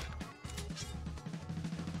whatever.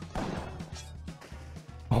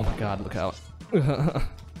 Oh my god, look out.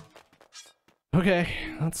 Okay,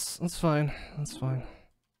 that's fine. That's fine.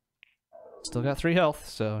 Still got 3 health,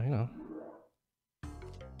 so, you know.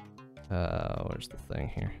 Where's the thing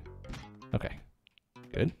here? Okay.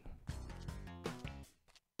 Good.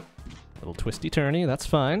 Little twisty turny, that's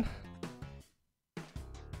fine.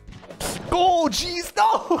 Oh, jeez,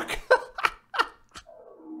 no!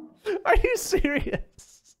 Are you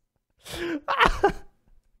serious?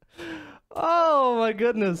 Oh my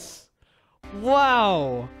goodness.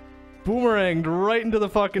 Wow. Boomeranged right into the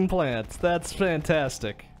fucking plant. That's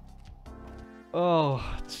fantastic. Oh,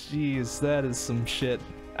 jeez, that is some shit.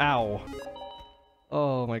 Ow.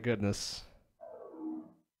 Oh my goodness.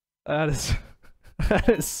 That is... that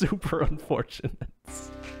is super unfortunate.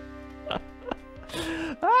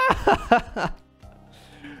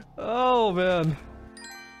 Oh, man.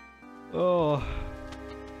 Oh.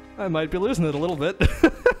 I might be losing it a little bit.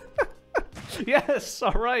 Yes,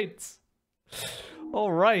 alright.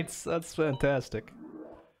 Alright, that's fantastic.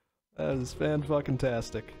 That is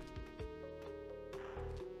fan-fucking-tastic.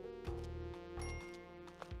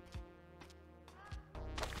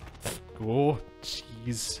 Oh,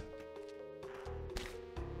 jeez.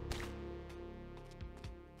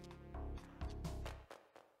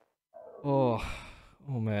 Oh,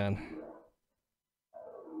 oh man.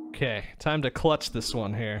 Okay, time to clutch this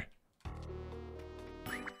one here.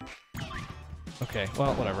 Okay,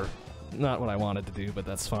 well, whatever. Not what I wanted to do, but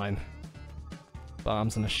that's fine.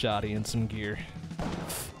 Bombs and a shotty and some gear.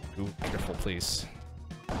 Ooh, careful, please.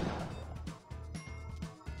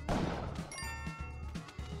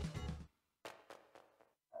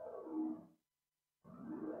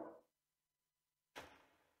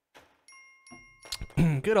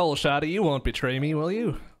 Good old shotty, you won't betray me, will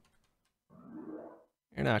you?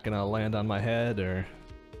 You're not gonna land on my head, or...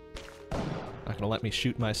 not gonna let me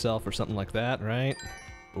shoot myself or something like that, right?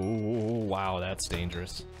 Ooh, wow, that's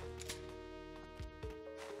dangerous.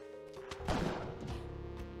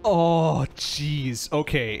 Oh, jeez.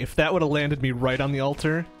 Okay, if that would have landed me right on the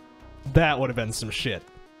altar, that would have been some shit.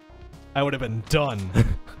 I would have been done.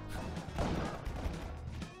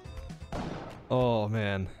 Oh,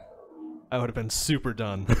 man. I would have been super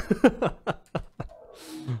done.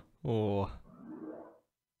 Oh.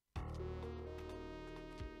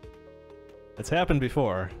 It's happened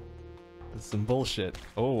before. It's some bullshit.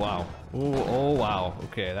 Oh, wow. Oh, wow.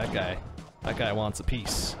 Okay, that guy wants a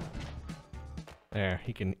piece. There,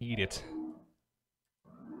 he can eat it.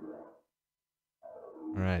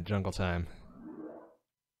 Alright, jungle time.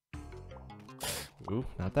 Ooh,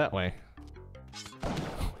 not that way. Oh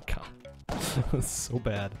my god. That's so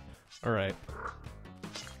bad. Alright.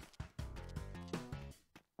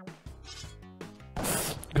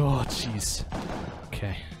 Oh, jeez.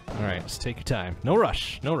 Okay. Alright, just take your time. No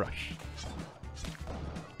rush. No rush.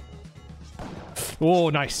 Oh,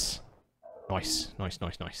 nice. Nice. Nice,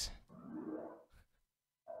 nice, nice.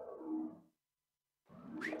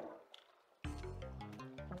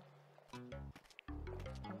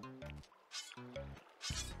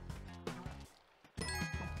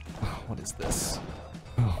 Oh, what is this?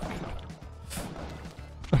 Oh, God.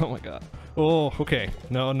 Oh my god. Oh, okay.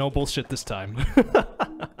 No, no bullshit this time.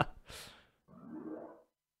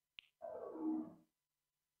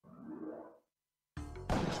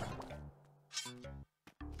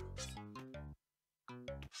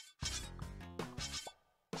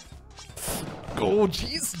 Oh,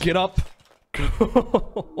 jeez, get up.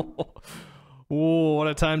 Oh, what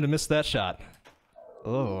a time to miss that shot.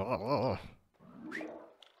 Oh.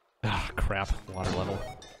 Ah, crap. Water level.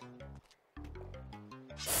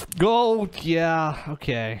 Go! Yeah,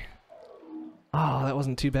 okay. Oh, that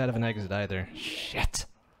wasn't too bad of an exit either. Shit.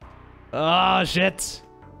 Oh, shit!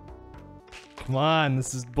 Come on,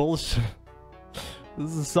 this is bullshit.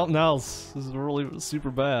 This is something else. This is really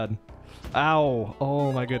super bad. Ow!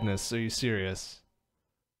 Oh my goodness, are you serious?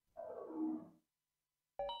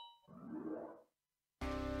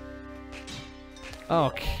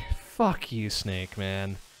 Okay, fuck you, Snake,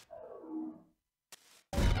 man.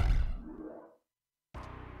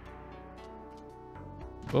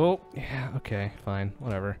 Oh, yeah, okay, fine,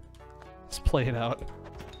 whatever. Let's play it out.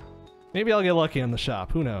 Maybe I'll get lucky on the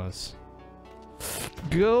shop, who knows?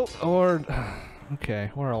 Go, or... Okay,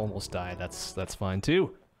 or I'll almost die, that's fine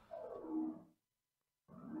too.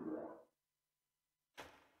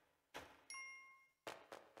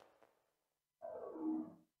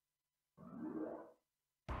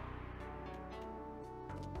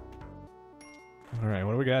 Alright,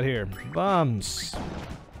 what do we got here? Bombs!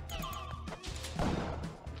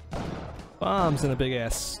 Bombs and a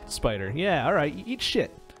big-ass spider. Yeah, alright, eat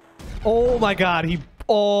shit. Oh my god, he...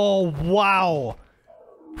 Oh, wow!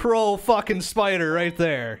 Pro fucking spider right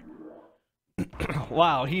there.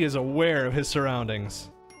 Wow, he is aware of his surroundings.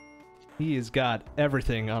 He has got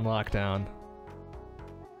everything on lockdown.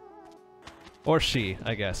 Or she,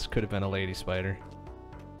 I guess. Could have been a lady spider.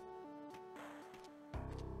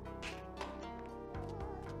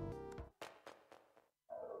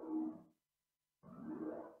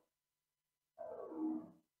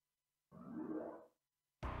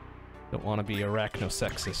 Don't want to be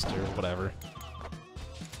arachno-sexist or whatever.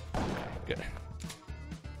 Good.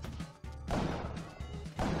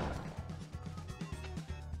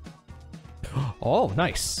 Oh,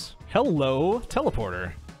 nice. Hello,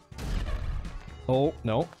 teleporter. Oh,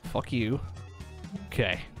 no. Fuck you.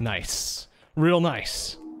 Okay, nice. Real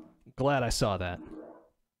nice. Glad I saw that.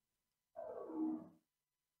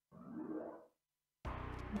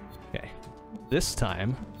 Okay. This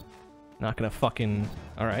time, not gonna fucking...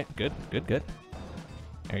 Alright, good, good, good.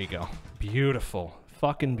 There you go. Beautiful.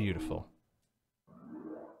 Fucking beautiful.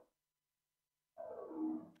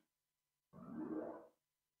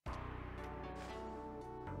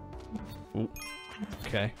 Ooh.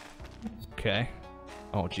 Okay. Okay.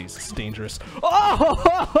 Oh, jeez, it's dangerous.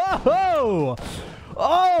 Oh!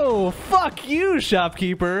 Oh, fuck you,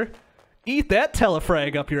 shopkeeper! Eat that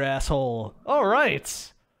telefrag up your asshole.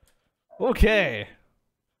 Alright. Okay.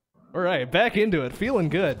 Alright, back into it. Feeling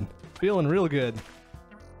good. Feeling real good.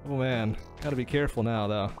 Oh man, gotta be careful now,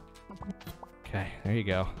 though. Okay, there you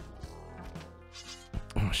go.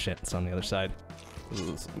 Oh shit, it's on the other side.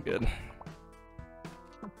 Ooh, this is good.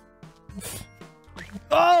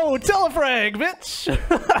 Oh, telefrag, bitch!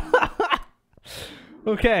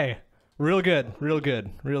 Okay, real good, real good,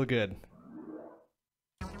 real good.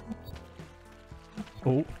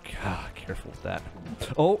 Oh, God, careful with that.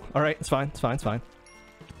 Oh, alright, it's fine, it's fine, it's fine.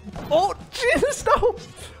 Oh, Jesus, no!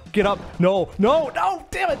 Get up. No, no, no!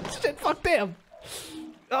 Damn it! Shit, fuck, damn!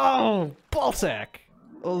 Oh, ballsack.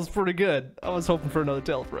 That was pretty good. I was hoping for another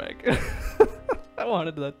telefrag. I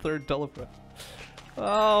wanted that third telefrag.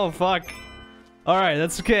 Oh, fuck. Alright,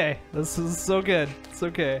 that's okay. This is so good. It's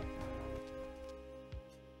okay.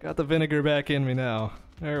 Got the vinegar back in me now.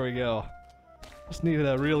 There we go. Just needed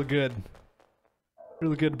a real good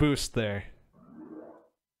boost there.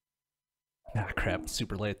 Ah, crap. It's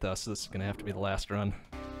super late, though, so this is gonna have to be the last run.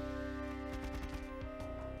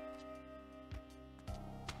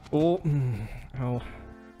 Oh, oh.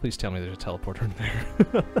 Please tell me there's a teleporter in there.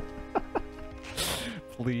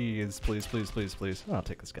 Please, please, please, please, please. Oh, I'll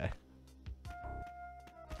take this guy.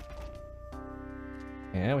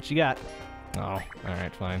 Yeah, what you got? Oh,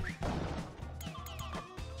 alright, fine.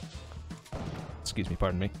 Excuse me,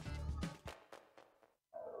 pardon me.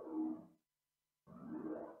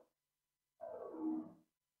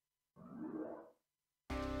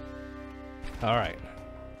 Alright.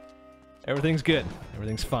 Everything's good.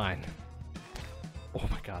 Everything's fine. Oh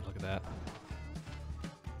my god, look at that.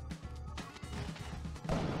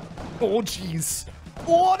 Oh, jeez.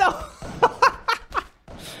 Oh, no!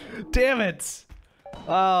 Damn it!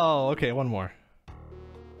 Oh, okay, one more.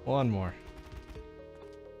 One more.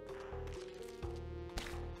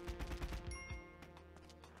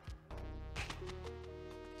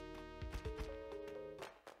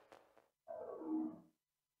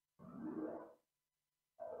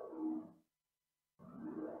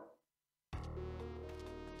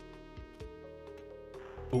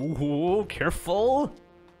 Ooh, careful.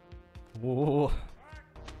 Ooh.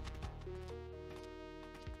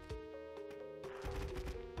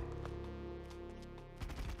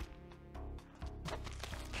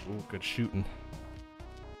 Ooh, good shooting.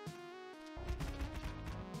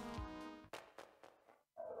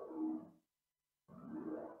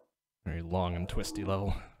 Very long and twisty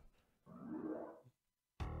level.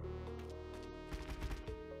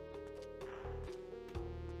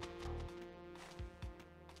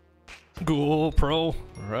 Go pro.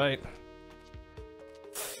 Alright.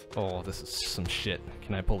 Oh, this is some shit.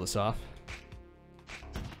 Can I pull this off?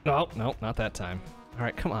 Oh, no, not that time.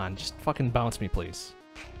 Alright, come on. Just fucking bounce me, please.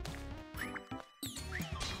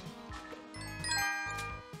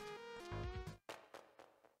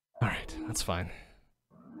 Alright, that's fine.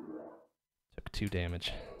 Took 2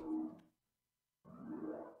 damage.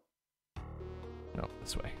 No,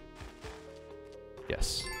 this way.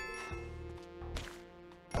 Yes.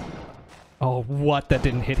 Oh, what? That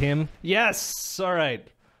didn't hit him? Yes! Alright.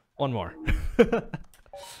 One more.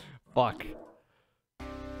 Fuck.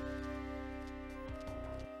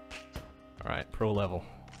 Alright, pro level.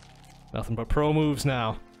 Nothing but pro moves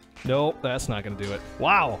now. Nope, that's not gonna do it.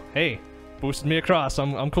 Wow! Hey! Boosted me across.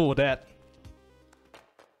 I'm cool with that.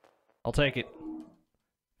 I'll take it.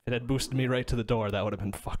 If it had boosted me right to the door, that would have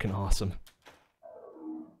been fucking awesome.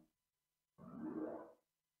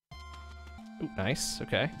 Ooh, nice.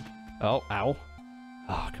 Okay. Oh, ow.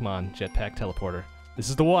 Oh, come on, jetpack teleporter. This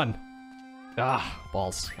is the one! Ah,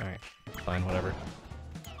 balls. Alright, fine, whatever.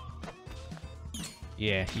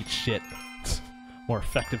 Yeah, eat shit. More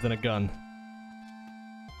effective than a gun.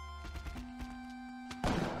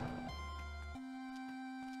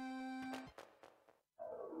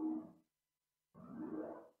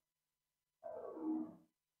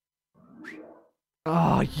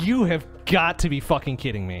 Oh, you have got to be fucking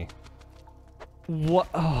kidding me. What?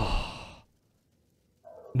 Oh.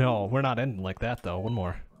 No, we're not ending like that, though. One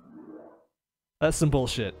more. That's some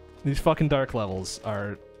bullshit. These fucking dark levels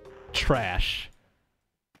are trash.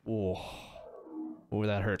 Ooh. Ooh,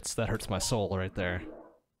 that hurts. That hurts my soul right there.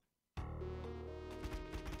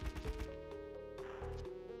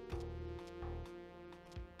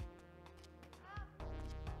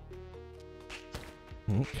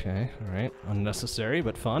 Okay, alright. Unnecessary,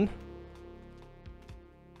 but fun.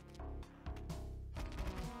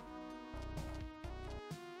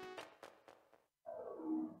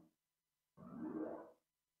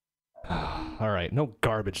 Alright, no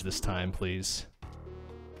garbage this time, please.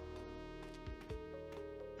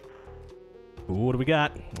 Ooh, what do we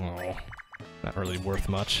got? Oh, not really worth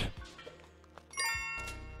much.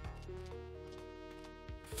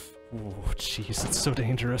 Ooh, jeez, it's so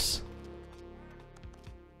dangerous.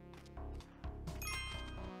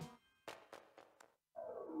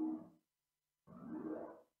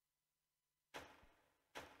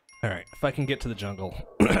 Alright, if I can get to the jungle,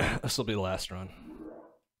 this will be the last run.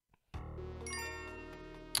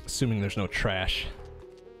 Assuming there's no trash.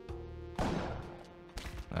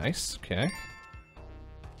 Nice, okay.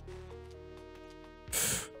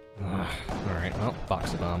 Alright, well,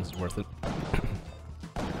 box of bombs is worth it.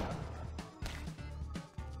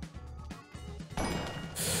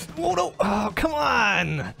 Whoa, no! Oh, come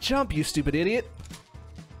on! Jump, you stupid idiot!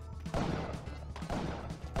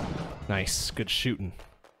 Nice, good shooting.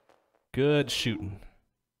 Good shooting.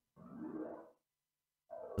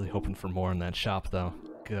 Really hoping for more in that shop, though.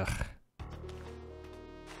 Ugh.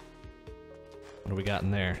 What do we got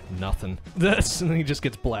in there? Nothing. This, and then he just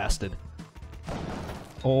gets blasted.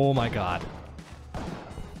 Oh my god.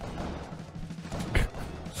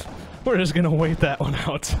 We're just gonna wait that one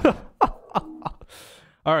out.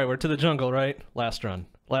 Alright, we're to the jungle, right? Last run.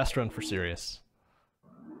 Last run for serious.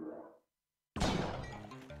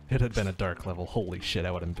 It had been a dark level. Holy shit,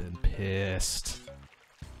 I would have been pissed.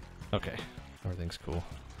 Okay, everything's cool.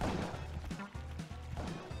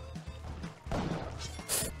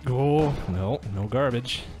 Oh, no, no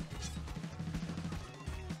garbage.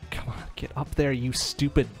 Come on, get up there, you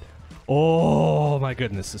stupid... Oh my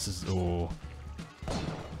goodness, this is... Oh.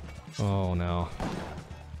 Oh no.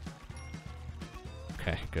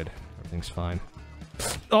 Okay, good. Everything's fine.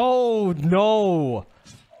 Oh no!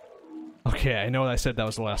 Okay, I know I said that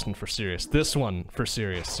was the last one for serious. This one for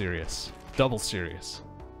serious. Double serious.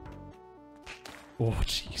 Oh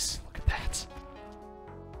jeez, look at that.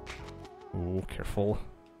 Oh, careful.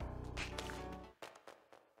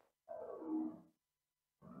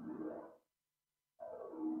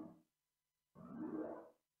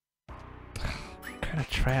 What kind of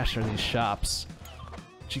trash are these shops?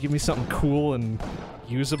 Could you give me something cool and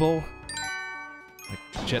usable? Like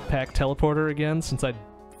jetpack teleporter again, since I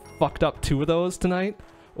fucked up 2 of those tonight?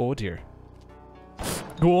 Oh dear.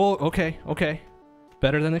 Oh, okay, okay.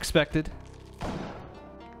 Better than expected.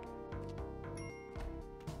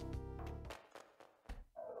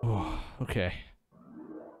 Oh, okay.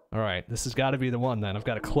 Alright, this has got to be the one then. I've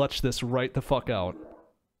got to clutch this right the fuck out.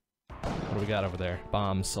 What do we got over there?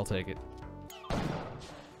 Bombs, I'll take it.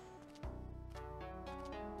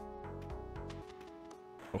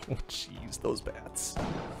 Oh, jeez, those bats.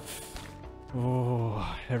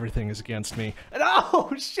 Oh, everything is against me. And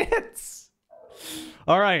oh, shit!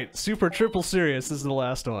 Alright, super triple serious. This is the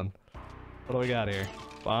last one. What do we got here?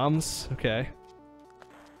 Bombs? Okay.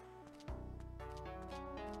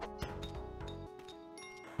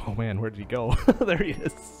 Oh man, where did he go? There he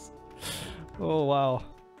is. Oh, wow.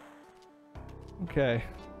 Okay.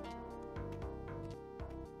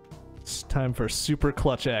 It's time for super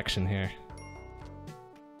clutch action here.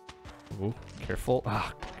 Ooh, careful.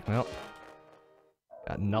 Ah, well.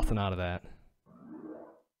 Got nothing out of that.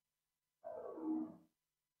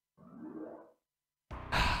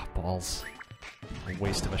 Balls. A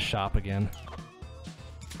waste of a shop again.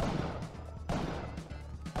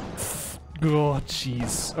 Oh,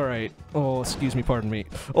 jeez. Alright. Oh, excuse me, pardon me.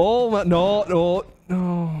 Oh, no, no,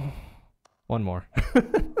 no. One more.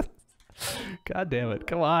 God damn it.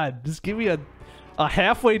 Come on. Just give me a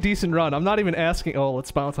halfway decent run. I'm not even asking. Oh,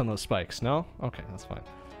 let's bounce on those spikes. No? Okay, that's fine.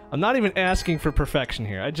 I'm not even asking for perfection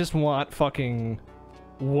here. I just want fucking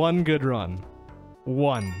one good run.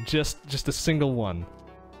 One. Just a single one.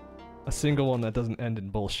 A single one that doesn't end in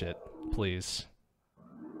bullshit. Please.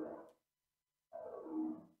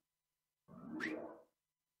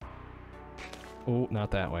 Oh, not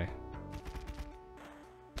that way.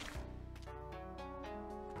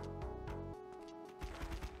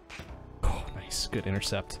 Oh, nice. Good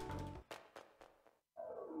intercept.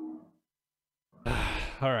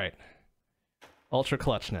 Alright. Ultra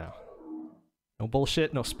clutch now. No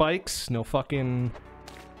bullshit, no spikes, no fucking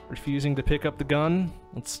refusing to pick up the gun.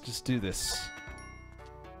 Let's just do this.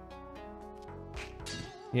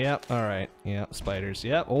 Yep, alright. Yep, spiders.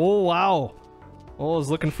 Yep. Oh, wow! Oh, I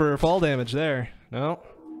was looking for fall damage there. No.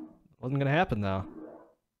 Wasn't gonna happen, though.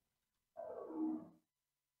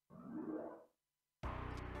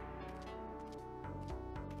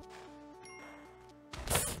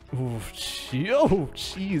 Ooh, oh,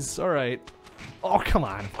 jeez. Alright. Oh, come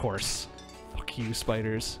on, of course. Fuck you,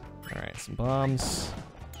 spiders. Alright, some bombs.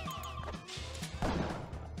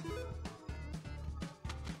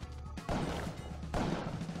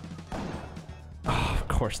 Oh, of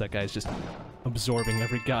course, that guy's just absorbing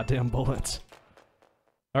every goddamn bullet.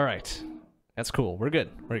 Alright. That's cool. We're good.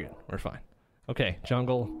 We're good. We're fine. Okay,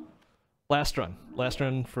 jungle. Last run. Last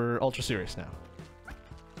run for Ultra Serious now.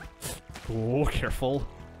 Oh, careful.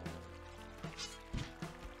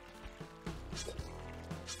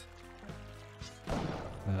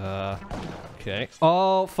 Okay.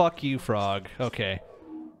 Oh, fuck you, frog. Okay.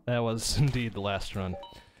 That was indeed the last run.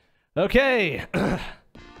 Okay!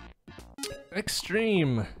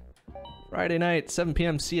 Extreme. Friday night, 7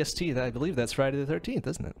 p.m. CST. I believe that's Friday the 13th,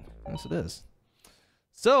 isn't it? Yes, it is.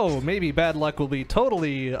 So, maybe bad luck will be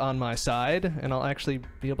totally on my side, and I'll actually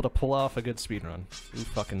be able to pull off a good speedrun. Who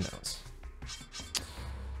fucking knows?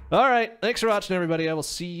 Alright, thanks for watching, everybody. I will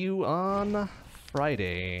see you on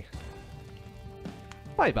Friday.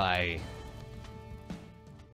 Bye-bye.